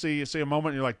yesterday see a moment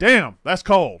and you're like, damn, that's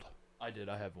cold. I did.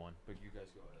 I have one, but you guys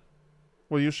go ahead.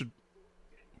 Well, you should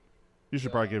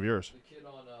probably give yours.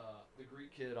 The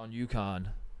Greek kid on UConn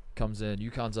comes in.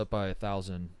 UConn's up by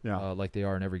 1,000, Yeah. like they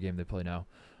are in every game they play now.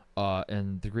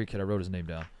 And the Greek kid, I wrote his name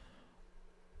down.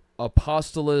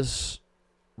 Apostolos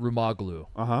Rumaglu.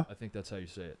 Uh-huh. I think that's how you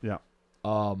say it. Yeah.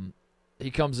 He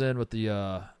comes in with the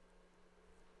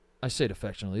I say it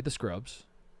affectionately, the scrubs.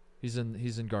 He's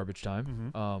in garbage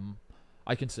time. Mm-hmm.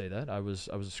 I can say that. I was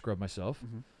a scrub myself.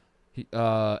 Mm-hmm.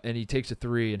 And he takes a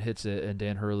 3 and hits it, and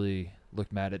Dan Hurley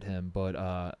looked mad at him, but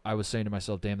I was saying to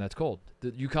myself, damn, that's cold.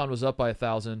 The UConn was up by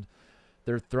 1,000.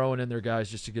 They're throwing in their guys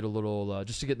just to get a little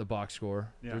just to get in the box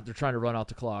score. Yeah. They're trying to run out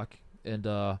the clock, and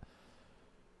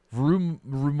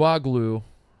Rumaglu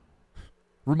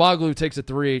takes a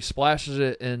 3, splashes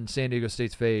it in San Diego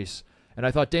State's face, and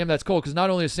I thought, damn, that's cold, because not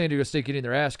only is San Diego State getting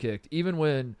their ass kicked, even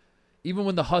when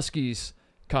the Huskies,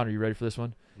 Connor, you ready for this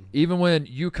one? Mm-hmm. Even when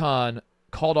UConn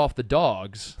called off the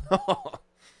dogs.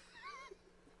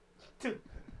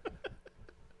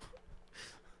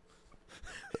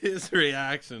 His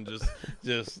reaction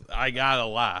just I gotta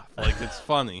laugh. Like, it's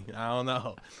funny. I don't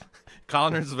know.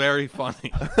 Connor's very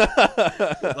funny.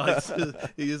 Like,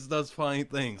 he just does funny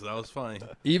things. That was funny.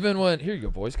 Even when here you go,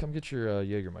 boys, come get your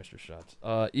Jägermeister shots.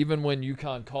 Even when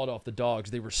UConn called off the dogs,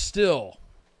 they were still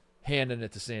handing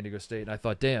it to San Diego State, and I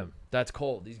thought, damn, that's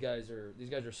cold. These guys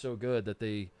are so good that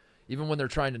they, even when they're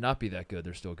trying to not be that good,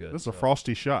 they're still good. This is a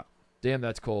frosty shot. Damn,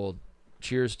 that's cold.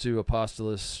 Cheers to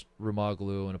Apostolos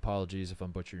Rumaglu, and apologies if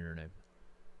I'm butchering your name.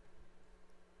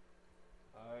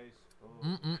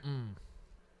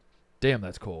 Damn,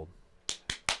 that's cold.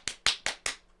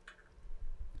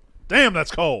 Damn,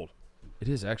 that's cold. It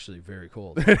is actually very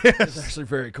cold. It's actually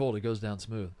very cold. It goes down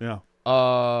smooth. Yeah.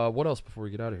 What else before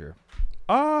we get out of here?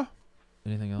 I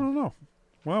Anything else? don't know.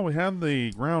 Well, we had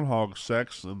the groundhog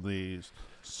sex and the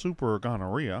super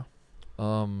gonorrhea.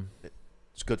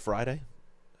 It's Good Friday.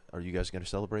 Are you guys going to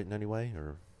celebrate in any way,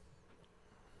 or?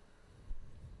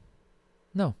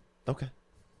 No. Okay.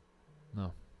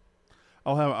 No.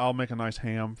 I'll make a nice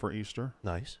ham for Easter.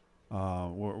 Nice.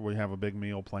 We have a big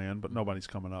meal planned, but nobody's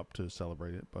coming up to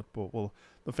celebrate it. But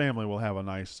the family will have a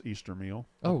nice Easter meal.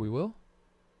 Oh, we will?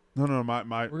 No,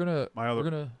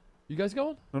 You guys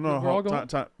going? No, We're all going?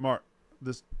 Mark,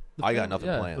 I got nothing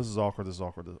yeah. planned. this is awkward.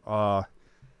 I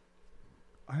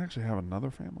actually have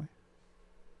another family.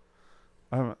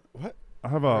 I have What? I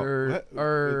have a.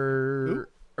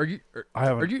 Are you I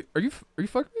have a. are you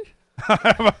fucking me?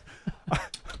 I have a.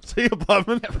 See you,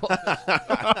 Blevin.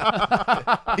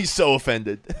 He's so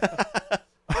offended.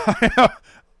 I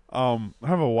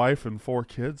have a wife and 4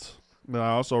 kids that I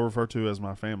also refer to as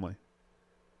my family.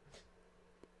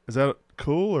 Is that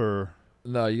cool or?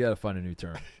 No, you gotta find a new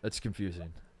term. That's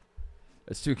confusing.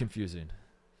 It's too confusing.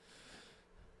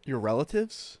 Your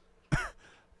relatives?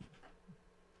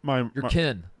 Your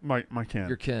kin. My kin.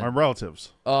 Your kin. My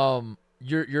relatives.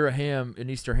 You're an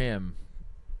Easter ham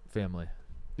family.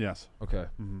 Yes. Okay.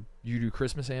 Mm-hmm. You do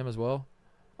Christmas ham as well?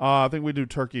 I think we do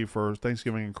turkey for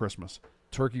Thanksgiving and Christmas.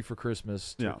 Turkey for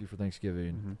Christmas, turkey Yeah. for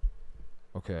Thanksgiving.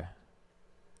 Mm-hmm. Okay.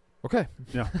 Okay.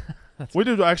 Yeah. We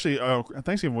do actually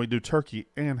Thanksgiving we do turkey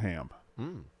and ham.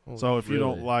 Mm. So if you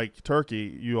don't really? like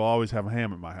turkey, you always have a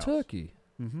ham at my house. Turkey.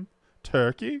 Mm-hmm.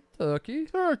 Turkey. Turkey.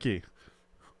 Turkey.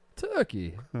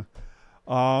 Turkey.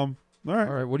 All right. All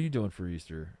right. What are you doing for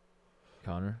Easter,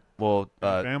 Connor? Well,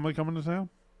 Family coming to town?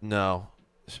 no,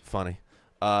 it's funny.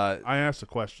 I asked a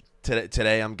question.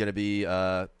 Today I'm gonna be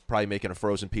probably making a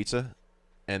frozen pizza,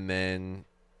 and then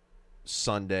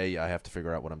Sunday I have to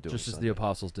figure out what I'm doing. Just as Sunday. the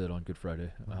apostles did on Good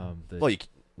Friday. Well, you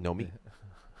know me.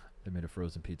 They made a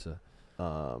frozen pizza.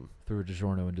 Threw a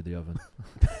DiGiorno into the oven.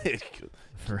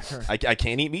 I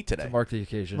can't eat meat today. To mark the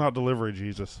occasion. Not delivery,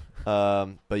 Jesus.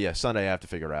 But yeah, Sunday I have to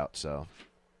figure out. So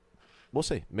we'll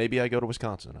see. Maybe I go to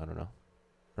Wisconsin. I don't know,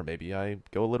 or maybe I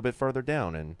go a little bit further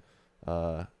down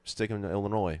and stick in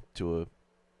Illinois to a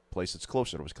place that's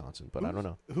closer to Wisconsin. But I don't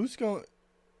know. Who's going?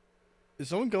 Is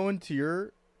someone going to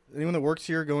your? Anyone that works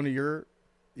here going to your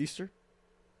Easter?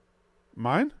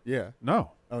 Mine? Yeah.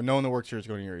 No. Oh, no one that works here is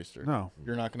going to your Easter. No.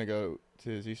 You're not going to go to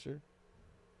his Easter?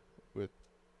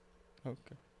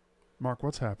 Okay. Mark,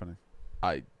 what's happening?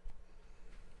 I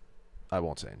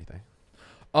won't say anything.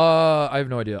 I have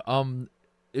no idea.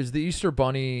 Is the Easter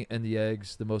bunny and the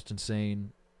eggs the most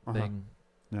insane thing?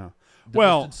 Yeah. The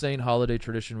Well- most insane holiday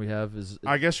tradition we have is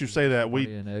I guess you say that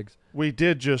bunny and eggs. we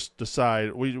did just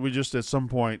decide we just at some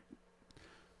point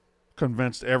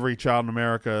convinced every child in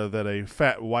America that a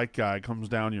fat white guy comes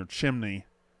down your chimney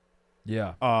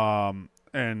Yeah.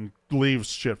 and leaves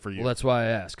shit for you. Well, that's why I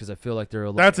asked, because I feel like there are a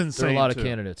lot, That's there are insane, a lot too. of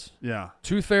candidates. Yeah.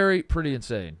 Tooth Fairy, pretty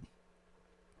insane.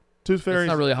 Tooth Fairy. It's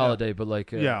not really a holiday, but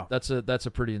like Yeah. that's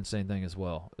a pretty insane thing as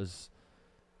well. Is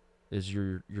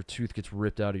your tooth gets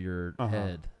ripped out of your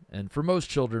head, and for most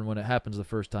children, when it happens the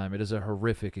first time, it is a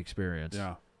horrific experience.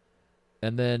 Yeah.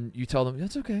 And then you tell them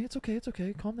it's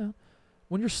okay, calm down.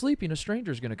 when you're sleeping, a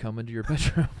stranger's going to come into your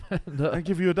bedroom and I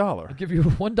give you $1. I'll give you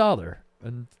 $1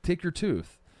 and take your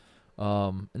tooth.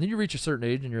 And then you reach a certain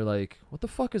age and you're like, what the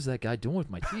fuck is that guy doing with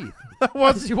my teeth?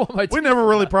 Why does he want my teeth? We never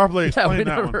really properly Yeah, explained we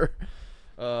that never.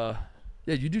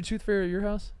 Yeah, you do tooth fairy at your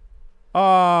house?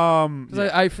 one. 'Cause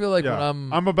I feel like yeah.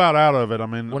 when I'm about out of it. I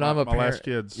mean, when my, I'm a my last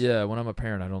parent, kids. yeah, when I'm a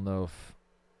parent, I don't know if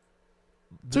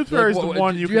Tooth fairy's the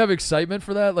one do you you have excitement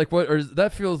for that? Like what? Or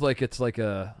that feels like it's like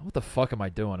a what the fuck am I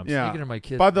doing? I'm Yeah. speaking to my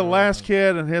kids. By the last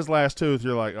kid and his last tooth,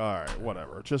 you're like, all right,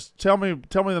 whatever. Just tell me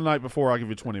the night before. I'll give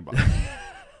you $20.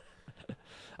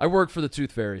 I work for the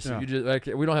tooth fairy, so Yeah. you just like,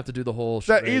 we don't have to do the whole.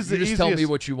 That charade. is the you just tell me easiest-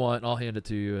 what you want, and I'll hand it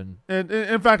to you. And And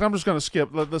in fact, I'm just gonna skip.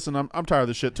 Listen, I'm tired of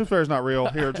this shit. Tooth fairy's not real.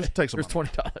 Here, just take some. there's money.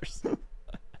 $20.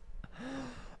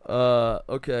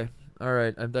 Okay. All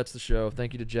right, and that's the show.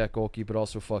 Thank you to Jack Gohlke, but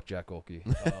also fuck Jack Gohlke.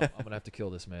 I'm gonna have to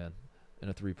kill this man in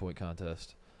a 3-point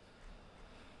contest.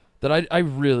 That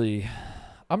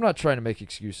I'm not trying to make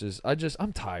excuses.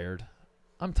 I'm tired.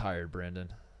 I'm tired, Brandon.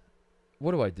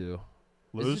 What do I do?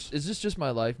 Lose. Is this just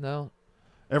my life now?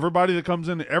 Everybody that comes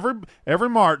in every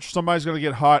March, somebody's gonna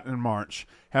get hot in March.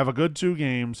 Have a good 2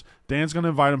 games. Dan's gonna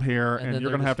invite them here, and then you're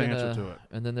they're gonna have to just answer to it.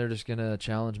 And then they're just gonna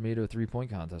challenge me to a 3-point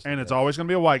contest. And it's always gonna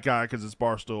be a white guy because it's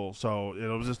Barstool. So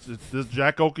this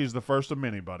Jack Gohlke's the first of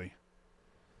many, buddy.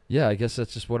 Yeah, I guess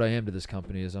that's just what I am to this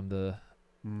company. Is I'm the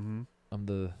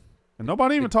And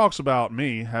nobody even talks about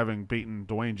me having beaten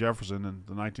Dwayne Jefferson in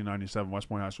the 1997 West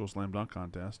Point High School Slam Dunk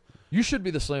Contest. You should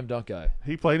be the slam dunk guy.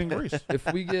 He played in Greece.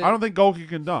 If we get, I don't think Gohlke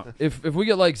can dunk. if we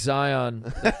get like Zion,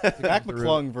 Mac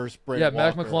McClung versus Brady yeah,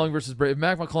 Mac Walker. McClung versus Brady. If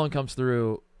Mac McClung comes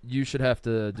through, you should have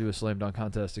to do a slam dunk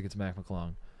contest against Mac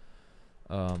McClung.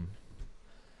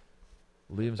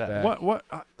 Liam's back. What?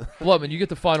 Lubman, you get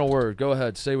the final word. Go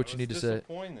ahead, say what you need to say.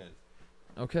 Disappointed.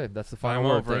 Okay, that's the I'm final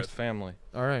word. over it, Thanks. family.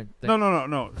 All right.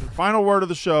 No. The final word of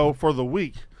the show for the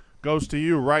week goes to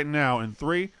you right now in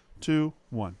 3, 2,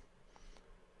 1.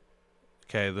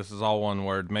 Okay, this is all one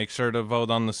word. Make sure to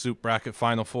vote on the Soup Bracket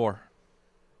Final Four.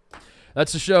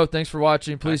 That's the show. Thanks for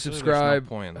watching. Please Actually, there's no subscribe.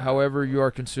 point in that. However you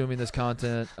are consuming this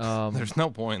content, There's no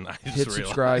point in that. I just hit realized.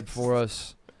 subscribe for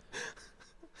us.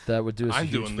 That would do us I'm a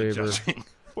huge doing the favor. judging.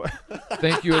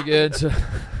 Thank you again.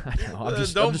 I know, I'm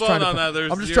just Don't trying vote to, on that.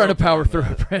 There's I'm just zero trying to power point through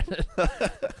on it, Brandon.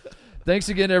 Thanks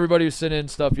again to everybody who sent in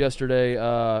stuff yesterday.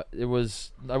 I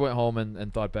went home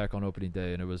and thought back on opening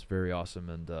day, and it was very awesome.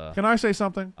 And Can I say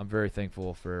something? I'm very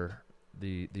thankful for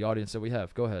the audience that we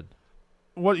have. Go ahead.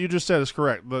 What you just said is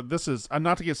correct. But this is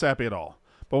not to get sappy at all.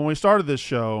 But when we started this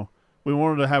show, we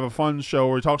wanted to have a fun show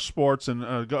where we talk sports and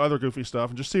other goofy stuff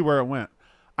and just see where it went.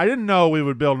 I didn't know we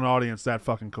would build an audience that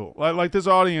fucking cool. Like this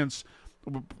audience,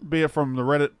 be it from the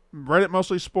Reddit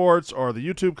mostly sports or the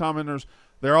YouTube commenters,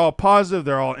 they're all positive.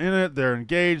 They're all in it. They're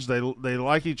engaged. They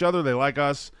like each other. They like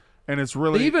us, and it's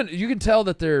really You can tell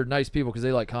that they're nice people because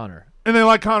they like Connor. and they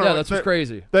like Connor. Yeah, that's what's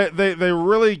crazy. They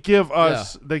really give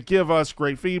us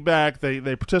great feedback. They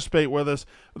participate with us.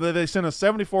 They sent us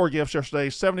 74 gifts yesterday.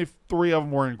 73 of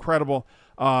them were incredible.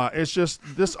 It's just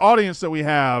this audience that we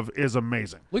have is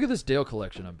amazing. Look at this Dale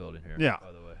collection I'm building here. Yeah.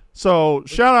 By the way. So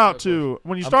shout out to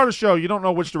when you start a show, you don't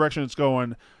know which direction it's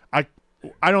going.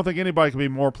 I don't think anybody can be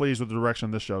more pleased with the direction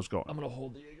this show's going. I'm gonna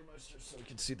hold the Jägermeister so you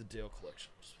can see the Dale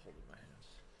collection. Just hold it in my hands.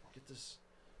 Get this.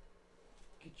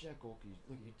 Get Jack Gohlke.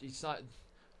 Look, he's not.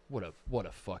 What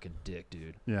a fucking dick,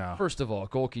 dude. Yeah. First of all,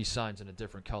 Gohlke signs in a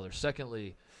different color.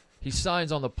 Secondly, he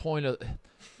signs on the point of.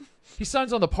 He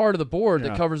signs on the part of the board Yeah.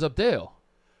 that covers up Dale.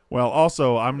 Well,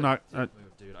 also I'm not.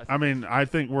 Dude, I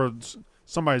think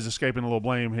somebody's escaping a little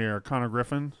blame here. Connor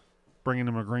Griffin, bringing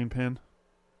him a green pin.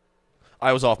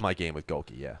 I was off my game with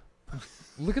Gohlke, yeah.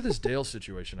 Look at this Dale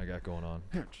situation I got going on.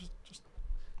 Here, just.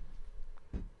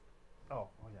 Oh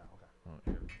yeah, okay. Oh,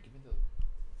 here, give me the.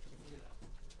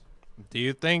 Do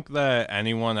you think that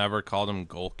anyone ever called him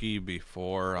Gohlke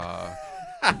before?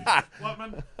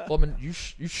 Lubman, you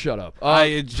shut up.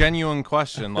 A genuine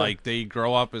question. Like, did he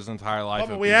grow up his entire life?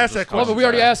 Lubman, of we being asked just that question. Lubman, we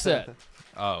already asked that.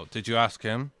 Oh, did you ask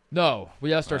him? No,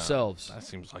 we asked ourselves. That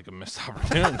seems like a missed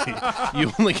opportunity.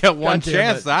 You only get one God damn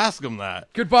chance it. to ask him that.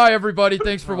 Goodbye, everybody.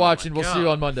 Thanks for watching. We'll see you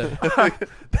on Monday.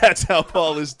 That's how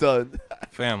Paul is done.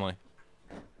 Family.